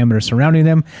in diameter surrounding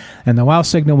them, and the WOW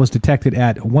signal was detected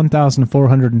at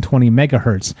 1,420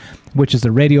 megahertz. which is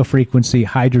the radio frequency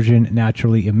hydrogen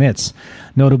naturally emits.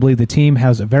 Notably, the team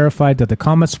has verified that the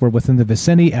comets were within the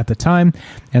vicinity at the time,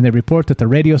 and they report that the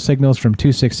radio signals from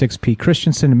 266P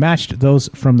Christensen matched those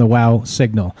from the WOW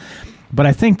signal. But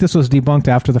I think this was debunked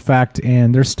after the fact,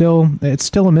 and it's still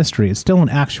a mystery. It's still an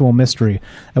actual mystery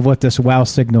of what this WOW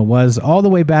signal was all the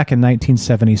way back in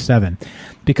 1977.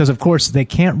 Because, of course, they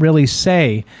can't really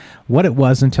say what it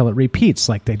was until it repeats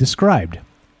like they described.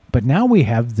 But now we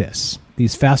have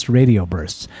these fast radio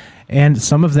bursts. And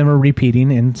some of them are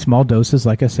repeating in small doses,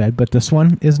 like I said, but this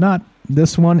one is not.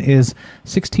 This one is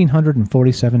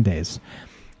 1,647 days.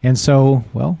 And so,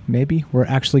 well, maybe we're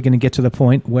actually going to get to the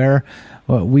point where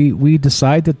we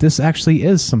decide that this actually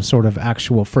is some sort of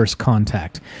actual first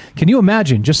contact. Can you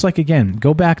imagine, just like, again,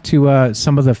 go back to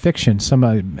some of the fiction, some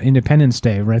Independence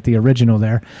Day, right, the original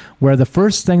there, where the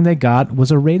first thing they got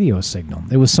was a radio signal.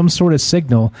 It was some sort of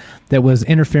signal that was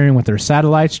interfering with their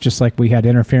satellites, just like we had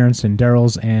interference in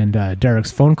Daryl's and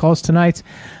Derek's phone calls tonight.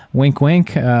 Wink,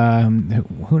 wink.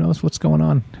 Who knows what's going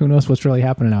on? Who knows what's really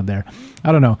happening out there?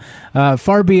 I don't know.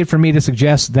 Far be it for me to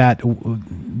suggest that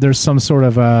there's some sort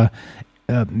of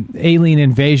alien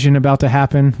invasion about to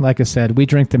happen. Like I said, we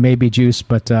drink the maybe juice,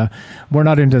 but we're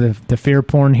not into the fear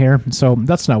porn here. So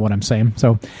that's not what I'm saying.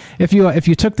 So if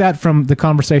you took that from the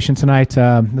conversation tonight,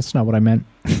 that's not what I meant.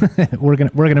 we're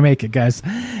gonna make it, guys,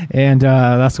 and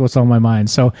that's what's on my mind.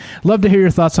 So love to hear your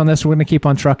thoughts on this. We're gonna keep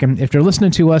on trucking. If you're listening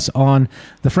to us on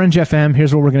the Fringe FM,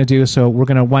 here's what we're gonna do. So we're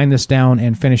gonna wind this down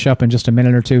and finish up in just a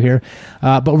minute or two here,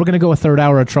 but we're gonna go a third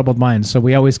hour of Troubled Minds. So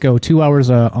we always go 2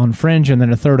 hours on Fringe and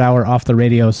then a third hour off the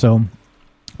radio. So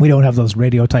we don't have those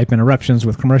radio type interruptions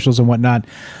with commercials and whatnot.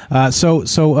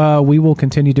 So we will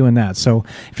continue doing that. So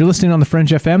if you're listening on the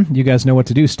Fringe FM, you guys know what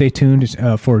to do. Stay tuned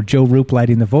for Joe Roop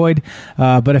Lighting the Void.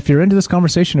 But if you're into this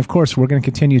conversation, of course, we're going to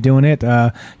continue doing it.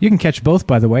 You can catch both,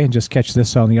 by the way, and just catch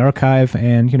this on the archive.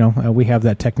 And, we have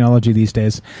that technology these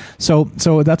days. So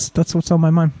that's what's on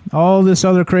my mind. All this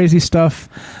other crazy stuff,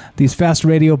 these fast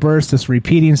radio bursts, this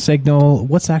repeating signal,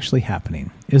 what's actually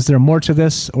happening? Is there more to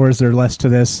this or is there less to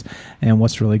this? And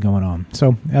what's really going on?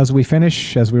 So as we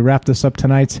wrap this up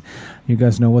tonight, you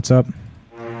guys know what's up.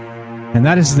 And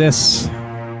that is this.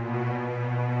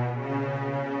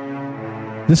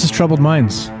 This is Troubled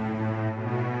Minds.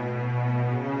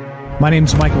 My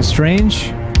name's Michael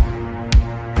Strange.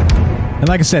 And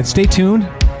like I said, stay tuned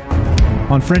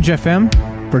on Fringe FM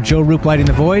for Joe Roop Lighting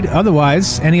the Void.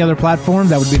 Otherwise, any other platform,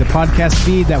 that would be the podcast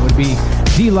feed, that would be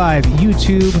DLive,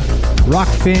 YouTube,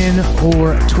 Rockfin,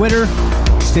 or Twitter.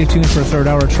 Stay tuned for a third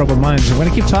hour of Troubled Minds. We're going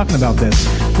to keep talking about this.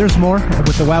 There's more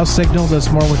with the WOW signal. There's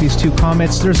more with these two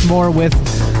comets. There's more with,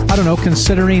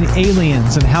 considering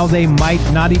aliens and how they might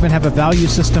not even have a value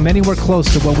system anywhere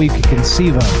close to what we could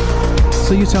conceive of.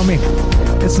 So you tell me.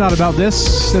 It's not about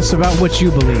this. It's about what you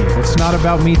believe. It's not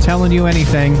about me telling you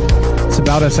anything. It's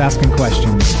about us asking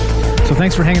questions. So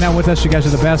thanks for hanging out with us. You guys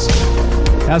are the best.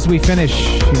 As we finish,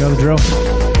 you know the drill.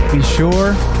 Be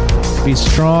sure, be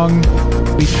strong,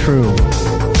 be true.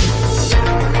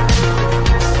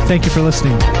 Thank you for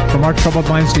listening. From our Troubled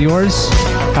Minds to yours,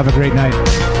 have a great night.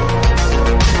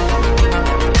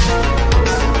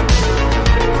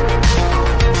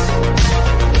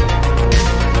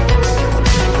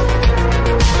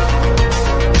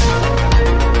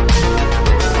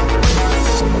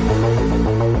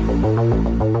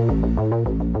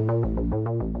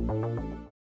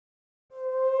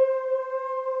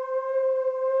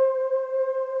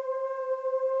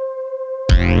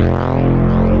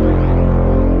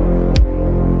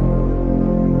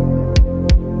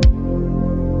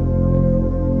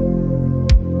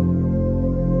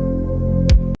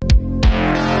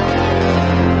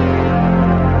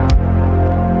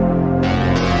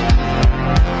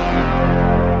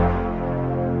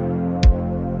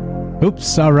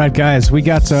 Oops. All right, guys. We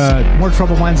got more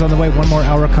Troubled Minds on the way. 1 more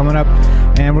hour coming up.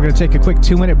 And we're going to take a quick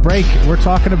 2-minute break. We're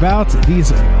talking about these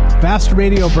fast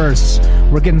radio bursts.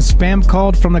 We're getting spam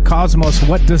called from the cosmos.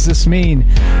 What does this mean?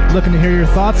 Looking to hear your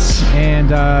thoughts.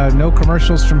 And no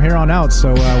commercials from here on out.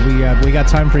 So we got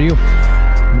time for you.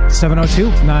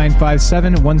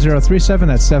 702-957-1037.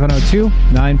 That's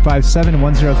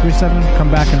 702-957-1037.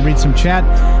 Come back and read some chat,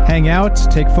 hang out,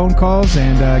 take phone calls,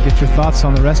 and get your thoughts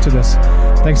on the rest of this.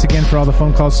 Thanks again for all the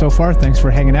phone calls so far. Thanks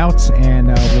for hanging out, and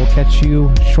we'll catch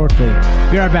you shortly.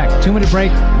 Be right back. 2-minute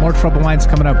break. More Troubled Minds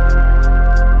coming up.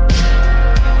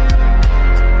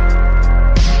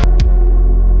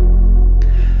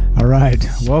 All right.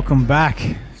 Welcome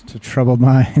back to Troubled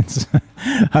Minds.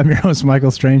 I'm your host,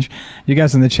 Michael Strange. You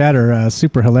guys in the chat are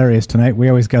super hilarious tonight. We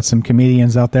always got some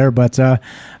comedians out there, but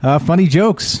funny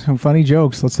jokes.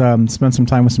 Let's spend some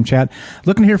time with some chat.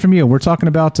 Looking to hear from you. We're talking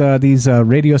about these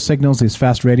radio signals, these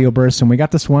fast radio bursts, and we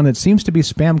got this one that seems to be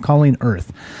spam calling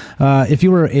Earth. If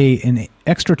you were an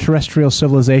extraterrestrial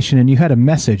civilization and you had a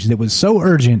message that was so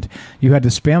urgent you had to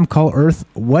spam call Earth,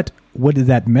 what would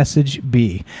that message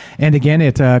be? And again,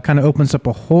 it kind of opens up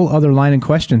a whole other line of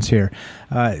questions here.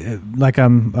 Like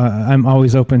I'm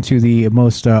always open to the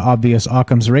most obvious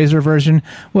Occam's razor version.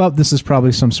 Well, this is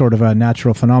probably some sort of a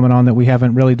natural phenomenon that we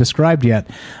haven't really described yet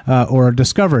or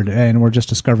discovered, and we're just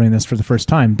discovering this for the first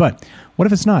time. But what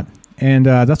if it's not? And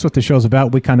that's what the show's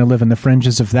about. We kind of live in the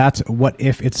fringes of that. What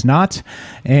if it's not?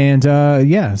 And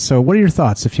so what are your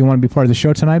thoughts? If you want to be part of the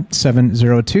show tonight,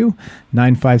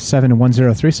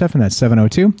 702-957-1037. That's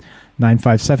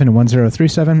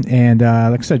 702-957-1037. And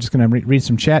like I said, just going to read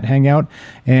some chat, hang out,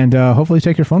 and hopefully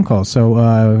take your phone calls.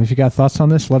 So if you got thoughts on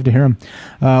this, love to hear them.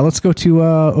 Let's go to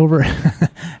over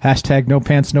hashtag No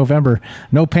Pants November.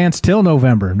 No pants till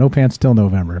November. No pants till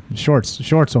November.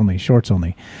 Shorts only.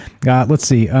 Let's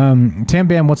see. Tam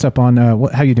Bam, what's up on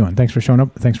how you doing? Thanks for showing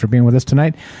up. Thanks for being with us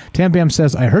tonight. Tam Bam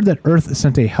says, I heard that Earth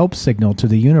sent a help signal to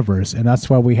the universe, and that's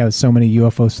why we have so many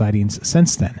UFO sightings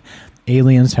since then.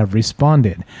 Aliens have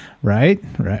responded, right?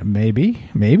 Maybe.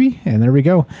 And there we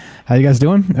go. How you guys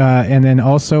doing? And then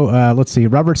also, let's see.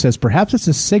 Robert says, perhaps it's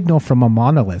a signal from a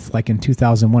monolith, like in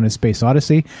 2001: A Space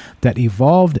Odyssey, that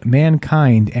evolved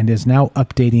mankind and is now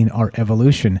updating our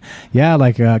evolution. Yeah,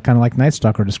 like kind of like Night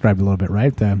Stalker described a little bit,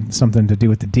 right? Something to do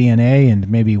with the DNA and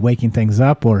maybe waking things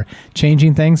up or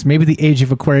changing things. Maybe the age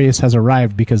of Aquarius has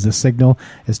arrived because the signal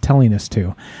is telling us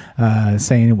to,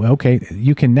 saying, well, okay,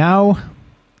 you can now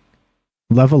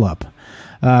level up.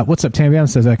 What's up, Tambian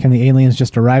says, can the aliens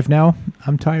just arrive now?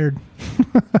 I'm tired.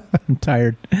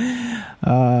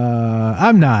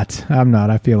 I'm not.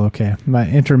 I feel okay. My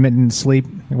intermittent sleep,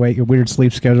 weird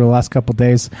sleep schedule the last couple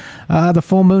days. The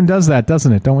full moon does that,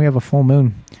 doesn't it? Don't we have a full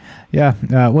moon?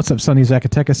 Yeah. What's up, Sonny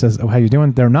Zacatecas says, how you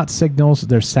doing? They're not signals,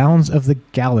 they're sounds of the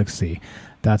galaxy.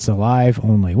 That's alive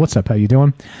only. What's up? How you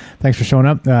doing? Thanks for showing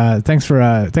up. Thanks for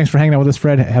hanging out with us,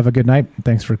 Fred. Have a good night.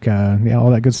 Thanks for all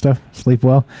that good stuff. Sleep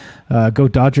well. Go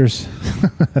Dodgers.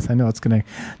 I know it's gonna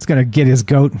get his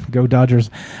goat. Go Dodgers.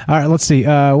 All right. Let's see.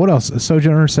 What else?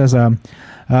 Sojourner says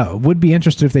would be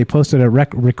interested if they posted a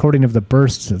recording of the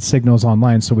bursts signals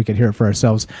online so we could hear it for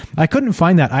ourselves. I couldn't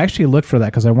find that. I actually looked for that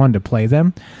because I wanted to play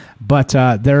them. But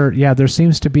there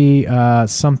seems to be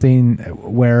something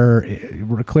where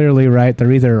we're clearly, right,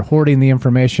 they're either hoarding the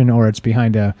information or it's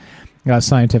behind a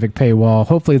scientific paywall.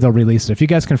 Hopefully they'll release it. If you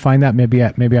guys can find that, maybe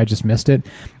I just missed it.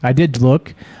 I did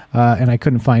look, and I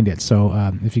couldn't find it.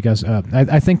 So if you guys,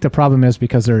 I think the problem is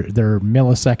because they're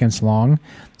milliseconds long,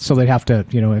 so they'd have to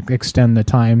extend the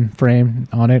time frame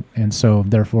on it, and so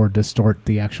therefore distort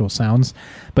the actual sounds.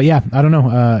 But yeah, I don't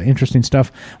know. Interesting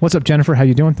stuff. What's up, Jennifer? How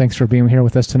you doing? Thanks for being here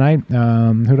with us tonight.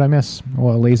 Who did I miss?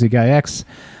 Well, Lazy Guy X.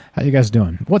 How you guys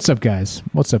doing? What's up, guys?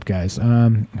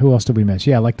 Who else did we miss?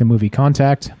 Yeah, I like the movie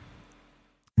Contact.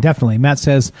 Definitely. Matt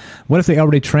says, what if they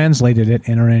already translated it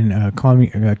and are in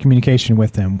communication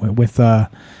with them? With who?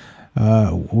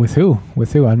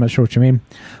 I'm not sure what you mean.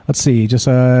 Let's see. Just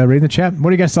reading the chat. What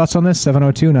are you guys' thoughts on this?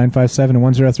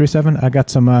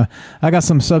 702-957-1037. I got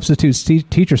some substitute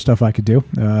teacher stuff I could do.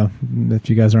 If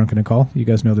you guys aren't going to call, you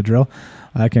guys know the drill.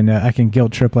 I can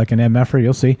guilt trip like an MFer.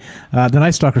 You'll see. The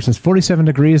Night Stalker says 47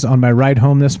 degrees on my ride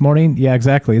home this morning. Yeah,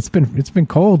 exactly. It's been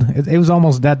cold. It was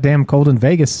almost that damn cold in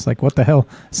Vegas. Like, what the hell?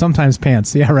 Sometimes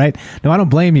pants. Yeah, right. No, I don't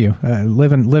blame you.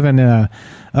 Living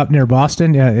up near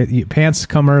Boston. Pants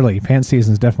come early. Pants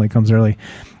season definitely comes early.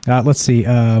 Let's see.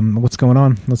 What's going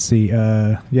on? Let's see.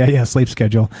 Sleep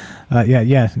schedule.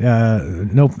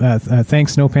 No,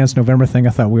 thanks. No Pants November thing. I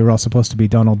thought we were all supposed to be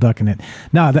Donald Duck in it.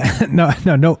 No,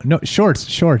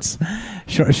 shorts.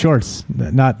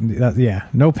 Not.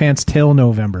 No pants till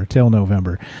November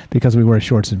because we wear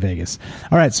shorts in Vegas.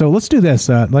 All right. So let's do this.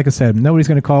 Like I said, nobody's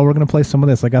going to call. We're going to play some of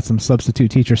this. I got some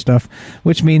substitute teacher stuff,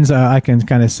 which means I can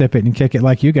kind of sip it and kick it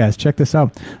like you guys. Check this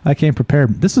out. I came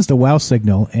prepared. This is the WOW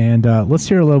signal, and let's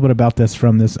hear a little bit about this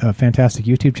from this fantastic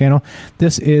YouTube channel.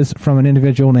 This is from an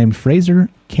individual named Fraser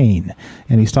Kane,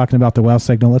 and he's talking about the WOW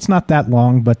signal. It's not that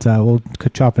long, but we'll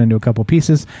chop it into a couple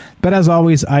pieces. But as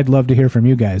always, I'd love to hear from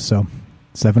you guys. So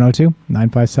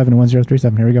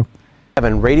 702-957-1037. Here we go.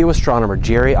 Radio astronomer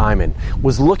Jerry Iman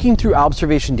was looking through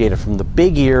observation data from the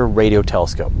Big Ear radio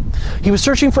telescope. He was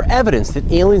searching for evidence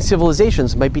that alien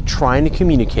civilizations might be trying to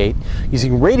communicate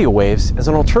using radio waves as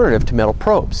an alternative to metal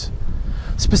probes.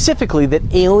 Specifically,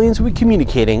 that aliens would be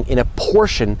communicating in a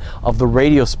portion of the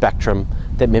radio spectrum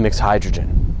that mimics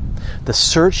hydrogen. The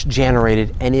search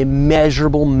generated an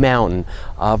immeasurable mountain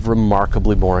of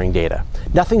remarkably boring data.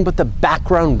 Nothing but the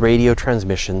background radio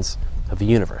transmissions of the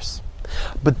universe.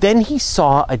 But then he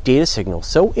saw a data signal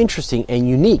so interesting and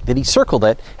unique that he circled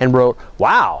it and wrote,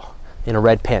 "Wow," in a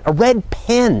red pen. A red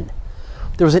pen!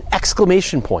 There was an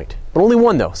exclamation point, but only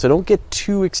one though, so don't get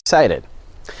too excited.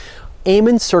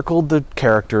 Eamon circled the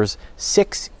characters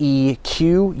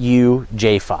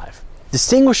 6EQUJ5,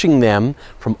 distinguishing them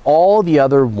from all the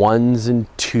other 1s and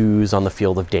 2s on the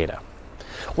field of data.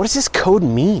 What does this code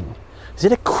mean? Is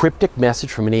it a cryptic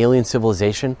message from an alien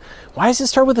civilization? Why does it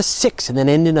start with a 6 and then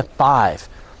end in a 5?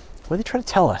 What are they trying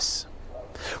to tell us?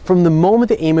 From the moment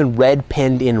that Eamon red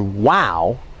penned in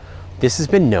 "wow," this has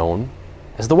been known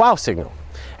as the wow signal.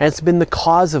 And it's been the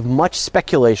cause of much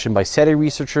speculation by SETI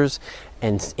researchers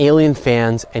and alien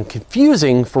fans, and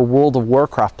confusing for World of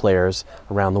Warcraft players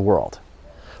around the world.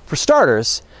 For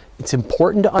starters, it's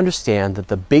important to understand that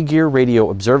the Big Ear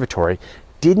Radio Observatory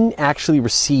didn't actually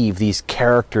receive these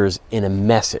characters in a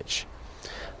message.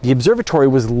 The observatory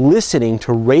was listening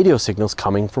to radio signals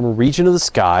coming from a region of the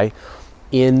sky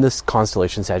in the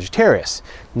constellation Sagittarius,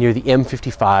 near the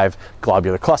M55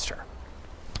 globular cluster.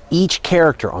 Each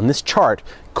character on this chart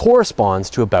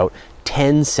corresponds to about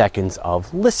 10 seconds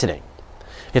of listening.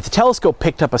 If the telescope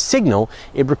picked up a signal,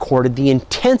 it recorded the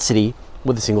intensity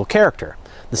with a single character.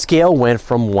 The scale went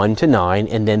from 1 to 9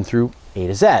 and then through A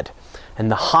to Z.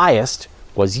 And the highest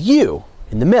was U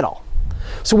in the middle.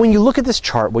 So when you look at this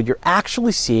chart, what you're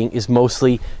actually seeing is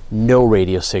mostly no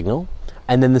radio signal,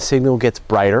 and then the signal gets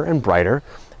brighter and brighter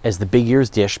as the Big Ear's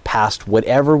dish passed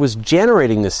whatever was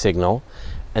generating this signal,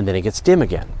 and then it gets dim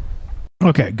again.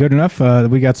 Okay, good enough.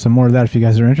 We got some more of that if you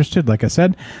guys are interested. Like I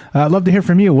said, I'd love to hear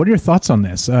from you. What are your thoughts on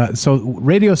this? So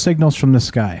radio signals from the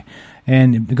sky.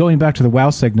 And going back to the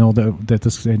WOW signal that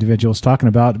this individual is talking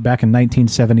about back in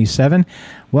 1977,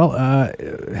 well,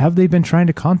 have they been trying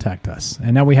to contact us?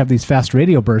 And now we have these fast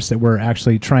radio bursts that we're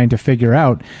actually trying to figure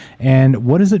out. And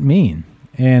what does it mean?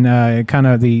 And kind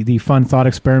of the fun thought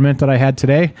experiment that I had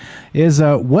today is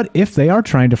what if they are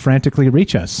trying to frantically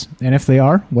reach us? And if they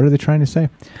are, what are they trying to say?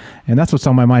 And that's what's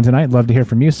on my mind tonight. Love to hear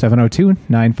from you,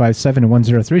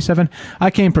 702-957-1037. I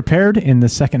came prepared in the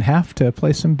second half to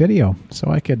play some video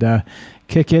so I could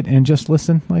kick it and just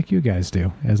listen like you guys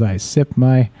do as I sip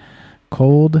my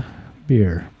cold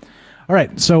beer. All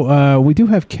right, so we do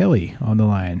have Kelly on the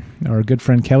line, our good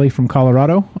friend Kelly from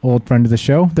Colorado, old friend of the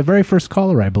show, the very first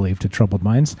caller, I believe, to Troubled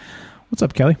Minds. What's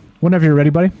up, Kelly? Whenever you're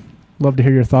ready, buddy. Love to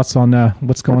hear your thoughts on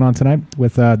what's going on tonight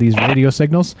with these radio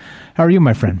signals. How are you,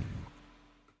 my friend?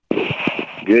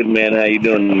 Good, man. How you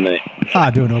doing tonight?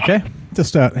 Doing okay.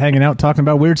 Just hanging out, talking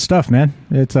about weird stuff, man.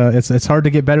 It's hard to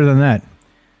get better than that.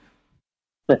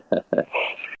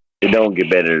 It don't get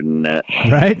better than that.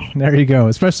 Right? There you go.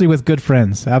 Especially with good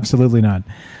friends. Absolutely not.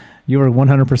 You are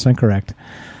 100% correct.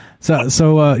 So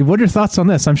what are your thoughts on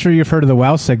this? I'm sure you've heard of the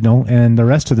WOW signal and the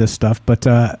rest of this stuff, but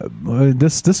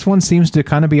this one seems to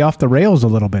kind of be off the rails a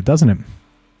little bit, doesn't it?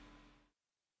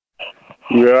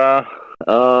 Yeah.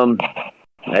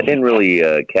 I didn't really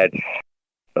catch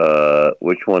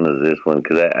which one is this one,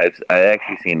 because I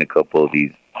actually seen a couple of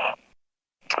these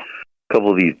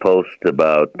posts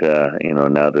about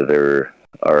now that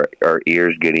our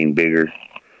ears getting bigger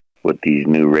with these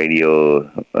new radio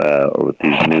or with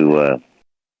these new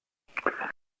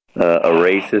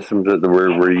array systems that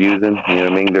we're using. You know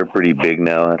what I mean? They're pretty big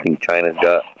now. I think China's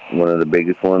got one of the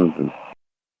biggest ones.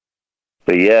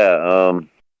 But yeah,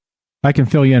 I can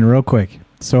fill you in real quick.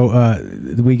 So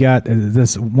we got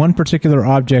this one particular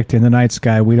object in the night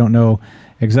sky. We don't know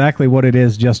exactly what it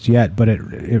is just yet, but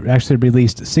it actually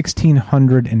released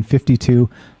 1,652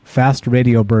 fast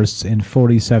radio bursts in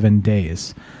 47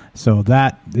 days. So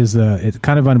that is it's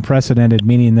kind of unprecedented,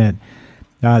 meaning that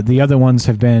the other ones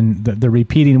have been, the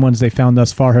repeating ones they found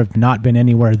thus far have not been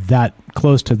anywhere that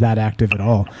close to that active at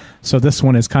all. So this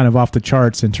one is kind of off the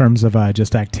charts in terms of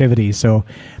just activity. So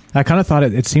I kind of thought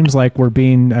it seems like we're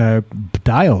being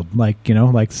dialed, like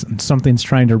something's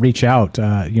trying to reach out,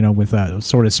 with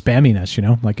sort of spamming us,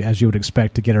 like as you would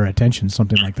expect to get our attention,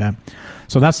 something like that.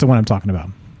 So that's the one I'm talking about.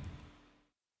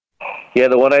 Yeah,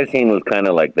 the one I seen was kind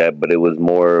of like that, but it was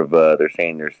more of they're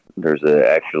saying there's an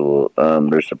actual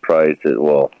they're surprised that,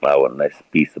 well, I wouldn't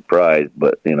be surprised,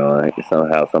 but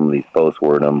somehow some of these posts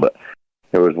word them, but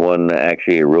there was one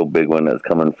actually a real big one that's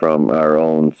coming from our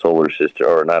own solar system,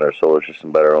 or not our solar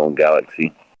system, but our own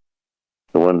galaxy.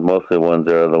 The ones, mostly the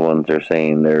ones are the ones they're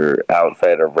saying they're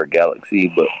outside of our galaxy,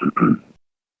 but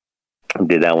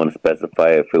did that one specify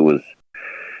if it was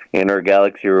in our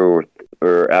galaxy or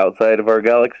or outside of our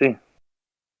galaxy?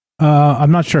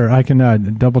 I'm not sure. I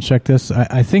can double check this.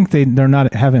 I think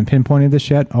haven't pinpointed this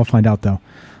yet. I'll find out though.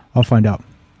 I'll find out.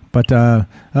 But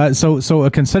so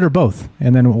consider both,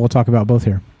 and then we'll talk about both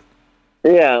here.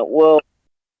 Yeah, well,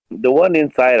 the one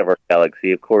inside of our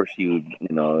galaxy, of course, we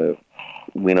know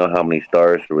how many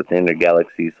stars are within the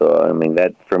galaxy, so I mean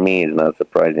that for me is not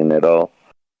surprising at all.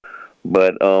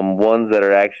 But ones that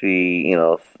are actually,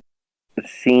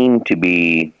 seem to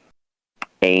be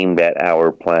aimed at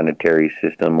our planetary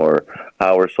system or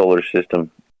our solar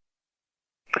system,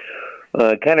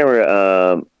 kind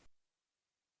of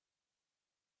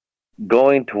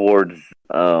going towards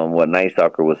what Night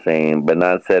Stalker was saying, but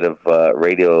not instead of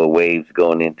radio waves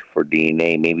going into for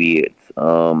DNA, maybe it's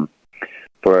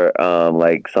for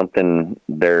like something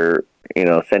they're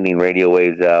sending radio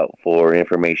waves out for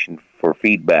information for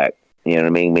feedback. You know what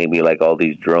I mean? Maybe like all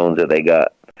these drones that they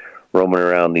got roaming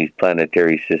around these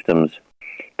planetary systems,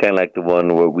 kind of like the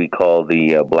one what we call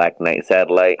the Black Knight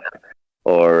satellite,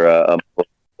 or a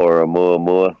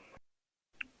Muamua.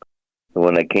 The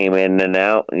one that came in and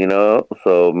out,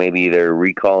 so maybe they're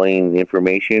recalling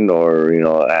information or,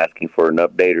 asking for an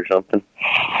update or something.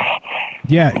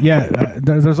 Yeah.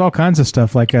 There's all kinds of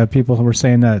stuff. Like people were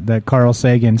saying that Carl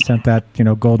Sagan sent that,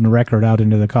 golden record out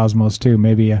into the cosmos too.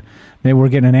 Maybe we're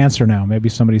getting an answer now. Maybe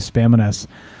somebody's spamming us.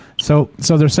 So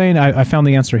they're saying, I found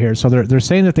the answer here. So they're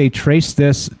saying that they traced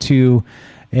this to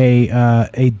a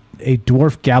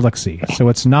dwarf galaxy. So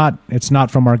it's not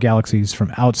from our galaxies,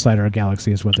 from outside our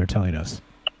galaxy is what they're telling us.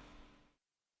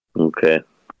 Okay.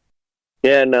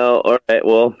 Yeah, no, all right,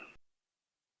 well,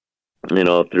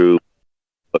 through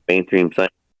mainstream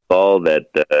science, all that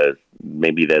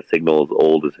maybe that signal is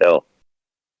old as hell.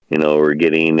 We're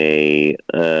getting this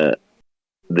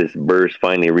burst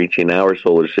finally reaching our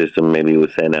solar system. Maybe it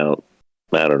was sent out,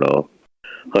 I don't know,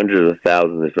 hundreds of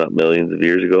thousands, if not millions of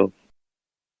years ago.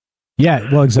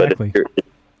 Yeah, well, exactly.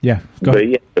 Yeah, go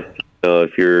ahead. Yeah,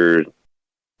 if you're,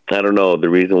 I don't know, the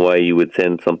reason why you would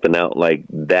send something out like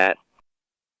that,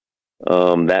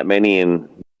 that many and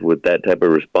with that type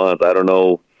of response, I don't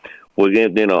know. Well,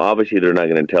 obviously they're not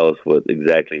going to tell us what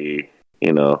exactly,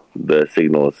 the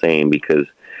signal is saying because,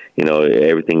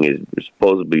 everything is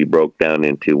supposedly broke down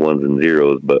into ones and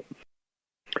zeros, but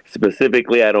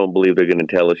specifically, I don't believe they're going to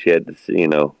tell us yet,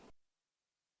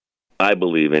 I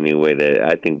believe anyway that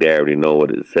I think they already know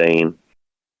what it's saying.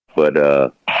 But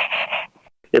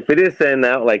if it is sent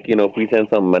out, like, if we send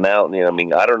something out,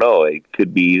 I don't know. It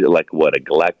could be like, a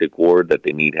galactic war that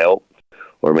they need help.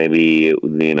 Or maybe,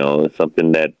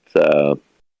 something that's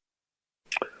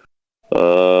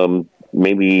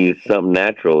maybe something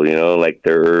natural, like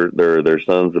their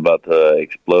sun's about to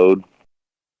explode.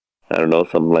 I don't know,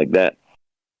 something like that.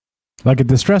 Like a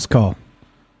distress call.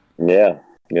 Yeah.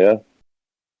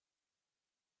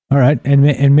 All right,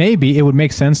 and maybe it would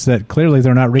make sense that clearly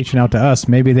they're not reaching out to us.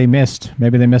 Maybe they missed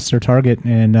their target,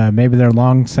 and maybe they're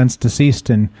long since deceased,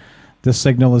 and this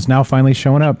signal is now finally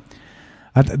showing up.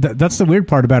 That's the weird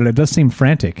part about it. It does seem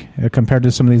frantic compared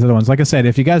to some of these other ones. Like I said,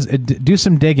 if you guys do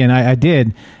some digging, I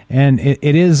did, and it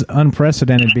is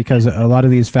unprecedented because a lot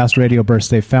of these fast radio bursts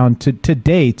they've found to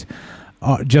date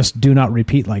just do not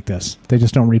repeat like this. They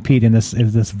just don't repeat in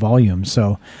this volume.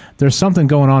 So there's something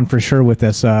going on for sure with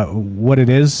this. What it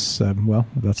is, well,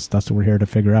 that's what we're here to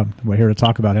figure out. We're here to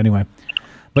talk about anyway.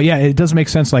 But yeah, it does make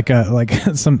sense. Like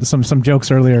some jokes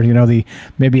earlier.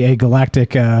 Maybe a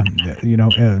galactic, like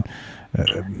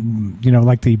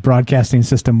the broadcasting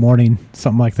system warning,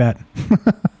 something like that.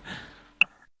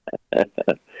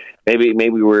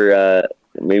 maybe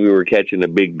we're catching a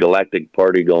big galactic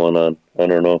party going on. I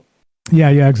don't know.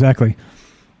 Yeah, exactly.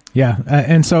 Yeah,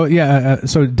 and so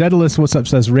so Daedalus, what's up,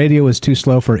 says radio is too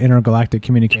slow for intergalactic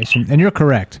communication, and you're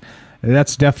correct.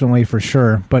 That's definitely for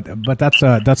sure. But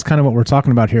that's kind of what we're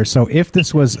talking about here. So if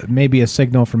this was maybe a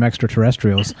signal from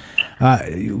extraterrestrials,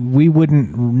 we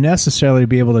wouldn't necessarily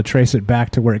be able to trace it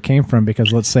back to where it came from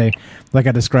because let's say, like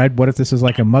I described, what if this is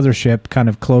like a mothership kind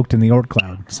of cloaked in the Oort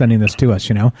cloud sending this to us,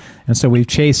 And so we've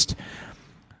chased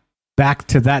back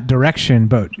to that direction,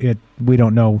 but we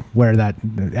don't know where that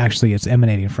actually it's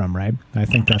emanating from, right? I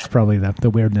think that's probably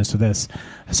the weirdness of this.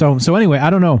 So anyway,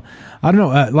 I don't know.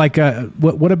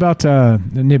 What about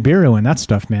Nibiru and that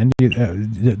stuff, man?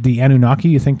 The Anunnaki.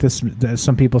 You think this?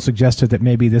 Some people suggested that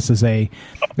maybe this is a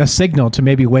signal to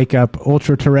maybe wake up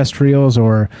ultra-terrestrials,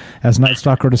 or as Night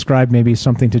Stalker described, maybe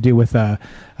something to do with a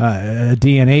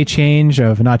DNA change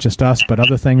of not just us, but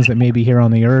other things that may be here on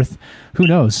the Earth. Who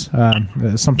knows?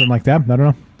 Something like that. I don't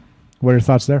know. What are your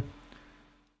thoughts there?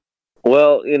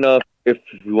 Well, if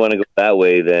you want to go that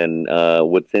way, then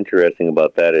what's interesting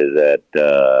about that is that,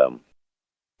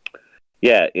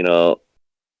 yeah,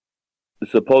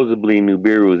 supposedly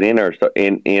Nibiru is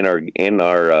in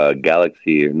our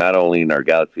galaxy, not only in our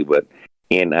galaxy but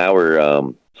in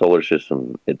our solar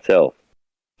system itself.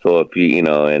 So if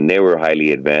and they were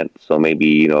highly advanced, so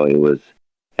maybe it was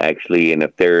actually, and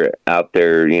if they're out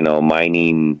there,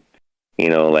 mining,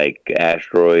 like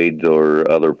asteroids or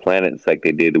other planets like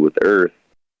they did with Earth,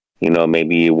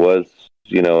 maybe it was,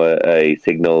 a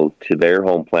signal to their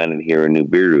home planet here in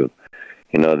Nibiru.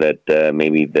 That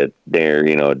maybe that they're,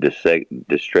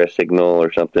 distress signal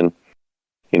or something,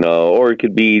 or it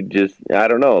could be just, I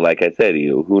don't know, like I said,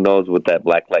 who knows with that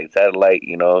black light satellite,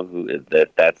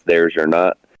 if that's theirs or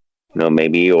not,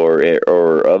 maybe,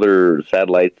 or other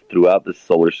satellites throughout the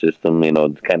solar system,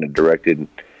 it's kind of directed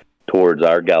towards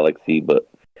our galaxy. But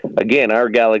again, our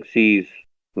galaxies,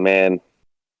 man,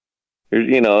 there's,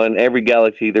 in every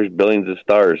galaxy, there's billions of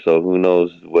stars. So who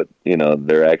knows what,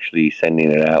 they're actually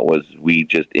sending it out. Was we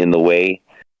just in the way?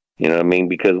 You know what I mean?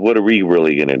 Because what are we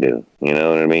really going to do? You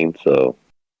know what I mean? So,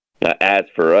 as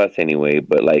for us anyway,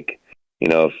 but like,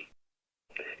 if,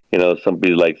 some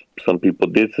people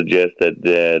did suggest that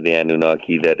the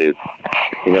Anunnaki, that it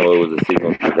was a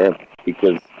signal for them.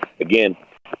 Because, again,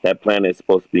 that planet is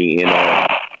supposed to be in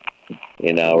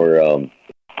our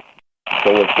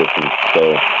solar system.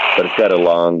 So, but it's got a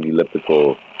long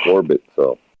elliptical orbit,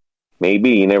 so maybe,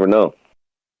 you never know.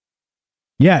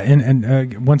 Yeah,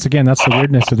 and once again, that's the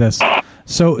weirdness of this.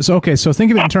 So okay, so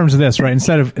think of it in terms of this, right?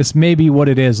 Instead of it's maybe what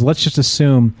it is, let's just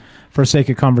assume, for sake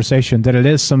of conversation, that it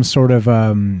is some sort of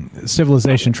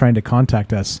civilization trying to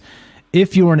contact us.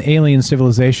 If you were an alien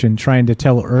civilization trying to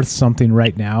tell Earth something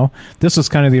right now, this was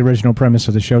kind of the original premise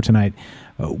of the show tonight.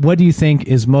 What do you think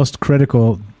is most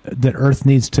critical that Earth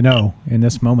needs to know in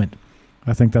this moment?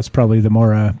 I think that's probably the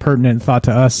more pertinent thought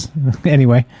to us.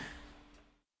 Anyway.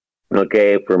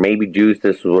 Okay, for maybe Juice,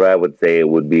 this is what I would say it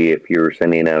would be if you were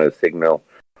sending out a signal.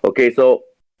 Okay, so,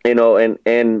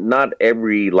 and not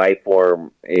every life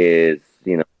form is,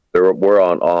 we're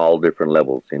on all different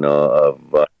levels,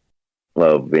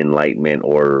 of enlightenment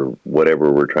or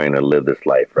whatever we're trying to live this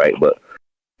life, right? But,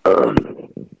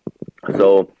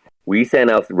 so we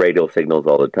send out radio signals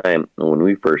all the time when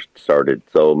we first started.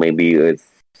 So maybe it's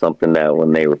something that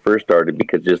when they were first started,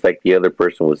 because just like the other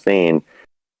person was saying,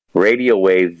 radio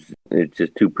waves, it's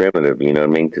just too primitive, you know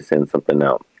what I mean, to send something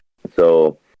out.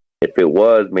 So if it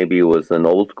was, maybe it was an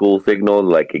old school signal,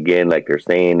 like again, like they're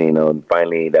saying, and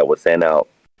finally that was sent out,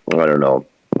 I don't know,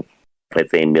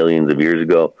 let's say millions of years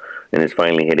ago, and it's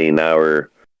finally hitting now,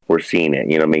 we're seeing it,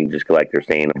 you know what I mean, just like they're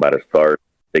saying about a star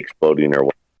exploding or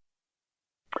what.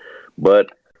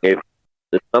 But if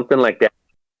it's something like that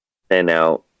sent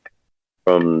out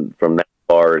from that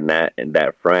far and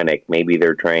that frantic, maybe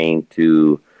they're trying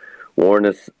to warn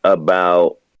us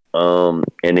about an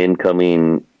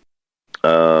incoming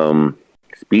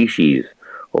species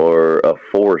or a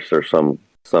force or some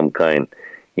kind.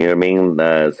 You know what I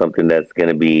mean? Something that's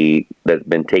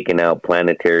been taking out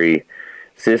planetary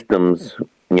systems.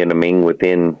 You know what I mean?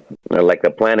 Within like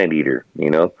a planet eater.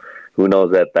 Who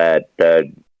knows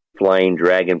that flying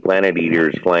dragon planet eater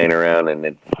is flying around and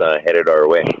it's headed our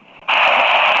way.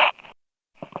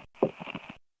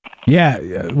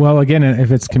 Yeah, well, again,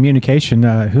 if it's communication,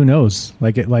 who knows?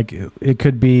 It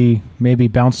could be maybe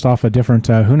bounced off a different.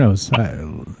 Who knows? I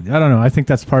don't know. I think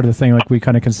that's part of the thing. Like we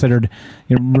kind of considered.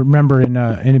 Remember in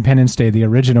Independence Day, the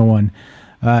original one,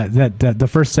 that the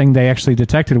first thing they actually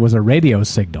detected was a radio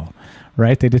signal.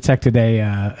 Right? They detected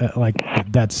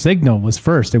that signal was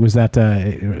first. It was that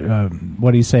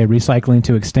what do you say? Recycling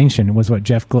to extinction was what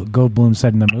Jeff Goldblum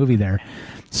said in the movie there.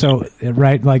 So,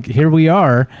 right, like here we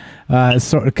are,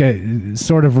 sort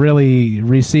of really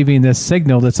receiving this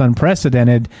signal that's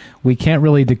unprecedented. We can't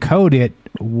really decode it.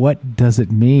 What does it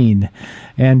mean?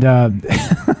 And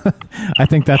I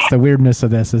think that's the weirdness of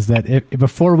this, is that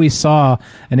before we saw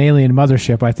an alien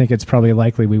mothership, I think it's probably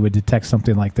likely we would detect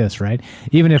something like this, right?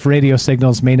 Even if radio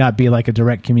signals may not be like a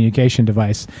direct communication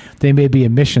device, they may be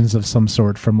emissions of some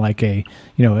sort from like an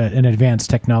advanced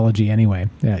technology anyway.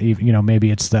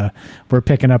 Maybe it's we're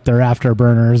picking up their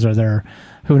afterburners or their,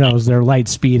 who knows, their light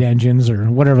speed engines or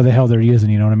whatever the hell they're using,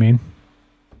 you know what I mean?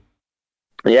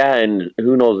 Yeah, and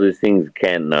who knows, these things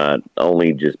can not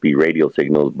only just be radio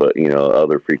signals, but,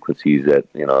 other frequencies that,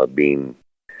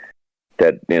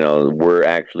 we're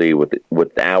actually,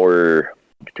 with our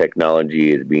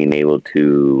technology, is being able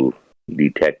to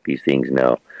detect these things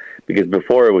now. Because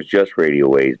before it was just radio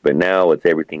waves, but now it's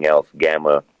everything else,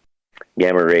 gamma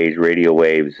rays, radio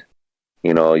waves.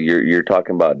 You're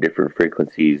talking about different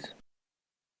frequencies,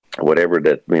 whatever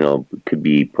that, could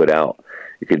be put out.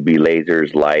 It could be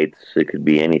lasers, lights. It could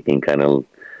be anything kind of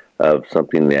of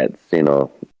something that's,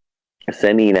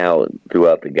 sending out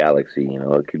throughout the galaxy.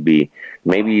 It could be,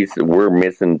 maybe we're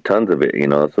missing tons of it,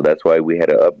 so that's why we had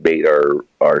to update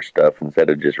our stuff instead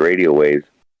of just radio waves.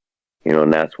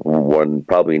 And that's one,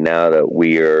 probably now that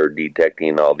we are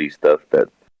detecting all these stuff that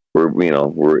we're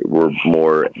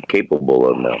more capable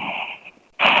of now.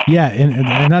 Yeah,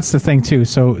 and that's the thing too.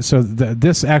 So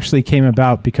this actually came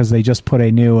about because they just put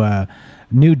a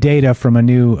new data from a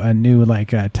new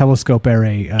telescope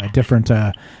array, different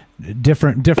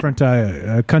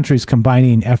countries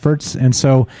combining efforts, and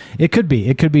so it could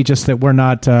be just that we're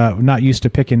not used to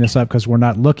picking this up because we're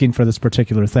not looking for this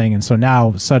particular thing, and so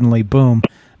now suddenly, boom.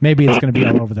 Maybe it's going to be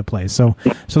all over the place. So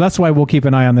that's why we'll keep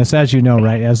an eye on this, as you know,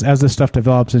 right? As this stuff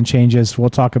develops and changes, we'll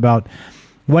talk about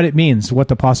what it means, what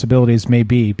the possibilities may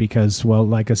be, because, well,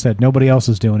 like I said, nobody else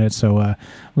is doing it. So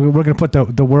we're going to put the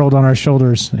world on our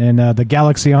shoulders and the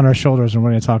galaxy on our shoulders, and we're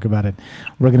going to talk about it.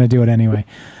 We're going to do it anyway.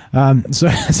 So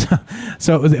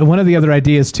one of the other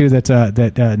ideas too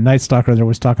that Night Stalker there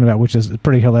was talking about, which is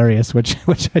pretty hilarious, which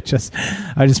I just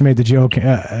made the joke.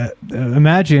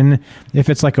 Imagine if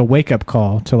it's like a wake up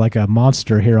call to like a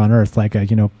monster here on Earth, like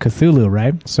Cthulhu,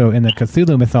 right? So in the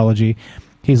Cthulhu mythology,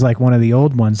 he's like one of the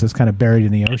old ones that's kind of buried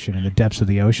in the ocean, in the depths of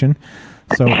the ocean.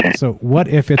 So what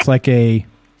if it's like a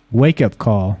wake up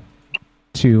call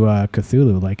to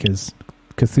Cthulhu, like his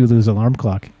Cthulhu's alarm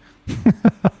clock?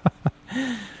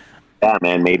 Yeah,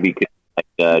 man. Maybe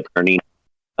turning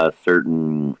a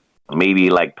certain,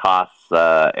 maybe like toss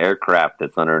aircraft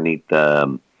that's underneath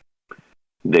the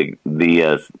Sphinx.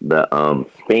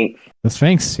 The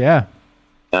Sphinx, yeah.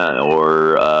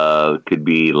 Or could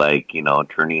be like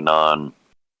turning on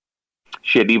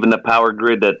shit. Even the power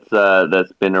grid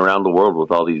that's been around the world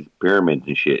with all these pyramids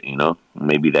and shit.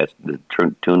 Maybe that's the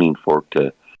tuning fork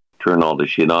to turn all the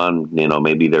shit on.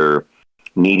 Maybe they're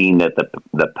needing that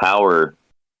the power.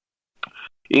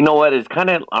 You know what? It's kind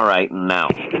of all right now.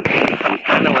 It's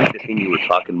kind of like the thing you were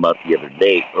talking about the other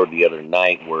day or the other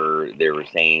night, where they were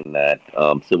saying that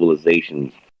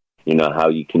civilizations, how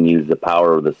you can use the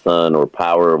power of the sun or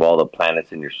power of all the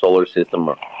planets in your solar system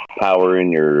or power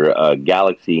in your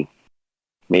galaxy.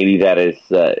 Maybe that is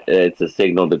it's a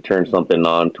signal to turn something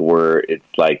on to where it's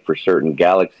like for certain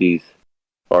galaxies,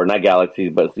 or not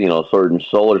galaxies, but certain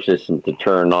solar systems to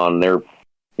turn on their.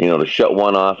 To shut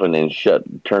one off and then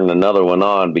turn another one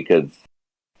on, because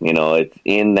it's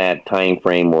in that time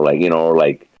frame, or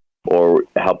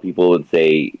how people would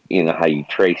say, how you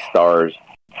trace stars.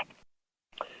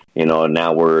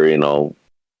 Now we're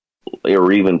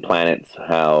or even planets,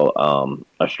 how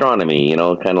astronomy,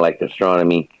 kind of like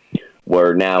astronomy,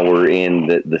 where now we're in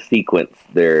the sequence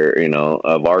there,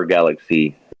 of our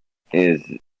galaxy is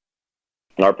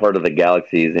our part of the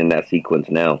galaxy is in that sequence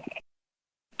now.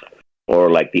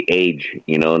 Or like the age,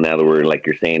 now that we're, like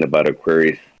you're saying about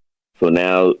Aquarius. So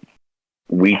now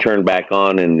we turn back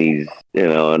on and these,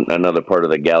 another part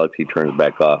of the galaxy turns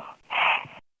back off.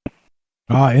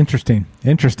 Oh, interesting.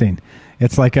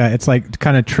 It's like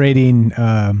kind of trading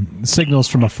signals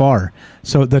from afar.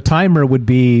 So the timer would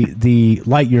be the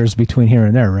light years between here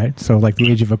and there, right? So like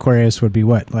the age of Aquarius would be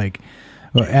what? Like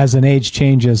as an age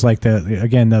changes, like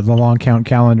the long count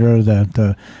calendar,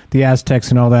 the Aztecs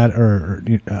and all that, or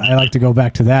I like to go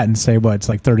back to that and say, it's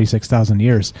like 36,000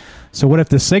 years. So what if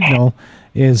the signal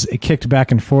is kicked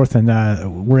back and forth,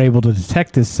 and we're able to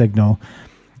detect this signal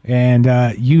and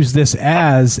use this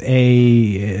as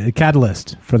a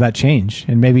catalyst for that change,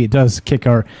 and maybe it does kick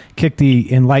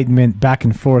the enlightenment back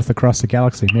and forth across the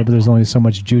galaxy. Maybe there's only so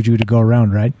much juju to go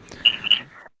around, right?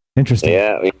 Interesting.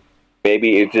 Yeah.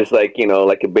 Maybe it's just like,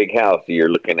 like a big house.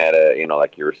 You're looking at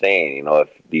like you were saying, if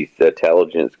these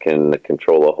intelligence can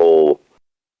control a whole,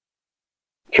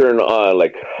 turn on,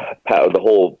 like, power,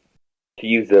 to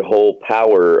use the whole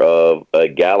power of a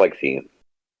galaxy,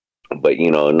 but,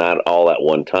 not all at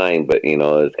one time, but,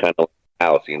 it's kind of like a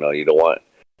house, you got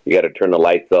to turn the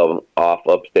lights off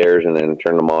upstairs and then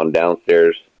turn them on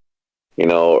downstairs,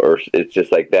 or it's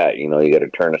just like that, you got to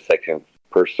turn a section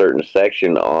per certain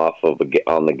section off on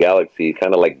the galaxy,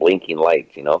 kind of like blinking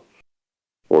lights,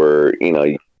 where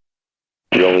you're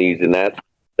only using that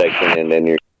section and then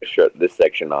you're shut this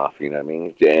section off, you know what I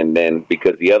mean? And then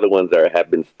because the other ones have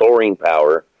been storing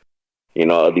power,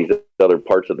 these other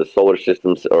parts of the solar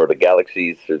systems or the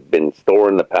galaxies have been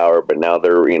storing the power, but now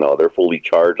they're fully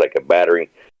charged like a battery.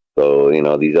 So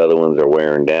these other ones are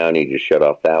wearing down. You just shut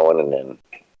off that one and then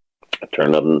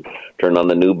turn on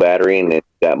the new battery, and then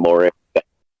you got more energy.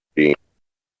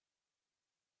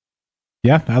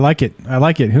 Yeah, I like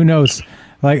it. Who knows?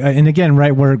 Like, and again,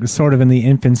 right, we're sort of in the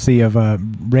infancy of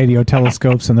radio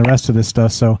telescopes and the rest of this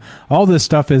stuff. So all this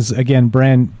stuff is, again,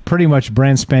 pretty much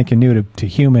brand spanking new to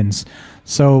humans.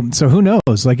 So who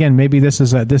knows? Again, maybe this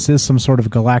is some sort of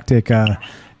galactic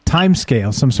time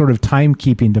scale, some sort of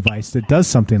timekeeping device that does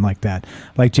something like that.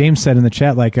 Like James said in the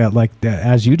chat,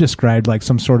 as you described, like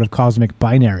some sort of cosmic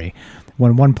binary.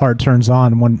 When one part turns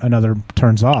on, another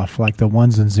turns off, like the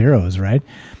ones and zeros, right?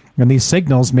 And these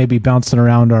signals may be bouncing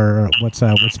around, or what's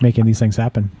making these things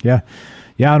happen. Yeah,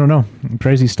 I don't know.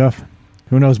 Crazy stuff.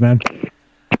 Who knows, man?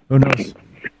 Who knows?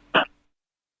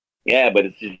 Yeah, but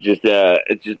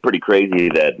it's just pretty crazy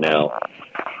that now.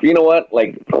 You know what?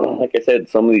 Like I said,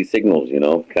 some of these signals,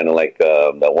 kind of like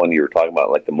that one you were talking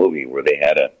about, like the movie where they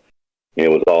had it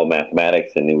was all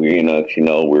mathematics, and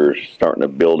we're starting to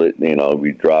build it.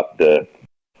 We dropped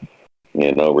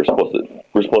we're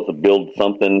supposed to build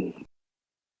something,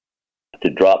 to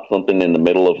drop something in the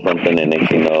middle of something, and next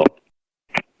thing you know,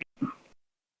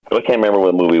 I can't remember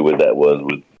what movie that was.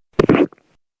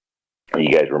 You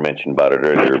guys were mentioning about it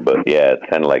earlier, but yeah, it's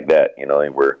kind of like that.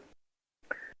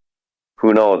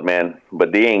 Who knows, man?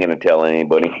 But they ain't gonna tell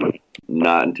anybody,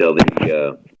 not until they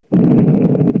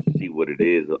see what it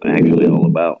is actually all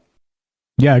about.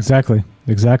 Yeah, exactly.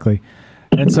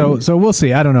 And so we'll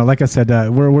see. I don't know. Like I said,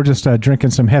 we're just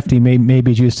drinking some hefty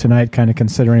maybe juice tonight, kind of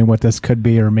considering what this could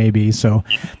be or maybe. So,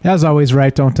 as always,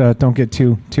 right? Don't get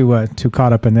too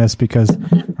caught up in this, because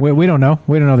we don't know.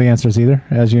 We don't know the answers either.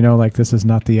 As you know, like, this is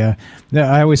not the.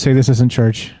 I always say this isn't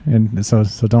church, and so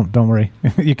don't worry.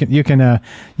 you can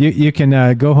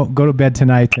go to bed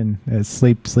tonight and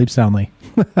sleep soundly.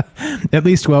 At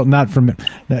least, well, not from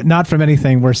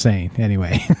anything we're saying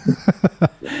anyway.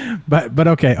 But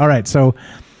okay, all right. So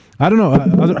I don't know.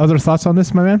 Other thoughts on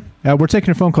this, my man? We're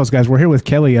taking phone calls, guys. We're here with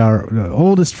Kelly, our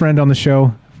oldest friend on the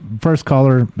show, first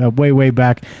caller way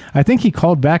back. I think he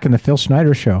called back in the Phil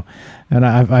Schneider show, and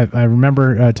I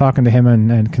remember talking to him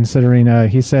and considering.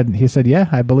 He said, yeah,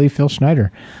 I believe Phil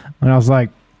Schneider, and I was like,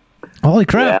 holy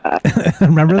crap! Yeah.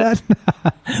 Remember that?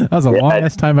 That was a long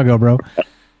ass time ago, bro.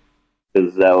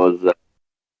 Because that was,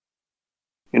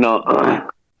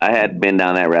 I had been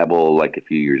down that rabbit hole like a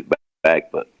few years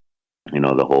back, but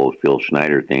the whole Phil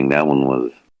Schneider thing, that one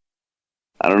was,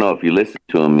 I don't know if you listen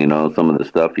to him, some of the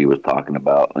stuff he was talking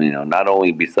about, not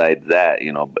only besides that,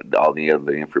 but all the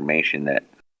other information that,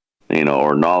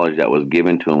 or knowledge that was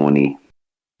given to him when he,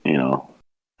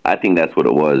 I think that's what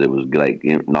it was. It was like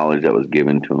knowledge that was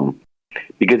given to him,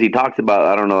 because he talks about,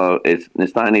 I don't know, it's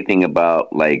not anything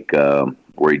about like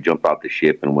where he jumped off the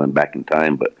ship and went back in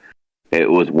time, but it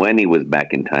was when he was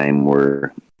back in time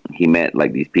where he met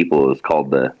like these people.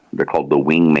 They're called the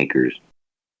wing makers,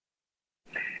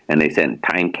 and they sent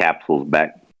time capsules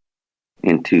back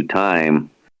into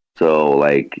time. So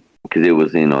like, because it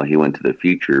was, he went to the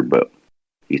future, but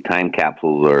these time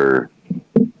capsules are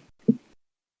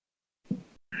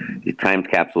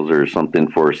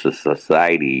something for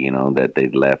society, that they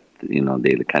left,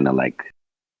 they kind of like,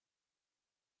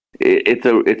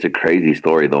 it's a crazy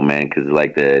story though, man, because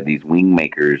like these wing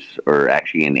makers are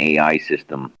actually an AI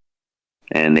system,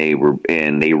 and they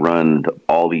run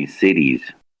all these cities,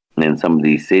 and some of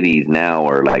these cities now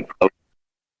are like,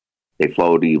 they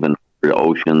float even over the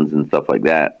oceans and stuff like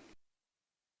that.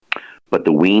 But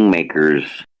the wing makers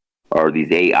are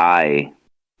these AI,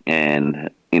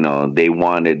 and I'm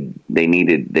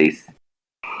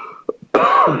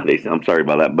sorry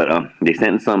about that, but they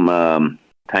sent some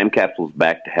time capsules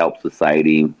back to help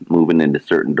society moving into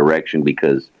certain direction,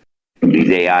 because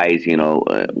these AIs,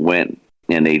 went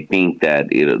and they think that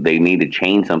they need to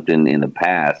change something in the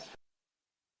past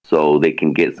so they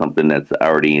can get something that's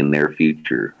already in their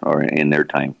future or in their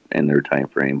time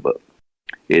frame. But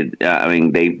they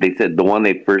said the one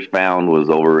they first found was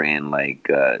over in like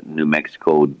New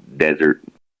Mexico desert,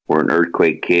 where an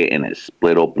earthquake hit and it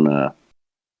split open the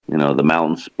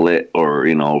mountain split, or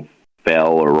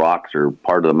fell, or rocks or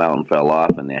part of the mountain fell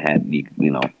off, and they had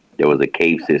there was a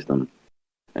cave system,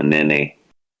 and then they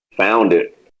found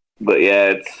it. But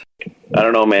yeah, I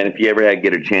don't know, man, if you ever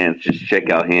get a chance, just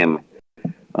check out him.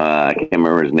 I can't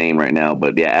remember his name right now,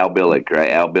 but yeah, Al Billick,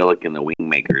 right? Al Billick and the Wing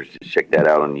Makers. Just check that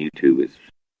out on YouTube. It's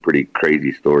a pretty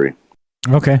crazy story.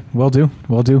 Okay, will do.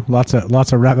 Lots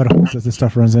of rabbit holes that this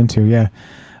stuff runs into. Yeah,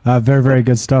 very, very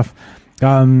good stuff.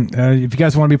 If you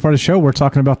guys want to be part of the show, we're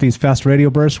talking about these fast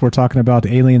radio bursts. We're talking about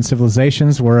alien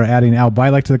civilizations. We're adding Al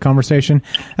Bielek to the conversation.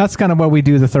 That's kind of what we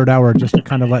do the third hour, just to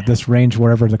kind of let this range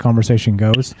wherever the conversation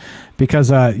goes. Because,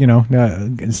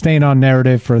 staying on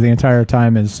narrative for the entire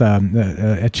time is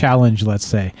a challenge, let's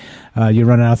say. You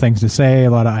run out of things to say,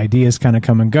 a lot of ideas kind of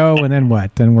come and go, and then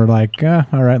what? Then we're like,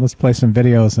 all right, let's play some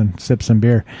videos and sip some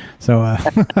beer. So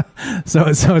so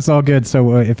it's all good.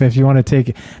 So if you want to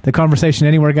take the conversation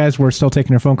anywhere, guys, we're still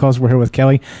taking your phone calls. We're here with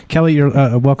Kelly. Kelly,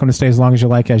 you're welcome to stay as long as you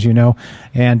like, as you know.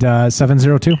 And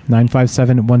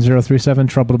 702-957-1037,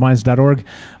 troubledminds.org.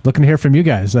 Looking to hear from you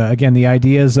guys. Again, the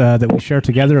ideas that we share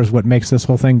together is what makes this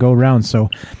whole thing go around. So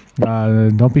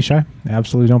don't be shy.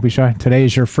 Absolutely don't be shy. Today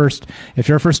is your first. If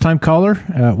you're a first-time caller,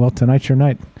 well, tonight's your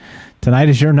night. Tonight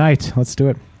is your night. Let's do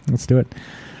it.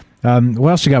 What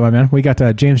else you got, my man? We got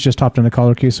James just hopped in the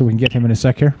caller queue, so we can get him in a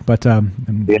sec here. But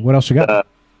what else you got?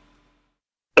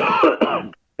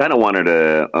 Kind of wanted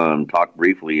to talk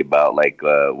briefly about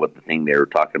what the thing they were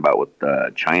talking about with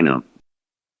China,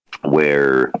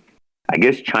 where I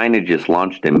guess China just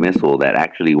launched a missile that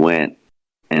actually went,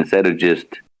 instead of just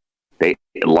they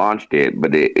launched it,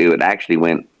 but it actually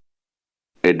went.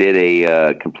 It did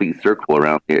a complete circle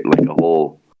around it, like a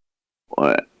whole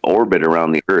orbit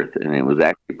around the Earth, and it was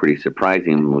actually pretty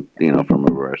surprising,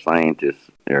 from our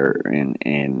scientists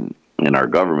in our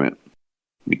government,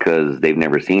 because they've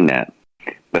never seen that.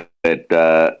 But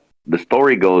the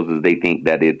story goes is they think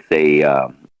that it's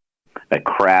a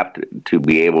craft to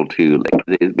be able to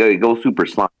it goes super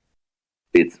slow.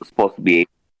 It's supposed to be able to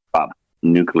drop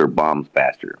nuclear bombs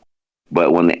faster.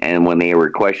 But when they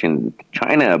were questioned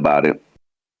China about it,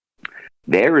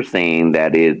 they were saying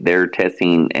that they're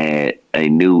testing a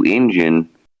new engine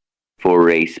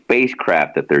for a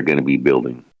spacecraft that they're going to be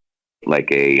building,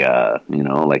 like a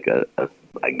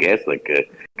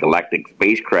galactic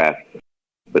spacecraft.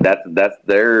 But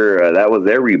that was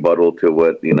their rebuttal to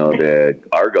what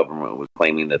our government was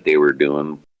claiming that they were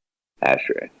doing.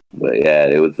 Ashtray. But yeah,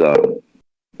 it was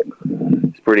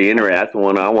it's pretty interesting. That's the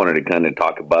one I wanted to kind of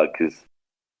talk about, because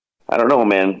I don't know,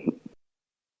 man.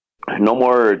 No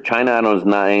more China is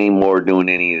not anymore doing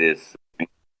any of this.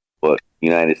 What the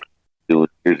United States doing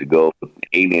years ago with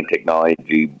alien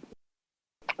technology,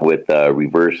 with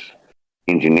reverse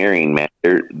engineering, man.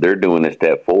 They're doing a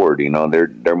step forward.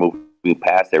 They're moving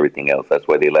past everything else. That's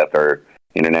why they left our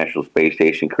International Space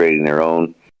Station, creating their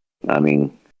own. I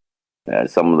mean,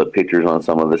 some of the pictures on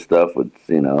some of the stuff, it's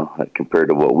compared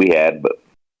to what we had, but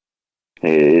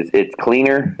it's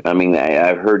cleaner. I mean,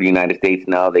 I've heard the United States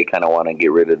now, they kind of want to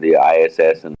get rid of the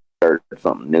ISS and start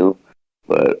something new.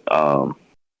 But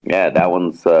yeah, that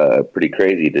one's pretty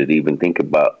crazy to even think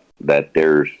about that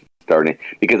they're starting,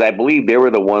 because I believe they were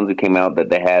the ones who came out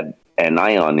that they had an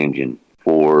ion engine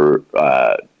for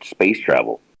space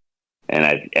travel, and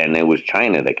it was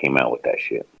China that came out with that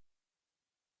shit.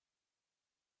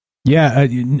 Yeah,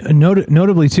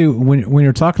 notably too, when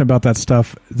you're talking about that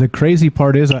stuff, the crazy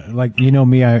part is,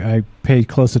 me, I pay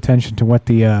close attention to what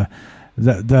the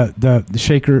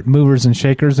shaker movers and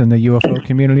shakers in the UFO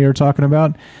community are talking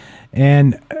about,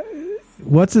 and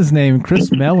what's his name,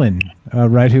 Chris Mellon,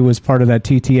 right, who was part of that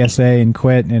TTSA and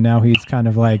quit, and now he's kind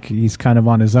of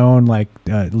on his own, like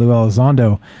Lou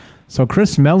Elizondo. So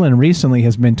Chris Mellon recently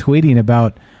has been tweeting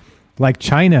about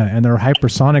China and their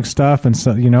hypersonic stuff, and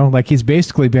so he's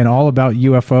basically been all about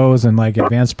UFOs and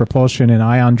advanced propulsion and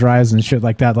ion drives and shit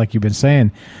like that, like you've been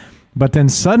saying. But then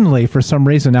suddenly, for some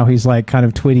reason, now he's kind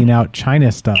of tweeting out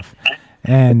China stuff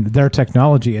and their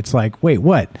technology. It's wait,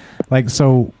 what?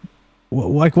 So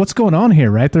what's going on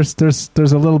here, right? There's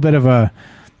a little bit of a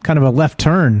kind of a left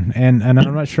turn, and I'm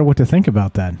not sure what to think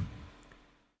about that.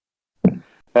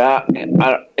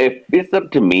 If it's up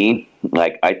to me,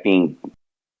 I think,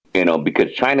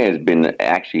 because China has been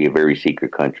actually a very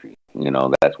secret country.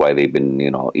 That's why they've been,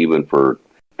 even for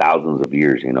thousands of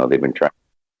years, they've been trying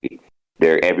to keep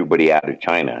everybody out of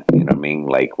China. You know what I mean?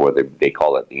 Whether they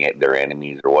call it their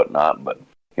enemies or whatnot, but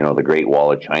the Great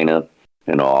Wall of China,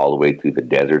 all the way through the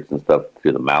deserts and stuff,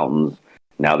 through the mountains.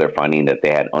 Now they're finding that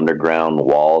they had underground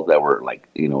walls that were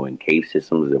in cave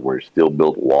systems that were still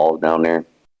built walls down there.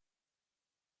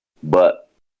 But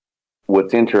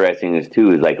what's interesting is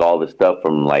all the stuff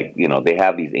from they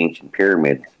have these ancient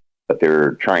pyramids, but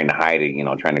they're trying to hide it,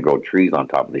 trying to grow trees on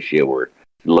top of the shit where it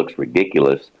looks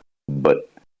ridiculous. But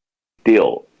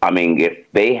still, I mean, if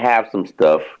they have some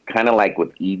stuff, kind of like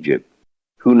with Egypt,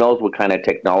 who knows what kind of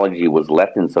technology was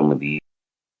left in some of these.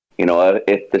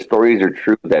 If the stories are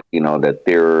true that, that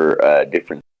there are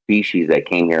different species that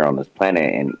came here on this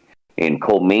planet and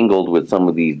commingled with some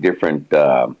of these different,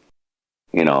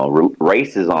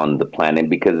 races on the planet,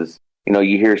 because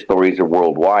you hear stories are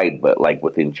worldwide, but like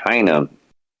within China,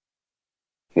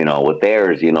 with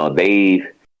theirs,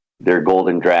 their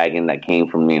golden dragon that came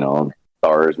from,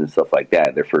 stars and stuff like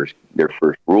that, their first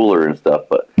ruler and stuff.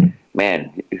 But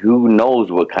man, who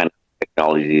knows what kind of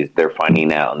technologies they're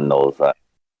finding out in those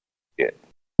shit.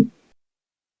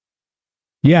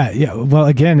 Yeah. Well,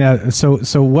 again, so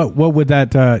what would that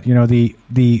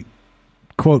the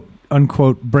quote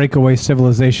unquote breakaway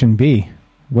civilization be?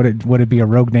 Would it be a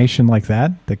rogue nation like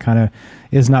that kind of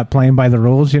is not playing by the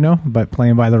rules, but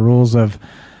playing by the rules of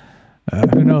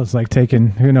who knows, like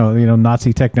taking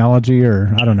Nazi technology,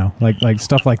 or I don't know, like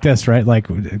stuff like this, right? Like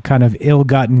kind of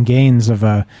ill-gotten gains of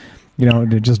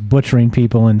just butchering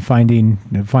people and finding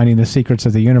the secrets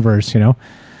of the universe. I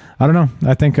don't know.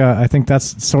 I think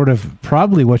that's sort of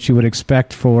probably what you would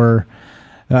expect for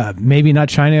maybe not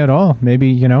China at all.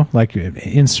 Maybe like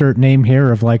insert name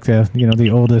here of like the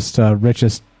oldest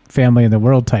richest family in the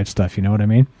world type stuff. You know what I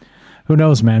mean? Who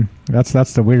knows, man?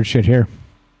 That's the weird shit here.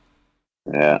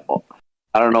 Yeah,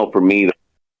 I don't know. For me,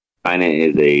 China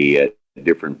is a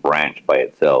different branch by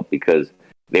itself because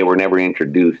they were never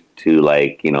introduced to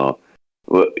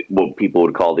what people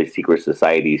would call the secret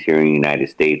societies here in the United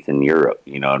States and Europe.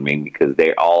 You know what I mean? Because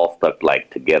they're all stuck like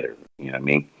together. You know what I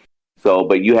mean? So,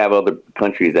 but you have other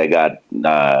countries that got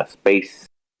space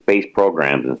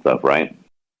programs and stuff, right?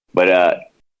 But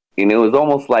it was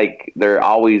almost like they're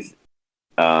always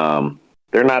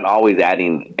they're not always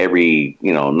adding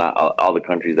not all the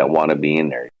countries that want to be in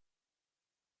there.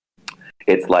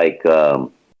 It's like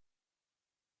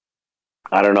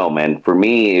I don't know, man. For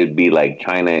me, it'd be like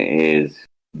China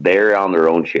they're on their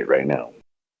own shit right now,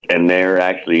 and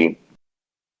they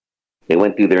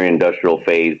went through their industrial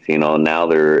phase. Now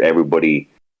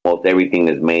most everything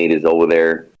that's made is over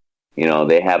there.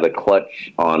 They have a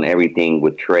clutch on everything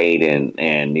with trade and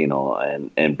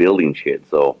building shit.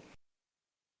 So,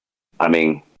 I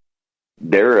mean,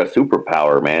 they're a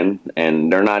superpower, man, and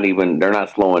they're not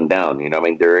slowing down.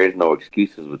 There is no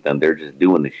excuses with them. They're just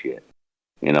doing the shit,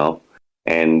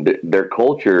 and their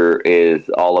culture is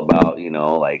all about,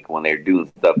 like when they're doing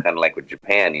stuff kind of like with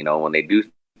Japan, when they do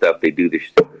stuff, they do this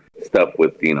stuff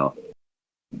with,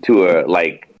 to a,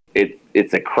 like,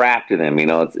 it's a craft to them,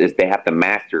 it's they have to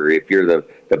master. If you're the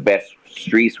best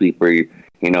street sweeper,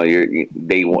 they're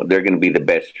going to be the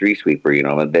best street sweeper, in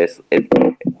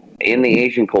the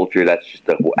Asian culture, that's just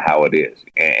how it is.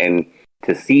 And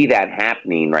to see that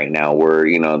happening right now where,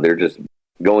 they're just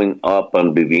going up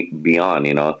and beyond,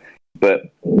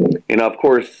 but, of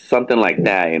course, something like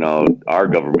that, our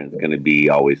government's going to be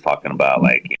always talking about,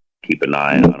 like, keep an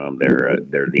eye on them.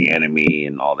 They're the enemy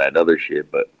and all that other shit.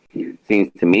 But it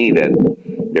seems to me that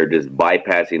they're just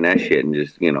bypassing that shit and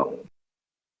just,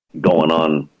 going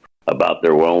on about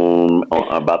their own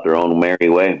merry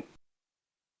way.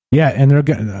 Yeah, and they're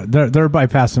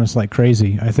bypassing us like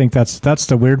crazy. I think that's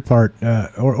the weird part,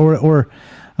 or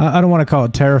I don't want to call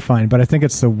it terrifying, but I think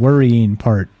it's the worrying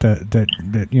part that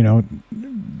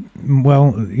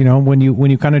when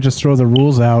you kind of just throw the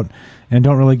rules out and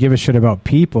don't really give a shit about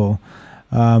people,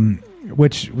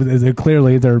 which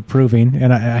clearly they're proving,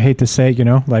 and I hate to say,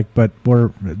 but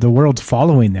the world's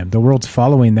following them. The world's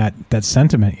following that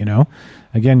sentiment,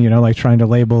 Again, like trying to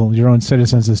label your own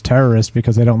citizens as terrorists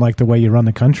because they don't like the way you run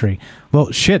the country. Well,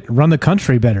 shit, run the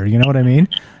country better. You know what I mean?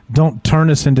 Don't turn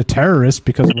us into terrorists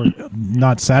because we're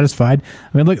not satisfied.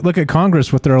 I mean, look at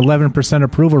Congress with their 11%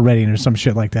 approval rating or some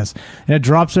shit like this, and it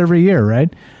drops every year,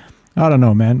 right? I don't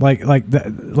know, man.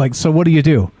 So what do you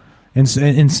do?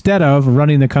 Instead of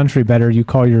running the country better, you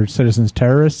call your citizens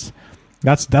terrorists.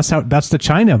 That's the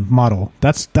China model.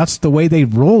 That's the way they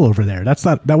roll over there. That's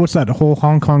what that whole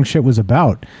Hong Kong shit was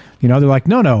about. They're like,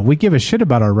 no, we give a shit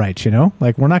about our rights.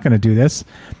 Like we're not going to do this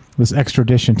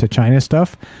extradition to China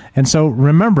stuff. And so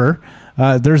remember,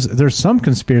 there's some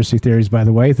conspiracy theories, by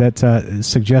the way, that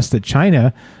suggest that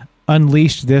China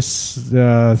unleashed this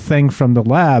thing from the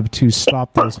lab to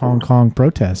stop those Hong Kong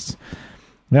protests.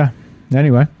 Yeah.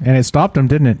 Anyway, and it stopped them,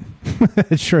 didn't it?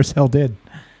 It sure as hell did.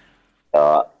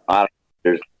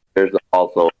 There's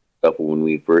also stuff when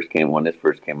this first came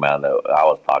out that I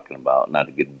was talking about. Not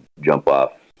to jump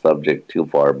off subject too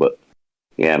far, but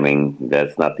yeah, I mean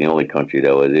that's not the only country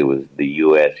that was. It was the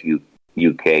U.S.,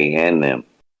 UK, and them,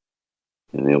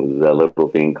 and it was a little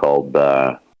thing called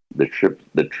the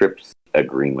TRIPS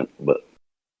agreement. But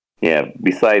yeah,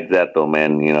 besides that though,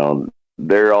 man,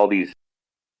 there are all these.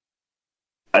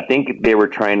 I think they were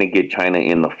trying to get China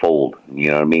in the fold.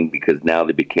 You know what I mean? Because now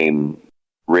they became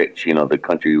rich. The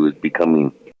country was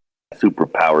becoming a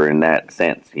superpower in that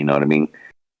sense. You know what I mean?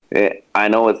 I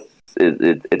know it's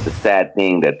a sad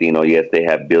thing that yes, they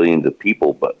have billions of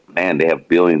people, but man, they have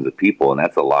billions of people, and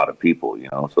that's a lot of people, you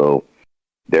know. So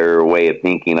their way of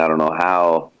thinking, I don't know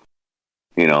how,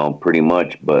 you know, pretty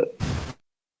much, but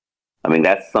I mean,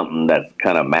 that's something that's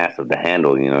kind of massive to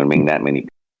handle, you know what I mean? That many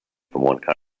people from one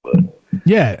country, but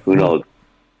yeah, who knows?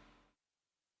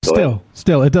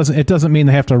 Still, it doesn't mean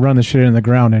they have to run the shit in the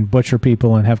ground and butcher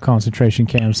people and have concentration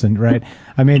camps and right.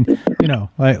 I mean, you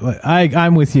know,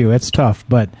 I'm with you. It's tough,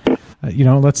 but you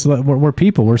know, we're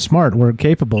people. We're smart. We're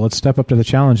capable. Let's step up to the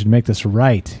challenge and make this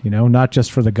right. You know, not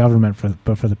just for the government,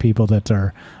 but for the people that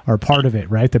are part of it.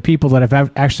 Right, the people that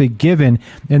have actually given,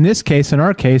 in this case, in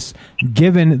our case,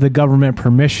 given the government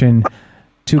permission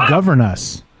to govern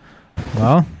us.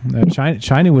 Well,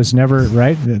 China was never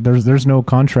right. There's no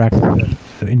contract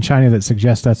in China that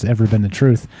suggests that's ever been the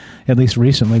truth, at least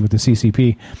recently with the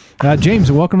CCP.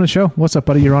 James, welcome to the show. What's up,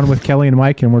 buddy? You're on with Kelly and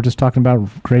Mike, and we're just talking about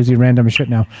crazy random shit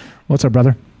now. What's up,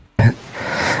 brother?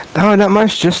 Oh, not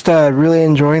much. Just really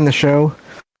enjoying the show.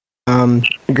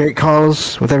 Great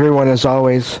calls with everyone as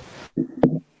always.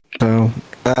 So,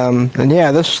 and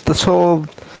yeah, this whole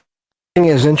thing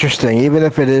is interesting, even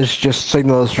if it is just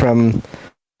signals from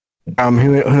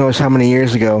who knows how many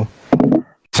years ago.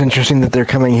 It's interesting that they're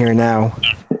coming here now.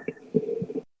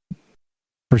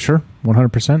 For sure,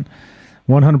 100%.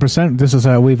 100%. This is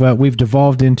we've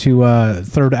devolved into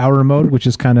third hour mode, which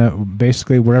is kind of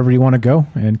basically wherever you want to go.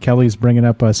 And Kelly's bringing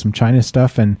up some China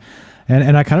stuff, and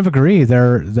I kind of agree.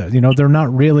 They're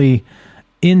not really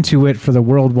into it for the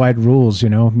worldwide rules, you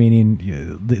know,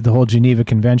 meaning the whole Geneva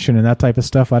Convention and that type of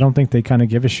stuff. I don't think they kind of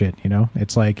give a shit, you know.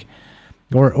 It's like.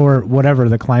 Or whatever,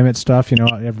 the climate stuff, you know,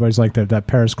 everybody's like that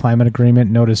Paris Climate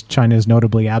Agreement. Notice China is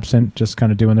notably absent, just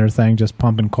kind of doing their thing, just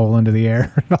pumping coal into the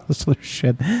air and all this other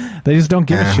shit. They just don't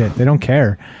give a shit. They don't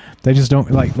care. They just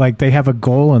don't, like they have a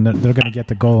goal and they're going to get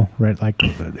the goal, right, like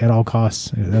at all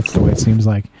costs. That's the way it seems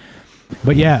like.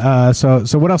 But yeah, so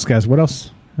what else, guys? What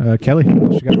else? Kelly,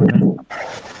 what you got?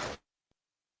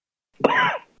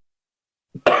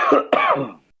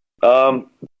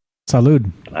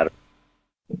 Salud.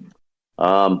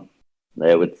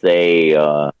 I would say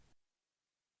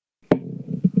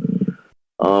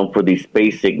for these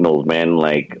space signals, man,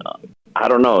 like I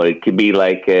don't know, it could be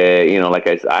like you know, like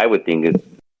I would think it's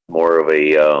more of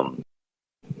a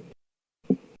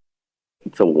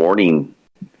it's a warning.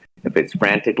 If it's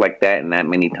frantic like that and that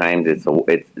many times, it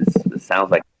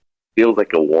sounds like, feels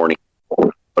like a warning,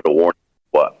 but a warning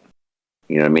what?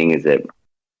 You know what I mean? Is it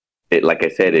like I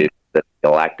said, it's the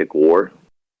galactic war.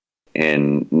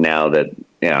 And now that,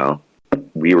 you know,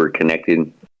 we were connected,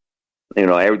 you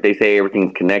know, they say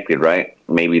everything's connected, right?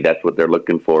 Maybe that's what they're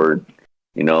looking for,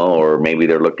 you know, or maybe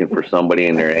they're looking for somebody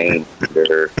in their aim.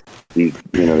 These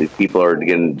people are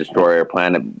going to destroy our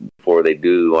planet before they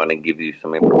do. Want to give you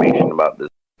some information about this,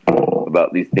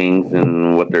 about these things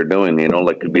and what they're doing. You know,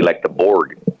 like could be like the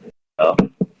Borg.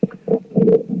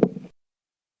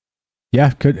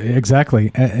 Yeah,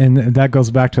 exactly, and that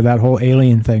goes back to that whole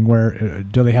alien thing. Where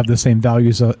do they have the same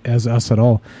values as us at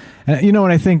all? And you know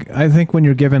what I think? I think when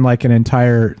you're given like an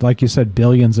entire, like you said,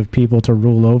 billions of people to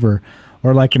rule over,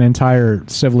 or like an entire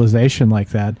civilization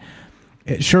like that,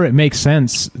 it makes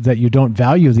sense that you don't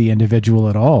value the individual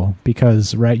at all,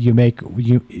 because right, you make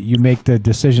the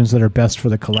decisions that are best for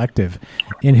the collective,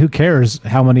 and who cares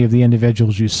how many of the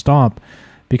individuals you stomp?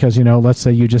 Because, you know, let's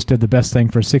say you just did the best thing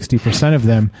for 60% of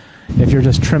them. If you're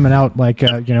just trimming out like,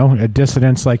 you know, a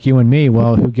dissidents like you and me,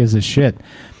 well, who gives a shit?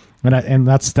 And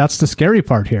that's the scary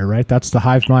part here, right? That's the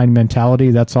hive mind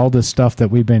mentality. That's all this stuff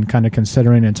that we've been kind of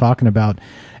considering and talking about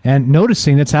and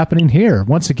noticing it's happening here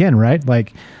once again, right?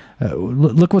 Like,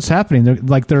 look what's happening.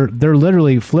 They're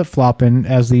literally flip-flopping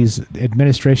as these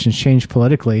administrations change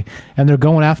politically, and they're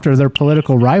going after their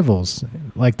political rivals.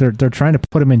 Like they're trying to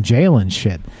put them in jail and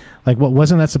shit. Like, what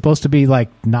wasn't that supposed to be like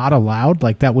not allowed?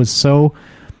 Like that was so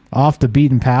off the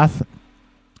beaten path.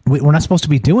 We're not supposed to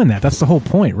be doing that. That's the whole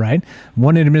point, right?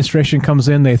 One administration comes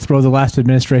in, they throw the last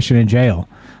administration in jail.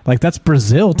 Like that's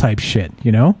Brazil type shit,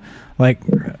 you know? Like,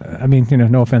 I mean, you know,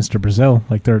 no offense to Brazil,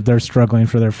 like they're struggling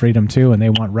for their freedom too, and they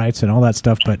want rights and all that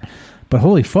stuff. But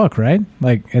holy fuck, right?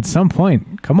 Like at some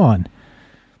point, come on.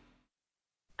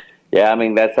 Yeah, I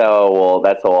mean that's all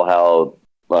how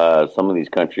some of these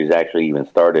countries actually even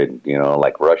started. You know,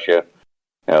 like Russia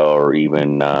or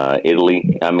even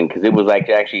Italy. I mean, because it was like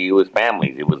actually it was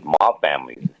families, it was mob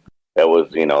families. That was,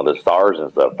 you know, the Tsars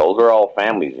and stuff. Those are all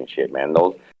families and shit, man.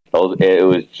 Those it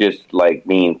was just like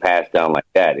being passed down like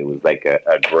that. It was like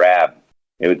a grab.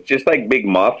 It was just like big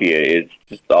mafia. It's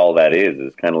just all that is.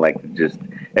 It's kind of like just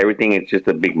everything. It's just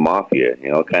a big mafia, you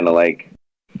know, kind of like,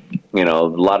 you know, a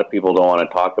lot of people don't want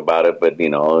to talk about it, but, you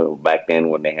know, back then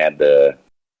when they had the,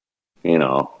 you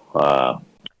know,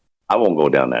 I won't go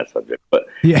down that subject, but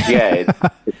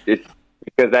it's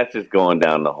because that's just going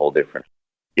down the whole different.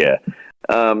 Yeah,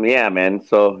 man.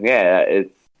 So yeah,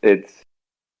 it's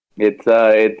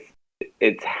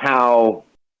how.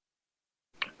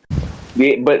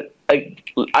 Yeah, but I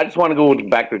just want to go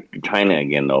back to China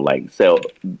again, though. Like, so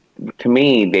to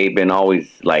me, they've been always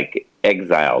like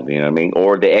exiled. You know what I mean?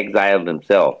 Or they exiled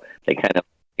themselves. They kind of,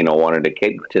 wanted to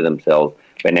keep to themselves,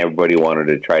 and everybody wanted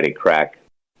to try to crack,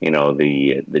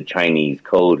 the Chinese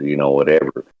code,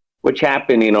 whatever. Which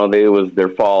happened, it was their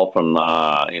fall from,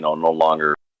 no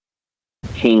longer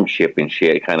kingship and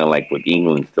shit, kind of like what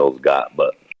England still's got,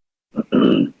 but.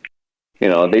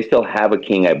 They still have a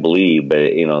king, I believe, but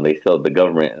the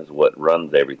government is what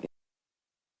runs everything,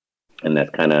 and that's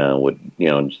kind of what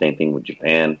same thing with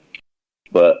Japan.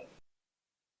 But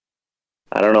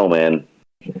I don't know, man.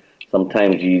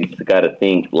 Sometimes you just got to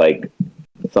think like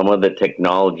some of the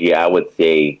technology. I would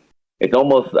say it's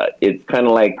almost it's kind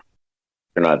of like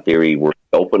astronaut theory, where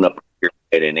you open up your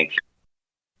head and it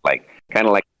like kind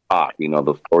of like talk.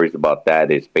 Those stories about that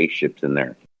is spaceships in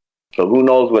there. So who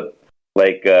knows what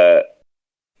like.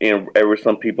 Ever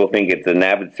some people think it's an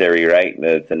adversary, right?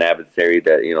 It's an adversary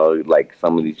that, like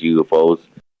some of these UFOs,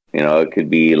 it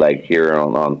could be like here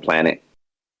on planet.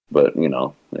 But,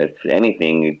 if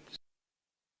anything, it's,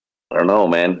 I don't know,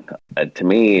 man. To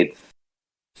me, it's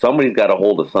somebody's got a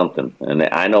hold of something. And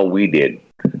I know we did,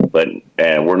 but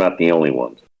we're not the only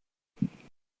ones.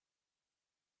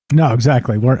 No,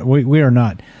 exactly. We are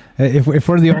not. If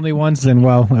we're the only ones, then,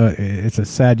 well, it's a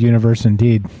sad universe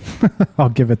indeed. I'll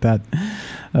give it that.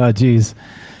 Geez.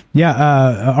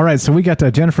 Yeah. All right. So we got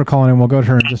Jennifer calling in. We'll go to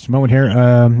her in just a moment here.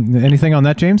 Anything on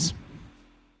that, James?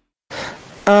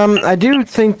 I do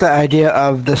think the idea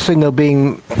of the signal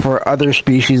being for other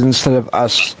species instead of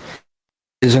us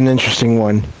is an interesting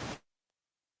one.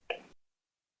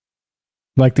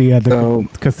 Like the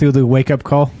Cthulhu wake-up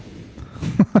call?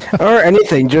 Or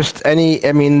anything. Just any...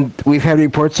 I mean, we've had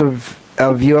reports of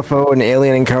UFO and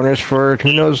alien encounters for,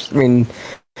 who knows,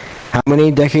 how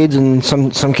many decades, and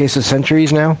some cases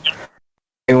centuries now?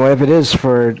 And what if it is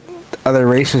for other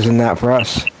races and not for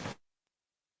us?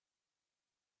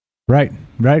 Right,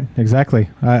 exactly.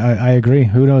 I agree.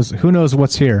 Who knows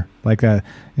what's here? Like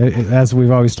as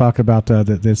we've always talked about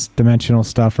this dimensional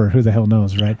stuff, or who the hell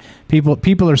knows, right?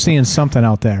 People are seeing something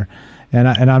out there, and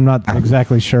I'm not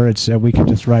exactly sure it's we can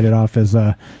just write it off as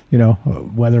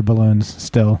weather balloons.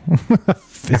 Still,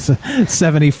 it's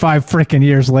 75 freaking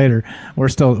years later. We're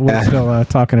still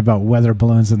talking about weather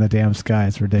balloons in the damn sky.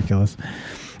 It's ridiculous.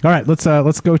 All right, let's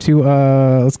go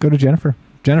to Jennifer.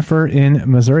 Jennifer in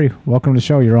Missouri, welcome to the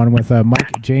show. You're on with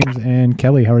Mike, James, and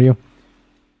Kelly. How are you?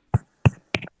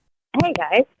 Hey,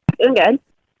 guys. Doing good.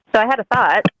 So I had a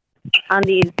thought on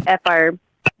these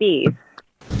FRBs.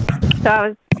 So I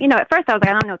was, at first I was like,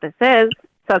 I don't know what this is.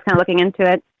 So I was kind of looking into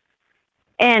it.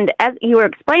 And as you were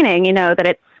explaining, that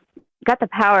it's got the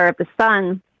power of the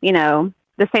sun,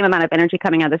 the same amount of energy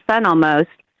coming out of the sun almost.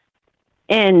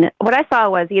 And what I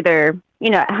saw was either,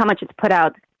 how much it's put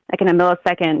out, like in a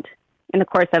millisecond, in the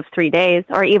course of 3 days,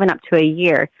 or even up to a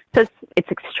year. So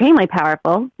it's extremely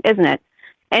powerful, isn't it?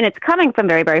 And it's coming from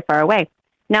very, very far away.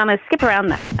 Now I'm going to skip around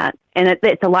that, and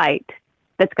it's a light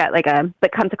that's got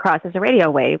that comes across as a radio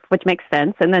wave, which makes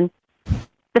sense. And then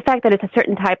the fact that it's a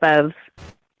certain type of,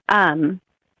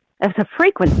 it's a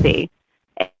frequency,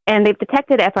 and they've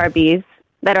detected FRBs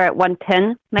that are at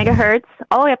 110 megahertz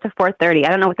all the way up to 430. I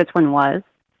don't know what this one was.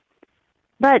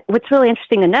 But what's really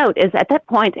interesting to note is at that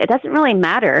point, it doesn't really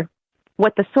matter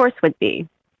what the source would be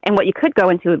and what you could go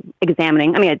into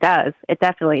examining. I mean, it does. It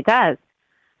definitely does.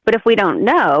 But if we don't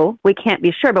know, we can't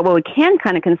be sure. But what we can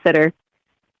kind of consider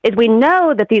is we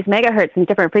know that these megahertz and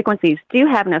different frequencies do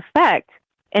have an effect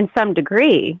in some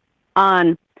degree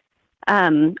on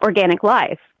organic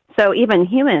life. So even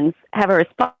humans have a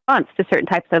response to certain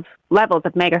types of levels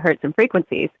of megahertz and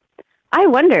frequencies. I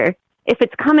wonder if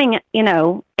it's coming,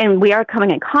 and we are coming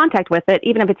in contact with it,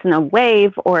 even if it's in a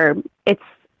wave or it's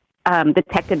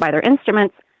detected by their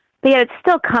instruments, but yet it's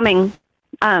still coming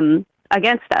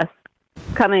against us,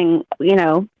 coming,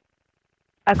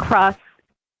 across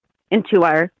into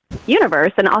our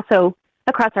universe and also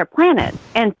across our planet,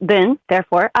 and then,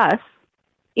 therefore, us,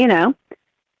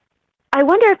 I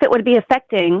wonder if it would be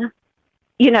affecting,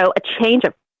 a change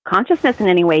of consciousness in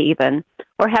any way even,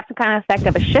 or have some kind of effect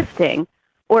of a shifting,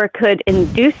 or could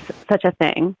induce such a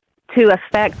thing to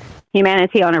affect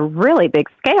humanity on a really big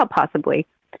scale, possibly.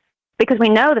 Because we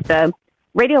know that the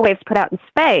radio waves put out in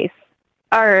space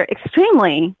are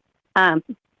extremely,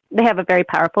 they have a very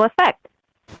powerful effect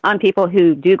on people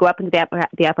who do go up into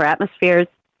the upper atmospheres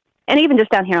And even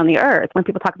just down here on the Earth, when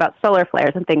people talk about solar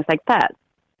flares and things like that.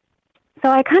 So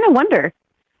I kind of wonder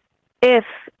if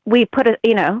we put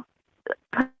aside,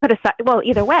 well,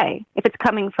 either way, if it's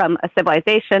coming from a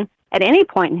civilization at any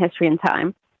point in history and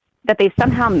time, that they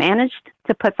somehow managed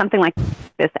to put something like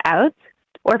this out,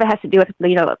 or if it has to do with,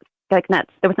 like that,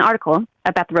 there was an article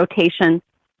about the rotation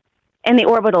and the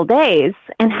orbital days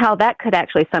and how that could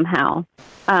actually somehow,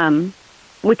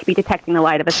 we could be detecting the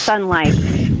light of a sun-like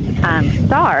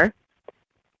star,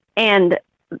 and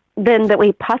then that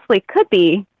we possibly could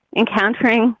be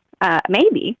encountering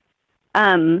maybe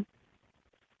an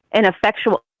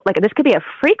effectual, like this could be a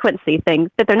frequency thing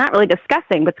that they're not really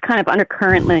discussing, but it's kind of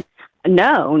undercurrently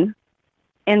known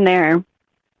in their,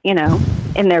 in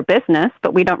their business,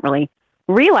 but we don't really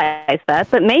realize that.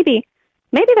 But maybe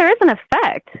there is an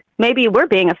effect. Maybe we're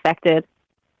being affected.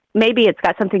 Maybe it's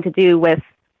got something to do with,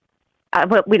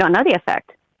 well, we don't know the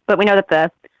effect, but we know that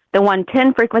the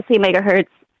 110 frequency megahertz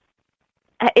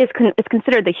is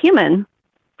considered the human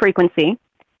frequency.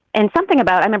 And something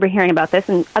about, I remember hearing about this,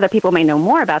 and other people may know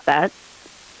more about that,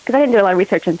 because I didn't do a lot of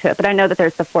research into it, but I know that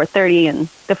there's the 430 and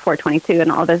the 422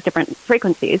 and all those different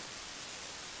frequencies.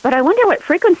 But I wonder what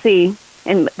frequency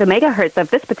in the megahertz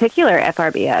of this particular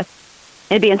FRBS,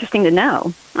 it'd be interesting to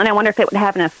know. And I wonder if it would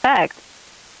have an effect,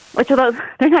 which although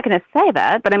they're not going to say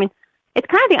that, but I mean, it's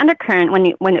kind of the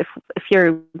undercurrent if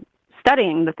you're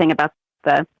studying the thing about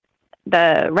the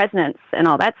resonance and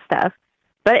all that stuff.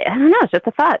 But I don't know, it's just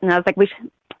a thought. And I was like,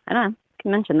 I don't know,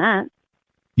 can mention that.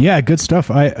 Yeah, good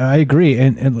stuff. I agree,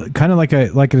 and kind of like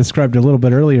I described a little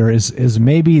bit earlier is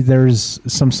maybe there's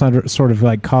some sort of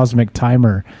like cosmic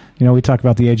timer. We talk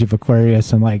about the age of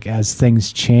Aquarius, and like as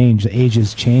things change, the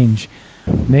ages change.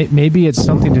 Maybe it's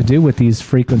something to do with these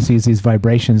frequencies, these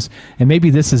vibrations, and maybe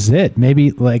this is it.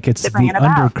 Maybe like it's the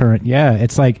undercurrent. Yeah,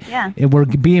 it's like we're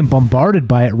being bombarded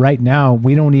by it right now.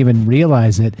 We don't even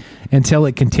realize it until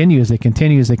it continues. It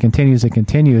continues. It continues. It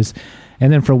continues.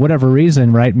 And then for whatever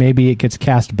reason, right, maybe it gets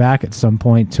cast back at some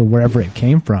point to wherever it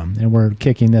came from. And we're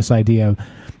kicking this idea,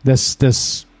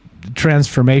 this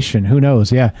transformation. Who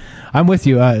knows? Yeah, I'm with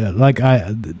you. One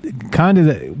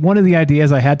of the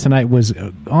ideas I had tonight was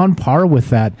on par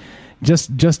with that,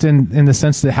 just in the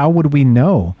sense that how would we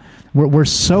know? We're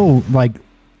so like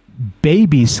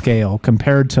baby scale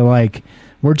compared to like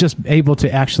we're just able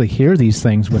to actually hear these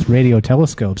things with radio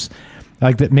telescopes.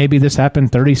 Like that, maybe this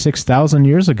happened 36,000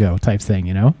 years ago, type thing.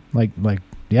 Like,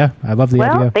 yeah, I love the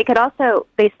idea. Well, they could also.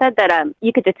 They said that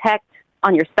you could detect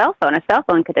on your cell phone. A cell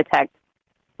phone could detect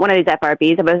one of these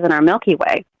FRBs if it was in our Milky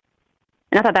Way,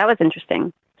 and I thought that was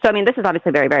interesting. So, I mean, this is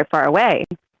obviously very, very far away,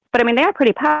 but I mean, they are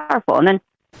pretty powerful. And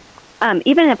then,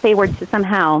 even if they were to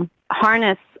somehow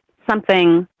harness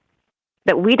something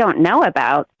that we don't know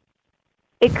about,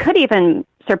 it could even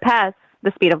surpass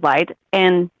the speed of light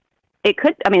and. It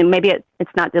could. I mean, maybe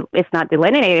it's not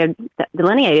delineated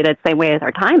the same way as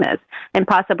our time is, and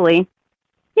possibly,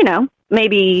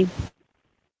 maybe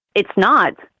it's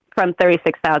not from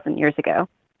 36,000 years ago.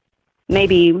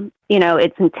 Maybe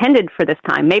it's intended for this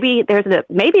time. Maybe there's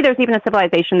even a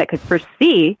civilization that could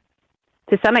foresee,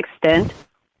 to some extent,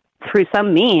 through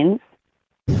some means,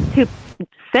 to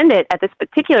send it at this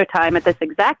particular time at this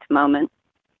exact moment,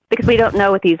 because we don't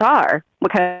know what these are,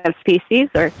 what kind of species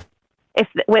or. If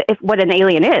what an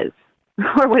alien is,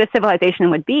 or what a civilization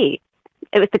would be,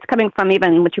 if it's coming from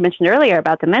even what you mentioned earlier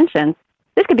about dimensions,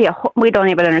 this could be we don't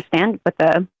even understand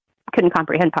couldn't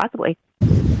comprehend possibly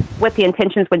what the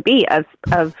intentions would be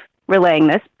of relaying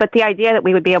this. But the idea that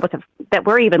we would be able to, that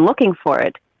we're even looking for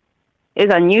it, is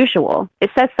unusual.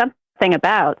 It says something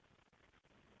about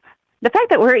the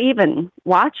fact that we're even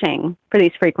watching for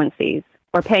these frequencies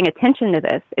or paying attention to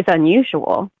this is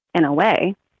unusual in a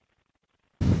way.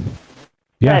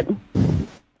 Yeah. But,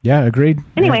 yeah, agreed.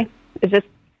 Anyway, it's just,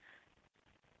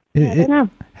 I don't know.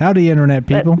 Howdy, Internet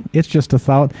people. It's just a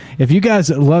thought. If you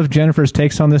guys love Jennifer's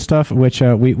takes on this stuff, which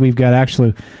we've got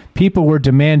actually, people were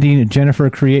demanding Jennifer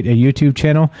create a YouTube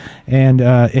channel, and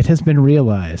it has been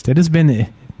realized. It has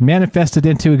been manifested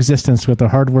into existence with the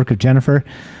hard work of Jennifer.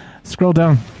 Scroll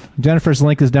down. Jennifer's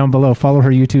link is down below. Follow her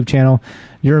YouTube channel.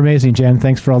 You're amazing, Jen.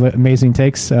 Thanks for all the amazing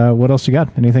takes. What else you got?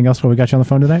 Anything else while we got you on the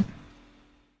phone tonight?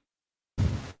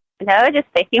 No, just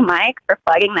thank you, Mike, for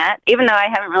flagging that. Even though I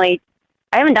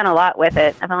haven't done a lot with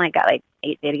it. I've only got like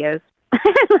 8 videos.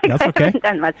 That's okay. I haven't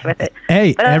done much with it.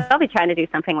 Hey, but I'll be trying to do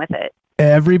something with it.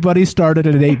 Everybody started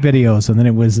at 8 videos, and then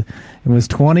it was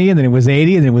 20, and then it was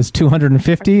 80, and then it was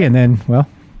 250, and then, well,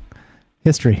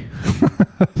 history.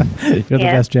 You're the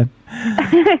best, Jen.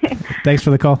 Thanks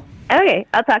for the call. Okay,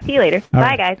 I'll talk to you later. All Bye,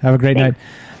 right. guys. Have a great night.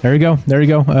 There you go. There you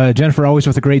go. Jennifer, always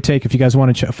with a great take. If you guys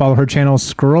want to follow her channel,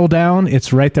 scroll down.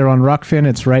 It's right there on Rockfin.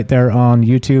 It's right there on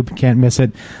YouTube. Can't miss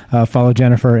it. Follow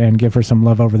Jennifer and give her some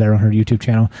love over there on her YouTube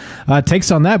channel. Takes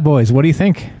on that, boys. What do you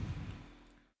think?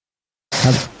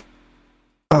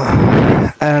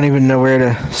 I don't even know where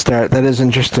to start. That is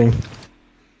interesting.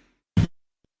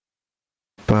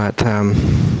 But I'm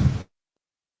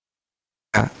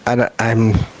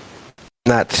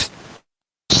not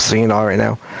seeing it all right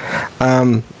now.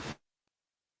 I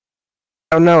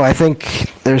don't know. I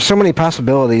think there's so many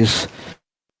possibilities.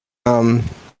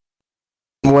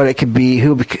 What it could be,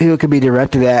 who it could be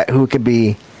directed at, who it could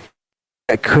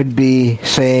be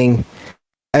saying.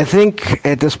 I think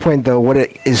at this point, though, what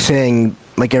it is saying,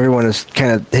 like everyone has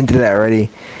kind of hinted at already,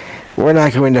 we're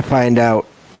not going to find out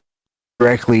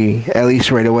directly, at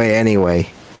least right away anyway.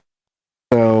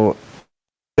 So,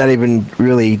 not even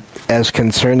really as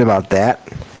concerned about that.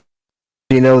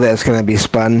 You know that it's going to be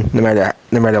spun no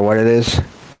matter what it is.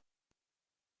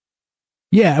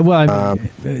 Yeah, well, I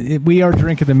mean, we are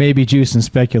drinking the maybe juice and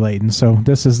speculating. So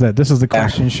this is the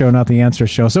question show, not the answer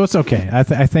show. So it's okay. I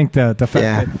think the fact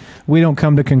that we don't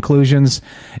come to conclusions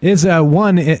is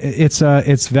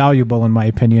it's valuable in my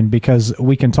opinion, because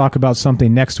we can talk about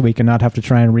something next week and not have to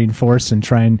try and reinforce and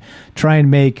try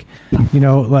and make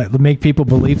make people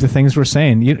believe the things we're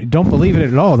saying. You don't believe it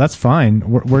at all. That's fine.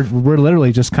 We're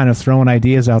literally just kind of throwing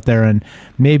ideas out there and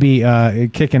maybe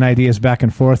kicking ideas back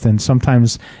and forth, and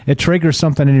sometimes it triggers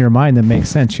something in your mind that makes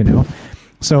sense,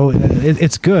 So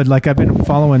it's good. Like, I've been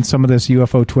following some of this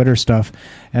UFO Twitter stuff,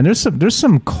 and there's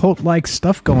some cult-like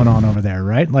stuff going on over there,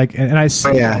 right? Like, and I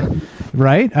see,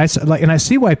 right? I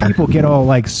see why people get all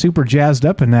like super jazzed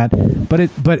up in that.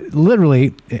 But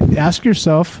literally, ask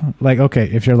yourself, like, okay,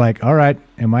 if you're like, all right,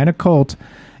 am I in a cult?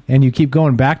 And you keep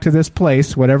going back to this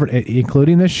place, whatever,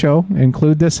 including this show,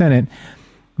 include this in it.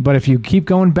 But if you keep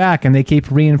going back and they keep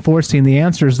reinforcing the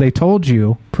answers they told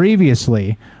you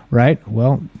previously, right?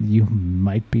 Well, you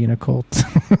might be in a cult.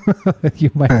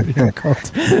 You might be in a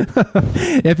cult.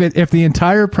 If the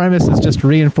entire premise is just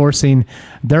reinforcing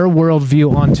their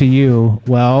worldview onto you,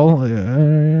 well,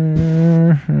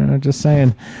 just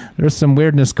saying, there's some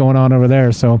weirdness going on over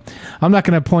there. So I'm not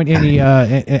going to point any.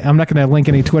 I'm not going to link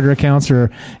any Twitter accounts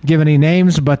or give any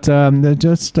names, but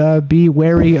just be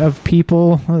wary of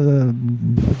people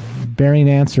bearing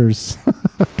answers.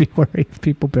 Be wary of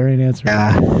people bearing answers.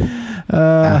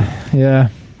 Yeah.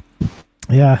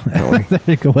 There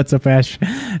you go. What's up, Ash?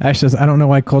 Ash says, I don't know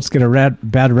why cults get a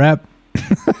bad rap.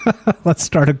 Let's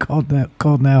start a cult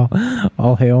now.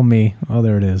 All hail me. Oh,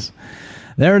 there it is.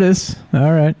 There it is.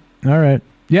 All right.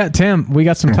 Yeah, Tim, we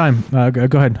got some time.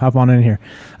 Go ahead, hop on in here.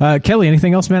 Kelly,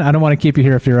 anything else, man? I don't want to keep you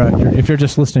here if you're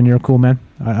just listening. You're a cool man.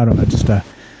 I don't want to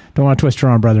twist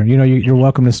your arm, brother. You're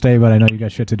welcome to stay, but I know you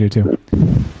got shit to do too.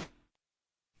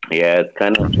 Yeah, it's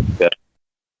kind of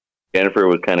Jennifer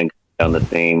was kind of down the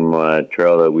same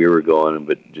trail that we were going,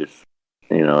 but just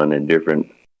in a different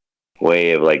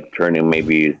way of like turning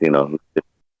maybe it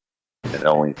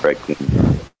only affecting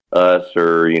us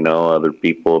or other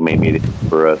people. Maybe it's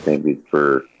for us. Maybe it's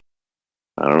for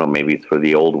I don't know. Maybe it's for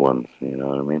the old ones. You know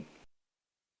what I mean?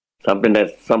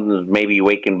 Something's maybe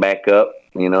waking back up.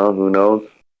 Who knows?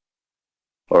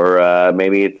 Or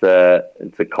maybe it's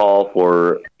a call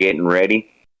for getting ready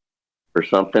for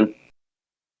something.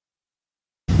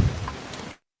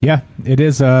 Yeah, it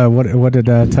is. What did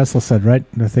Tesla said, right?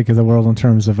 I think of the world in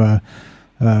terms of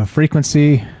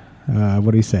frequency.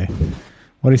 What do you say?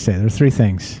 There's three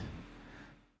things: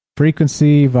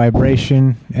 frequency,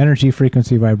 vibration, energy,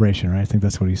 frequency, vibration. Right? I think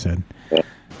that's what he said.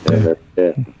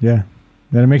 Yeah.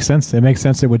 That makes sense. It makes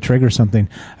sense. It would trigger something.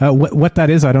 What that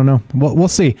is, I don't know. We'll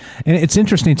see. And it's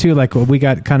interesting too. Like, we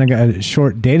got kind of a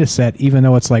short data set, even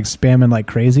though it's like spamming like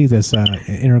crazy. This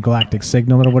intergalactic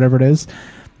signal or whatever it is.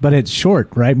 But it's short,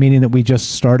 right? Meaning that we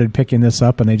just started picking this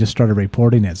up and they just started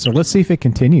reporting it. So let's see if it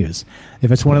continues.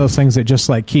 If it's one of those things that just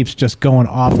like keeps just going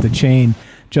off the chain,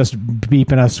 just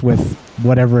beeping us with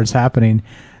whatever is happening.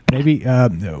 Maybe I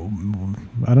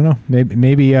don't know.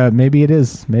 Maybe it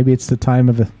is. Maybe it's the time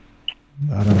of the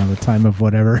time of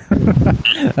whatever.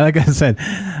 Like I said,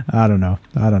 I don't know.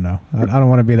 I don't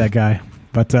want to be that guy.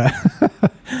 But all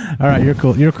right, you're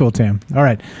cool. You're cool, Tam. All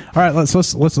right.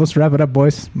 Let's wrap it up,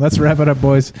 boys. Let's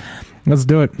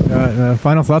do it.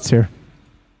 Final thoughts here.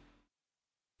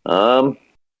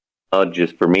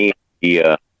 Just for me,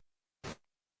 I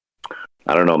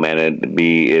don't know, man. It'd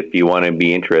be, if you want to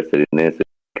be interested in this, it's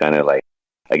kind of like,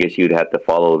 I guess you'd have to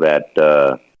follow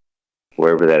that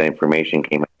wherever that information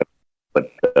came out.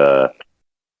 But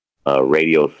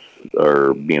radio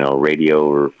or radio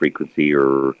or frequency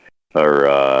or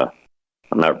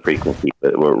not frequency,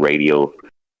 but what radio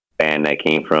band that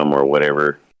came from or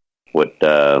whatever. What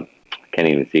I can't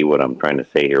even see what I'm trying to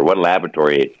say here. What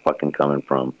laboratory it's fucking coming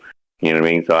from? You know what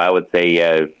I mean? So I would say,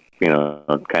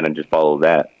 kind of just follow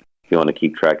that if you want to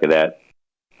keep track of that.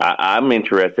 I'm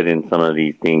interested in some of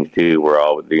these things too, where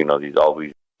all these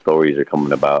stories are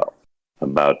coming about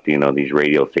these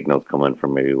radio signals coming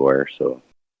from everywhere. So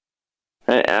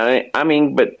I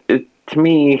mean, but to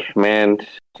me, man,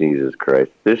 Jesus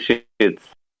Christ, this shit's,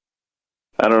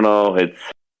 I don't know.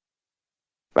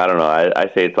 I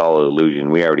say it's all an illusion.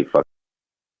 We already fucked.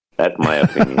 That's my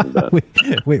opinion. But.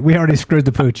 we already screwed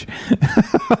the pooch.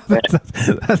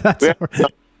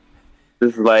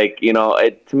 This is like,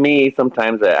 to me,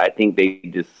 sometimes I think they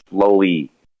just slowly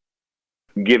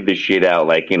give this shit out.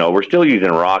 Like, we're still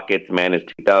using rockets, man.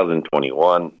 It's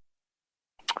 2021.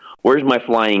 Where's my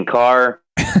flying car?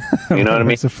 You know what I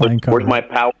mean? Where's my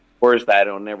power source? I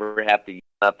don't never have to use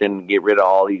nothing to get rid of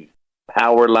all these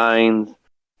power lines.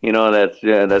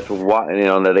 That's what,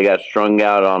 that they got strung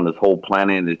out on this whole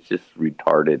planet. It's just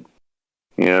retarded.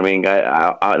 You know what I mean?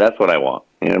 I that's what I want.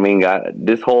 You know what I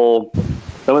mean?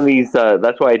 Some of these,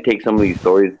 that's why I take some of these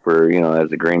stories for,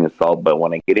 as a grain of salt. But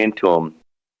when I get into them,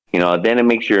 then it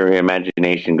makes your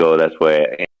imagination go. That's why I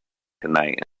end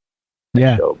tonight.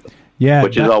 Yeah. Yeah.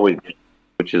 Which is always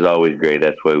great.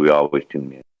 That's why we always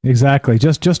tune in. Exactly.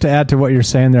 Just to add to what you're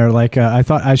saying there, like I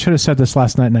thought I should have said this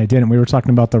last night and I didn't. We were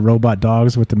talking about the robot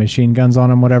dogs with the machine guns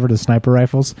on them, whatever, the sniper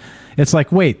rifles. It's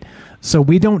like, wait, so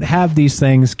we don't have these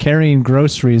things carrying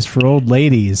groceries for old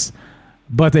ladies,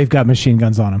 but they've got machine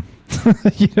guns on them.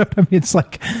 You know what I mean? It's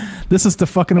like, this is the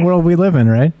fucking world we live in,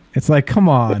 right? It's like, come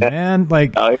on, man.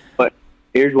 Like,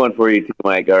 here's one for you too,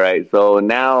 Mike. All right. So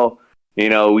now,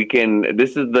 we can,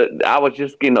 I was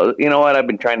just, what? I've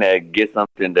been trying to get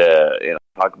something to,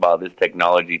 talk about this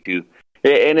technology too.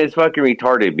 And it's fucking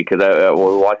retarded because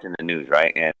we're watching the news,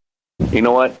 right? And you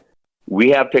know what?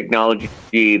 We have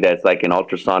technology that's like an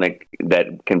ultrasonic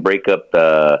that can break up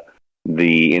the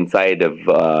inside of,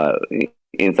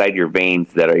 inside your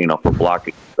veins that are, for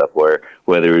blocking stuff,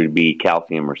 whether it be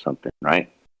calcium or something, right?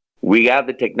 We have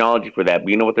the technology for that, but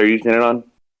you know what they're using it on?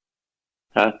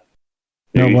 Huh?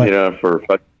 They're using it on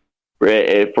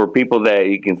for people that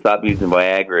you can stop using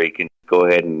Viagra. You can go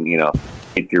ahead and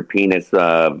get your penis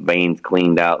veins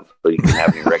cleaned out so you can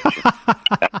have an erection.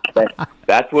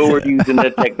 That's what we're using the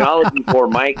technology for,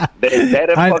 Mike. Instead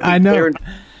of fucking clearing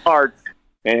hearts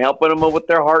and helping them with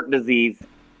their heart disease,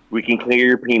 we can clear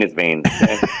your penis veins.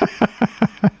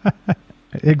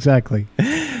 Exactly.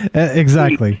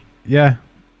 Exactly. Yeah.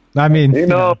 I mean,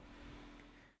 it's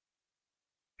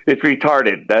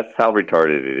retarded. That's how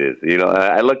retarded it is.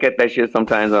 I look at that shit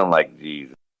sometimes and I'm like,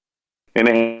 Jesus. In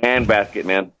a handbasket,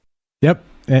 man. Yep.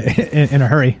 In a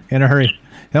hurry.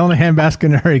 Hell in a handbasket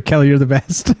in a hurry. Kelly, you're the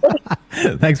best.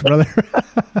 Thanks, brother.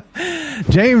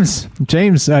 James,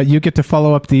 you get to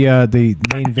follow up the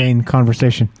main vein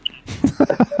conversation.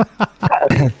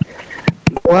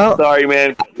 Well, sorry,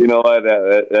 man. You know what?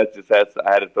 I had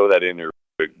to throw that in there real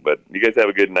quick. But you guys have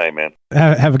a good night, man.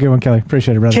 Have a good one, Kelly.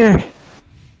 Appreciate it, brother. Sure.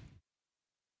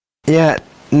 Yeah.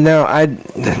 No,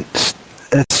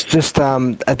 it's just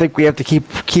I think we have to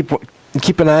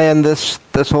keep an eye on this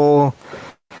whole,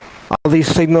 all these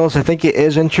signals. I think it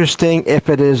is interesting if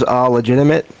it is all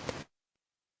legitimate.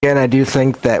 Again, I do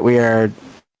think that we are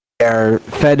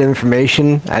fed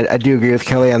information. I do agree with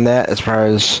Kelly on that as far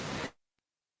as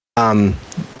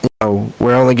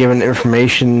we're only given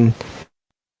information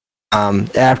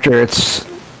after it's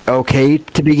okay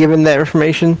to be given that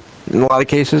information in a lot of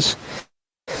cases.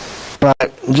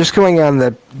 But just going on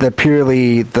the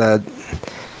purely the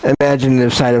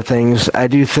imaginative side of things, I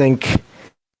do think,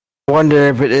 I wonder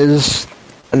if it is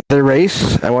another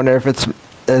race. I wonder if it's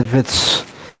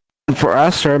for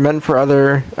us or meant for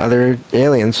other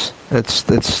aliens. It's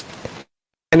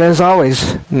and as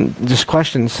always, just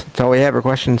questions. That's all we have are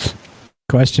questions.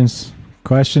 Questions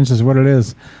is what it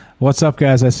is. What's up,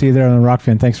 guys? I see you there on the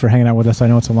Rockfin. Thanks for hanging out with us. I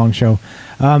know it's a long show.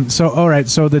 All right.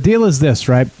 So the deal is this,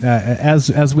 right?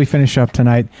 As we finish up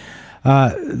tonight,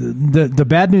 the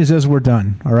bad news is we're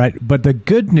done. All right. But the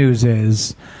good news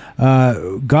is,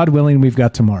 God willing, we've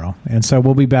got tomorrow. And so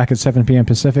we'll be back at 7 p.m.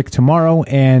 Pacific tomorrow.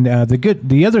 And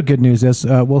the other good news is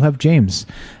we'll have James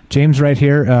right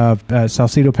here,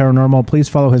 Salcedo Paranormal. Please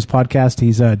follow his podcast.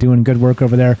 He's doing good work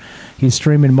over there. He's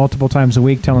streaming multiple times a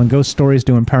week, telling ghost stories,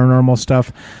 doing paranormal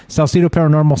stuff. Salcedo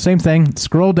Paranormal, same thing.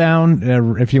 Scroll down.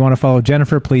 If you want to follow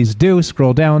Jennifer, please do.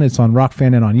 Scroll down. It's on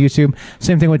Rockfin and on YouTube.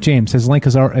 Same thing with James. His link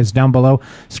is down below.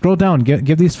 Scroll down.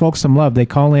 Give these folks some love. They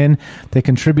call in. They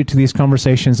contribute to these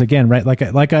conversations. Again, right?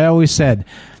 Like I always said,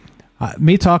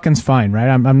 Me talking's fine, right?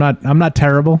 I'm not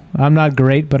terrible. I'm not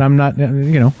great, but I'm not,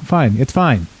 fine. It's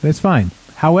fine. It's fine.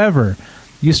 However,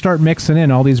 you start mixing in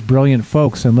all these brilliant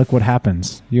folks, and look what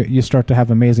happens. You start to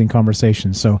have amazing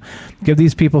conversations. So give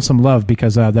these people some love,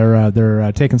 because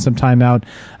they're taking some time out,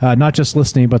 not just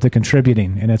listening, but they're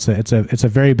contributing, and it's a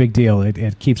very big deal.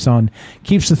 It keeps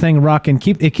the thing rocking.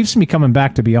 It keeps me coming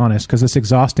back, to be honest, because it's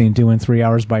exhausting doing 3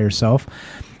 hours by yourself.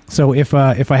 So if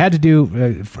I had to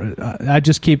do, I'd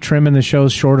just keep trimming the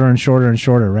shows shorter and shorter and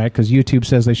shorter, right? Because YouTube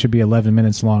says they should be 11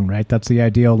 minutes long, right? That's the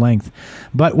ideal length.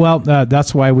 But,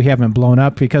 that's why we haven't blown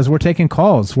up, because we're taking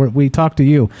calls. We talk to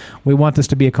you. We want this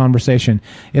to be a conversation.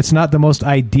 It's not the most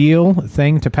ideal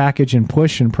thing to package and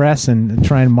push and press and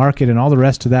try and market and all the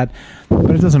rest of that,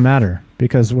 but it doesn't matter,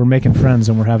 because we're making friends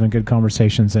and we're having good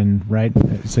conversations, and right.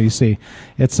 So you see,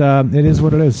 it is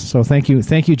what it is. So thank you,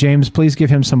 James. Please give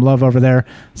him some love over there.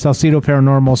 Salcedo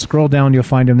Paranormal. Scroll down, you'll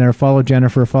find him there. Follow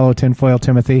Jennifer. Follow Tinfoil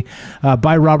Timothy.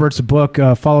 Buy Robert's book.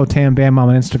 Follow Tam Bam on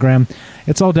Instagram.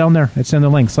 It's all down there. It's in the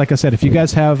links. Like I said, if you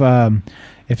guys have.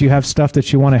 If you have stuff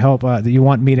that you want to help, that you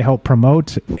want me to help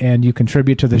promote, and you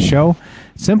contribute to the show,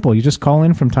 it's simple. You just call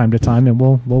in from time to time, and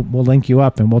we'll link you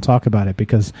up, and we'll talk about it,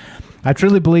 because I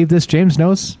truly believe this. James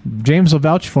knows. James will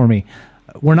vouch for me.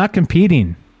 We're not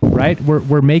competing, right?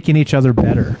 We're making each other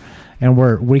better, and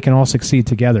we can all succeed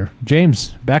together. James,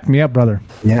 back me up, brother.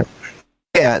 Yeah.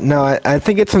 Yeah. No, I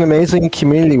think it's an amazing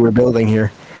community we're building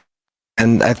here,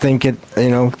 and I think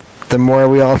the more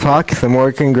we all talk, the more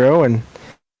it can grow, and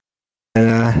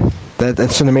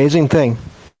that's an amazing thing.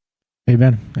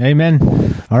 Amen.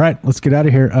 All right, let's get out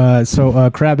of here. So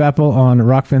Crab Apple on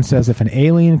Rockfin says, if an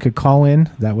alien could call in,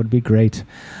 that would be great.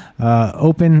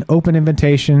 Open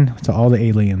invitation to all the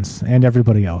aliens and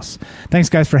everybody else. Thanks,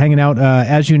 guys, for hanging out.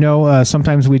 As you know,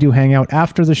 sometimes we do hang out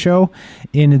after the show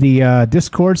in the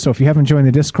Discord. So if you haven't joined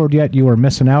the Discord yet, you are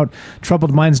missing out.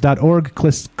 TroubledMinds.org.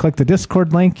 Click the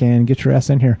Discord link and get your ass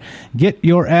in here. Get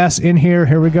your ass in here.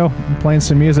 Here we go. I'm playing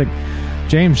some music.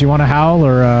 James, you want to howl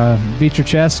or beat your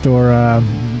chest or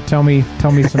tell me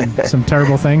some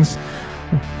terrible things?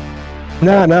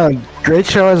 No. Great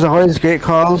show as always. Great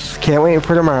calls. Can't wait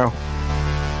for tomorrow.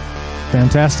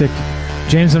 Fantastic.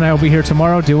 James and I will be here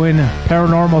tomorrow doing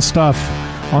paranormal stuff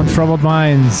on Troubled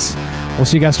Minds. We'll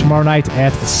see you guys tomorrow night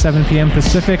at 7 p.m.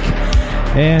 Pacific.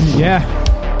 And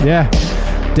yeah.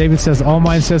 David says, all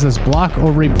mine says is block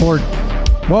or report.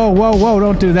 Whoa.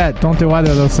 Don't do that. Don't do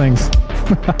either of those things.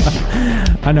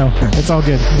 I know. It's all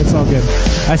good.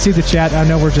 I see the chat. I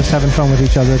know we're just having fun with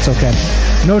each other. It's okay.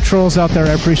 No trolls out there.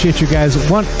 I appreciate you guys.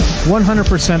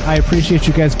 100% I appreciate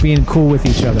you guys being cool with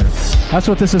each other. That's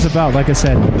what this is about. Like I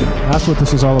said, that's what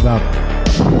this is all about.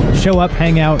 Show up,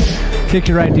 hang out, kick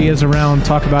your ideas around,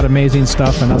 talk about amazing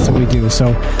stuff, and that's what we do.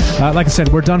 So, like I said,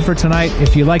 we're done for tonight.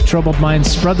 If you like Troubled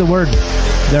Minds, spread the word.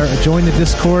 Join the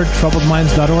Discord,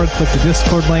 troubledminds.org. Click the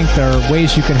Discord link. There are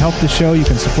ways you can help the show. You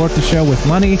can support the show with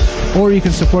money, or you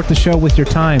can support the show with your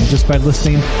time just by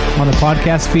listening on the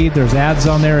podcast feed. There's ads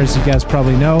on there, as you guys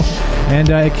probably know, and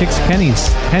it kicks pennies,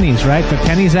 right? The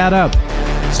pennies add up.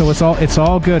 So it's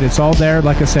all good. It's all there.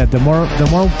 Like I said, the more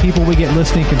people we get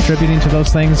listening, contributing to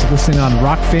those things, listening on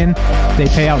Rockfin, they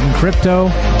pay out in crypto.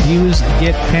 Views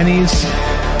get pennies.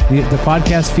 The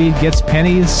podcast feed gets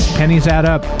pennies. Pennies add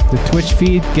up. The Twitch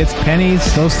feed gets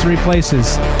pennies. Those three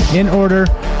places in order.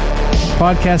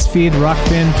 Podcast feed,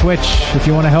 Rockfin, Twitch. If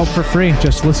you want to help for free,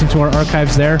 just listen to our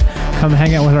archives there. Come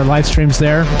hang out with our live streams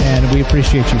there, and we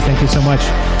appreciate you. Thank you so much.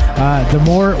 The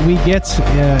more we get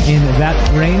in that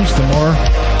range, the more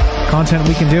content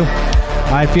we can do.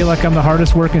 I feel like I'm the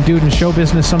hardest working dude in show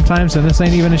business sometimes, and this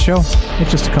ain't even a show.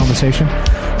 It's just a conversation.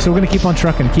 So we're going to keep on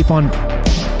trucking, keep on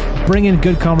bringing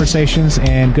good conversations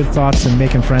and good thoughts and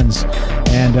making friends.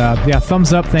 And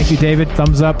thumbs up. Thank you, David.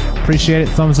 Thumbs up. Appreciate it.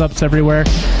 Thumbs ups everywhere.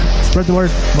 Spread the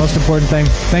word. Most important thing.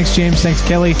 Thanks, James. Thanks,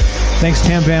 Kelly. Thanks,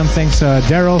 Tam Bam. Thanks,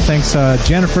 Daryl. Thanks,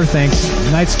 Jennifer. Thanks,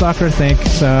 Night Stalker.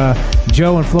 Thanks,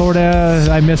 Joe in Florida.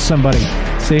 I missed somebody.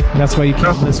 See, that's why you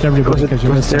can't list everybody, because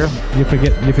you miss you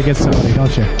forget somebody,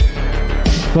 don't you?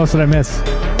 Who else did I miss?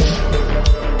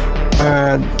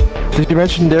 Did you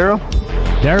mention Daryl?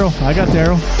 Daryl, I got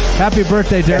Daryl. Happy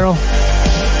birthday, Daryl.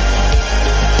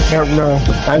 No,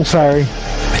 I'm sorry.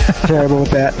 Terrible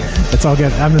with that. It's all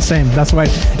good. I'm the same. That's why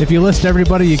if you list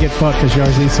everybody, you get fucked, because you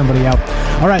always leave somebody out.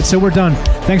 All right, so we're done.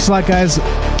 Thanks a lot, guys.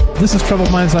 This is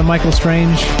Troubled Minds. I'm Michael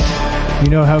Strange. You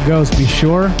know how it goes. Be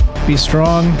sure, be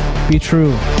strong, be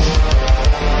true.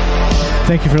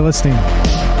 Thank you for listening.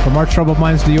 From our Troubled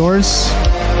Minds to yours,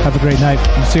 have a great night.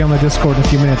 We'll see you on the Discord in a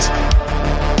few minutes.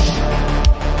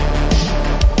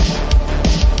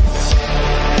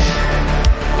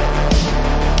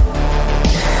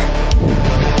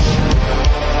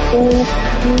 Ooh,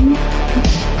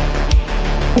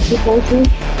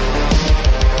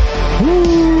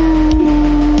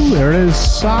 there it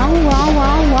is. Wow, wow,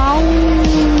 wow,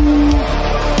 wow.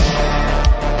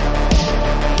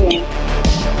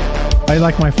 I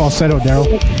like my falsetto, Daryl.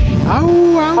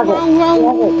 Ow, ow, ow,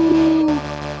 ow.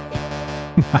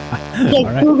 Get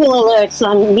All right. Google alerts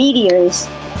on meteors.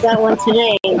 Got one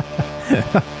today.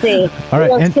 See, All right, New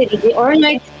York and- City, the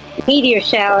overnight meteor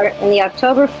shower and the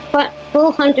October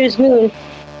full hunter's moon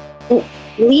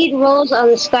lead roles on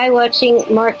the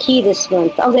skywatching marquee this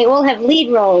month. Oh, they all have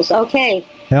lead roles. Okay.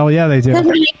 Hell yeah, they do. Doesn't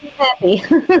make me happy.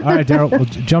 All right, Daryl, we'll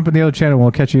jump in the other channel.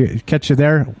 We'll catch you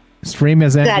there. Stream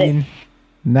is Got ending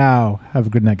now. Have a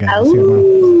good night, guys. Ow. See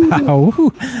you tomorrow.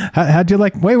 Ow. How'd you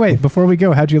like? Wait. Before we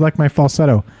go, how'd you like my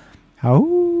falsetto?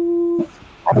 Ow.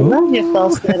 I love your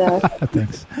falsetto.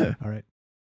 Thanks. All right.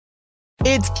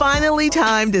 It's finally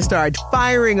time to start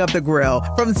firing up the grill.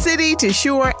 From city to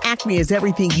shore, Acme is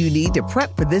everything you need to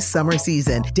prep for this summer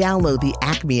season. Download the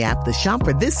Acme app to shop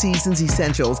for this season's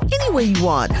essentials any way you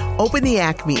want. Open the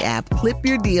Acme app, clip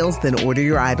your deals, then order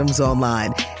your items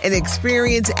online. An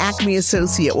experienced Acme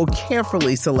associate will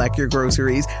carefully select your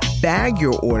groceries, bag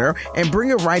your order, and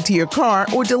bring it right to your car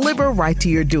or deliver right to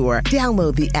your door.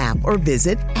 Download the app or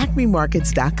visit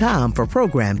acmemarkets.com for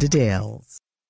program details.